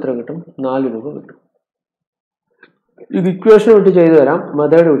മാസം എത്ര കിട്ടും? 4 രൂപ കിട്ടും. ഇത് ഇക്വേഷൻ വിട്ട് ചെയ്തു തരാം,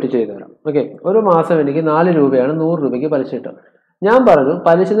 മെത്തേഡ് വിട്ട് ചെയ്തു തരാം. ഓക്കെ, ഒരു മാസം എനിക്ക് 4 രൂപയാണ് 100 രൂപയ്ക്ക് പലിശ കിട്ടുക. ഞാൻ പറഞ്ഞു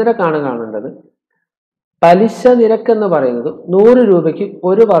പലിശ നിരക്കാണ് കാണേണ്ടത്. പലിശ നിരക്ക് എന്ന് പറയുന്നത് 100 രൂപയ്ക്ക്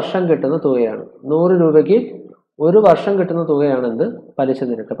ഒരു വർഷം കിട്ടുന്ന തുകയാണ്. 100 രൂപയ്ക്ക് ഒരു വർഷം കിട്ടുന്ന തുകയാണ് എന്ത്? പലിശ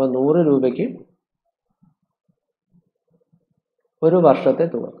നിരക്ക്. അപ്പൊ 100 രൂപയ്ക്ക് ഒരു വർഷത്തെ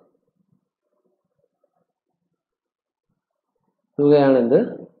തുകയാണ് എന്ത്?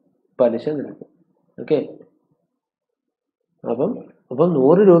 പലിശ നിരക്ക്. ഓക്കെ, അപ്പം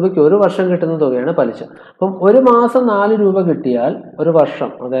 100 രൂപയ്ക്ക് ഒരു വർഷം കിട്ടുന്ന തുകയാണ് പലിശ. അപ്പം ഒരു മാസം 4 രൂപ കിട്ടിയാൽ ഒരു വർഷം,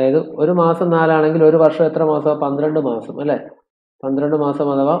 അതായത് ഒരു മാസം 4 ആണെങ്കിൽ ഒരു വർഷം എത്ര മാസം? 12 മാസം, അല്ലേ? 12 മാസം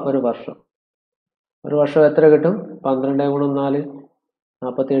അഥവാ ഒരു വർഷം. ഒരു വർഷം എത്ര കിട്ടും? 12 × 4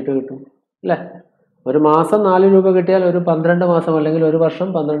 48 കിട്ടും, അല്ലേ? ഒരു മാസം 4 രൂപ കിട്ടിയാൽ ഒരു 12 മാസം അല്ലെങ്കിൽ ഒരു വർഷം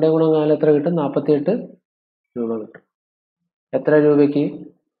 12 × 4 എത്ര കിട്ടും? 48 രൂപ കിട്ടും. എത്ര രൂപയ്ക്ക്?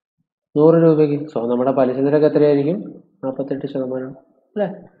 100 രൂപയ്ക്ക്. സോ നമ്മുടെ പലിശ നിരക്ക് എത്രയായിരിക്കും? 48%, അല്ലേ?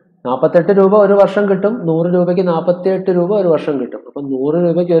 48 രൂപ ഒരു വർഷം കിട്ടും. 100 രൂപയ്ക്ക് 48 രൂപ ഒരു വർഷം കിട്ടും. അപ്പം 100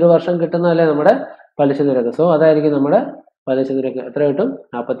 രൂപയ്ക്ക് ഒരു വർഷം കിട്ടുന്നതല്ലേ നമ്മുടെ പലിശ നിരക്ക്. സോ അതായിരിക്കും നമ്മുടെ പലിശ നിരക്ക്. എത്ര കിട്ടും?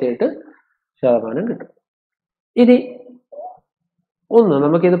 48% കിട്ടും. ഇനി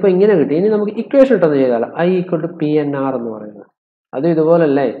നമുക്കിതിപ്പോൾ ഇങ്ങനെ കിട്ടി. ഇനി നമുക്ക് ഇക്വേഷൻ ഇട്ടൊന്ന് ചെയ്താലോ. I = PNR എന്ന് പറയുന്നത് അത്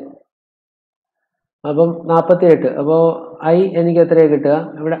ഇതുപോലല്ലേ. അപ്പം 48. അപ്പോൾ I എനിക്ക് എത്രയാണ് കിട്ടുക?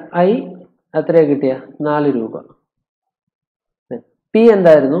 ഇവിടെ I എത്രയാണ് കിട്ടിയ? 4 രൂപ. P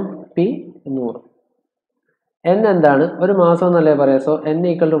എന്തായിരുന്നു? P 100. N എന്താണ്? ഒരു മാസം എന്നല്ലേ പറയാം. സോ N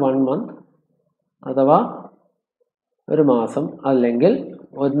 = 1 month അഥവാ ഒരു മാസം, അല്ലെങ്കിൽ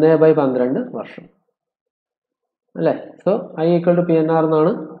 1/12 വർഷം, അല്ലേ? സോ I = PNR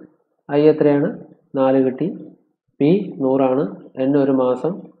എന്നാണ്. I എത്രയാണ്? 4 കിട്ടി. P 100 ആണ്. N ഒരു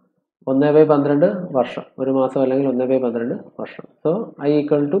മാസം, 1/12 വർഷം, ഒരു മാസം അല്ലെങ്കിൽ 1/12 വർഷം. So I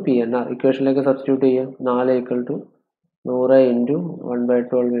equal to PNR ഇക്വേഷനിലേക്ക് substitute ചെയ്യാം. 4 equal to 100 into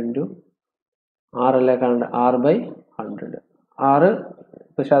 1/12 into R അല്ലേ കാണേണ്ട, R/100. 6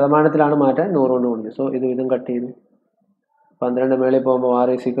 ഇപ്പോൾ ശതമാനത്തിലാണ് മാറ്റാൻ, 100 കൊണ്ട് ഗുണിച്ചു. സോ ഇതും കട്ട് ചെയ്തു. 12 മേളിൽ പോകുമ്പോൾ R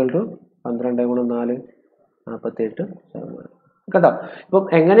is equal to 12 × 4 48 ശതമാനം. കേട്ടോ, ഇപ്പം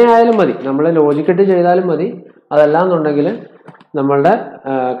എങ്ങനെയായാലും മതി, നമ്മൾ ലോജിക്കിട്ട് ചെയ്താലും മതി, അതല്ല എന്നുണ്ടെങ്കിൽ നമ്മളുടെ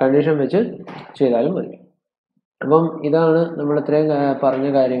കണ്ടീഷൻ വെച്ച് ചെയ്താലും മതി. അപ്പം ഇതാണ് നമ്മൾ ഇത്രയും പറഞ്ഞ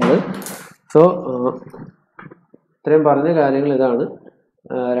കാര്യങ്ങൾ. സോ ഇത്രയും പറഞ്ഞ കാര്യങ്ങൾ ഇതാണ്.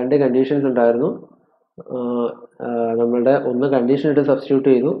 2 കണ്ടീഷൻസ് ഉണ്ടായിരുന്നു. നമ്മളുടെ ഒന്ന് കണ്ടീഷൻ ഇട്ട് സബ്സ്റ്റിറ്റ്യൂട്ട്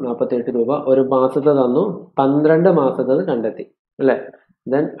ചെയ്തു, 48 രൂപ. ഒരു മാസത്തെ തന്നു, 12 മാസത്തത് കണ്ടെത്തി അല്ലേ.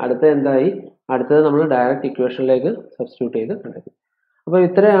 ദെൻ അടുത്ത എന്തായി, അടുത്തത് നമ്മൾ ഡയറക്റ്റ് ഇക്വേഷനിലേക്ക് സബ്സ്റ്റിറ്റ്യൂട്ട് ചെയ്ത് കണ്ടെത്തി. അപ്പോൾ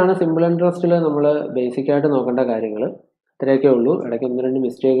ഇത്രയാണ് സിമ്പിൾ ഇൻട്രസ്റ്റിൽ നമ്മൾ ബേസിക്കായിട്ട് നോക്കേണ്ട കാര്യങ്ങൾ. ഇത്രയൊക്കെ ഉള്ളൂ. ഇടയ്ക്ക് 1-2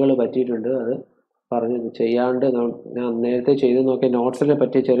 മിസ്റ്റേക്കുകൾ പറ്റിയിട്ടുണ്ട്, അത് പറഞ്ഞ് ചെയ്യാണ്ട് ഞാൻ നേരത്തെ ചെയ്ത് നോക്കിയ നോട്ട്സിനെ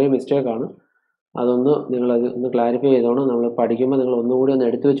പറ്റിയ ചെറിയ മിസ്റ്റേക്കാണ്. അതൊന്ന് നിങ്ങളത് ഒന്ന് ക്ലാരിഫൈ ചെയ്തോണം. നമ്മൾ പഠിക്കുമ്പോൾ നിങ്ങൾ ഒന്നുകൂടി ഒന്ന്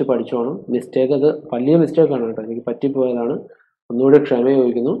എടുത്തു വെച്ച് പഠിച്ചോണം. മിസ്റ്റേക്ക് അത് വലിയ മിസ്റ്റേക്കാണ് കേട്ടോ, എനിക്ക് പറ്റിപ്പോയതാണ്. ഒന്നുകൂടി ക്ഷമ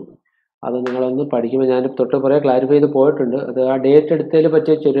ചോദിക്കുന്നു. അത് നിങ്ങളൊന്ന് പഠിക്കുമ്പോൾ ഞാൻ തൊട്ട് കുറേ ക്ലാരിഫൈ ചെയ്ത് പോയിട്ടുണ്ട്. അത് ആ ഡേറ്റ് എടുത്തതിൽ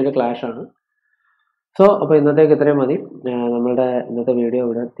പറ്റിയ ചെറിയൊരു ക്ലാഷാണ്. സോ അപ്പോൾ ഇന്നത്തേക്ക് ഇത്രയും മതി. നമ്മളുടെ ഇന്നത്തെ വീഡിയോ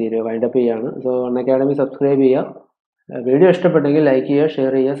ഇവിടെ വൈൻഡപ്പ് ചെയ്യുകയാണ്. സോ അൺഅക്കാഡമി സബ്സ്ക്രൈബ് ചെയ്യുക. വീഡിയോ ഇഷ്ടപ്പെട്ടെങ്കിൽ ലൈക്ക് ചെയ്യുക,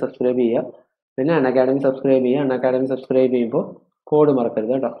 ഷെയർ ചെയ്യുക, സബ്സ്ക്രൈബ് ചെയ്യുക. പിന്നെ അൺഅക്കാഡമി സബ്സ്ക്രൈബ് ചെയ്യുക. അൺഅക്കാഡമി സബ്സ്ക്രൈബ് ചെയ്യുമ്പോൾ കോഡ്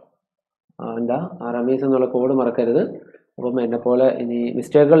മറക്കരുത് കേട്ടോ. എന്താ റമീസ് എന്നുള്ള കോഡ് മറക്കരുത്. അപ്പം എന്നെപ്പോലെ ഇനി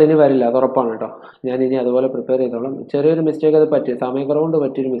മിസ്റ്റേക്കുകൾ ഇനി വരില്ല, അത് ഉറപ്പാണ് കേട്ടോ. ഞാൻ ഇനി അതുപോലെ പ്രിപ്പയർ ചെയ്തോളാം. ചെറിയൊരു മിസ്റ്റേക്ക് അത് പറ്റി, സമയക്കുറവുകൊണ്ട്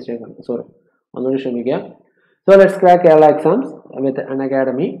പറ്റിയൊരു മിസ്റ്റേക്കാണ്, സോറി, ഒന്നുകൂടി ക്ഷമിക്കുക. So let's crack Kerala exams വിത്ത്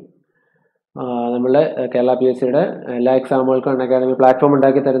അൺഅക്കാഡമി. നമ്മളുടെ കേരള PSCയുടെ എല്ലാ എക്സാമുകൾക്കും അൺഅക്കാഡമി പ്ലാറ്റ്ഫോം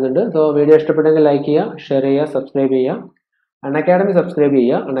ഉണ്ടാക്കി തരുന്നുണ്ട്. സോ വീഡിയോ ഇഷ്ടപ്പെട്ടെങ്കിൽ ലൈക്ക് ചെയ്യുക, ഷെയർ ചെയ്യുക, സബ്സ്ക്രൈബ് ചെയ്യുക. അൺഅക്കാഡമി സബ്സ്ക്രൈബ്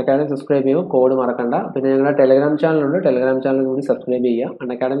ചെയ്യുക. അൺഅക്കാഡമി സബ്സ്ക്രൈബ് ചെയ്യുമ്പോൾ കോഡ് മറക്കണ്ട. പിന്നെ ഞങ്ങളുടെ ടെലഗ്രാം ചാനലുണ്ട്, ടെലഗ്രാം ചാനൽ കൂടി സബ്സ്ക്രൈബ് ചെയ്യുക.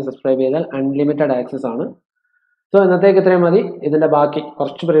 അൺഅക്കാഡമി സബ്സ്ക്രൈബ് ചെയ്താൽ അൺലിമിറ്റഡ് ആക്സസ് ആണ്. സോ ഇന്നത്തേക്ക് ഇത്രയും മതി. ഇതിൻ്റെ ബാക്കി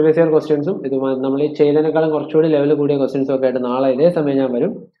കുറച്ച് പ്രീവിയസ് ഇയർ ക്വസ്റ്റ്യൻസും നമ്മൾ ഈ ചെയ്തതിനേക്കാളും കുറച്ചുകൂടി ലെവൽ കൂടിയ ക്വസ്റ്റ്യൻസും ഒക്കെ ആയിട്ട് നാളെ ഇതേ സമയം ഞാൻ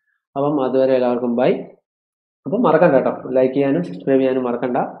വരും. അപ്പം അതുവരെ എല്ലാവർക്കും ബൈ. അപ്പം മറക്കണ്ട കേട്ടോ, ലൈക്ക് ചെയ്യാനും സബ്സ്ക്രൈബ് ചെയ്യാനും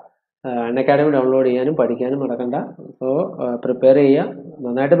മറക്കണ്ട. അൺഅക്കാഡമി ഡൗൺലോഡ് ചെയ്യാനും പഠിക്കാനും മറക്കണ്ട. സോ പ്രിപ്പയർ ചെയ്യുക,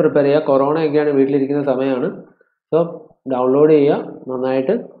 നന്നായിട്ട് പ്രിപ്പയർ ചെയ്യുക. കൊറോണ ഒക്കെയാണ്, വീട്ടിലിരിക്കുന്ന സമയമാണ്. സോ ഡൗൺലോഡ് ചെയ്യുക,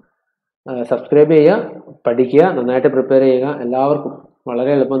 നന്നായിട്ട് സബ്സ്ക്രൈബ് ചെയ്യുക, പഠിക്കുക, നന്നായിട്ട് പ്രിപ്പയർ ചെയ്യുക. എല്ലാവർക്കും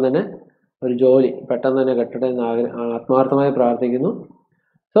വളരെ എളുപ്പം തന്നെ ഒരു ജോലി പെട്ടെന്ന് തന്നെ കിട്ടട്ടെ എന്ന് ആത്മാർത്ഥമായി പ്രാർത്ഥിക്കുന്നു.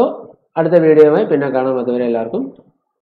 സോ അടുത്ത വീഡിയോയുമായി പിന്നെ കാണാം. അതുവരെ എല്ലാവർക്കും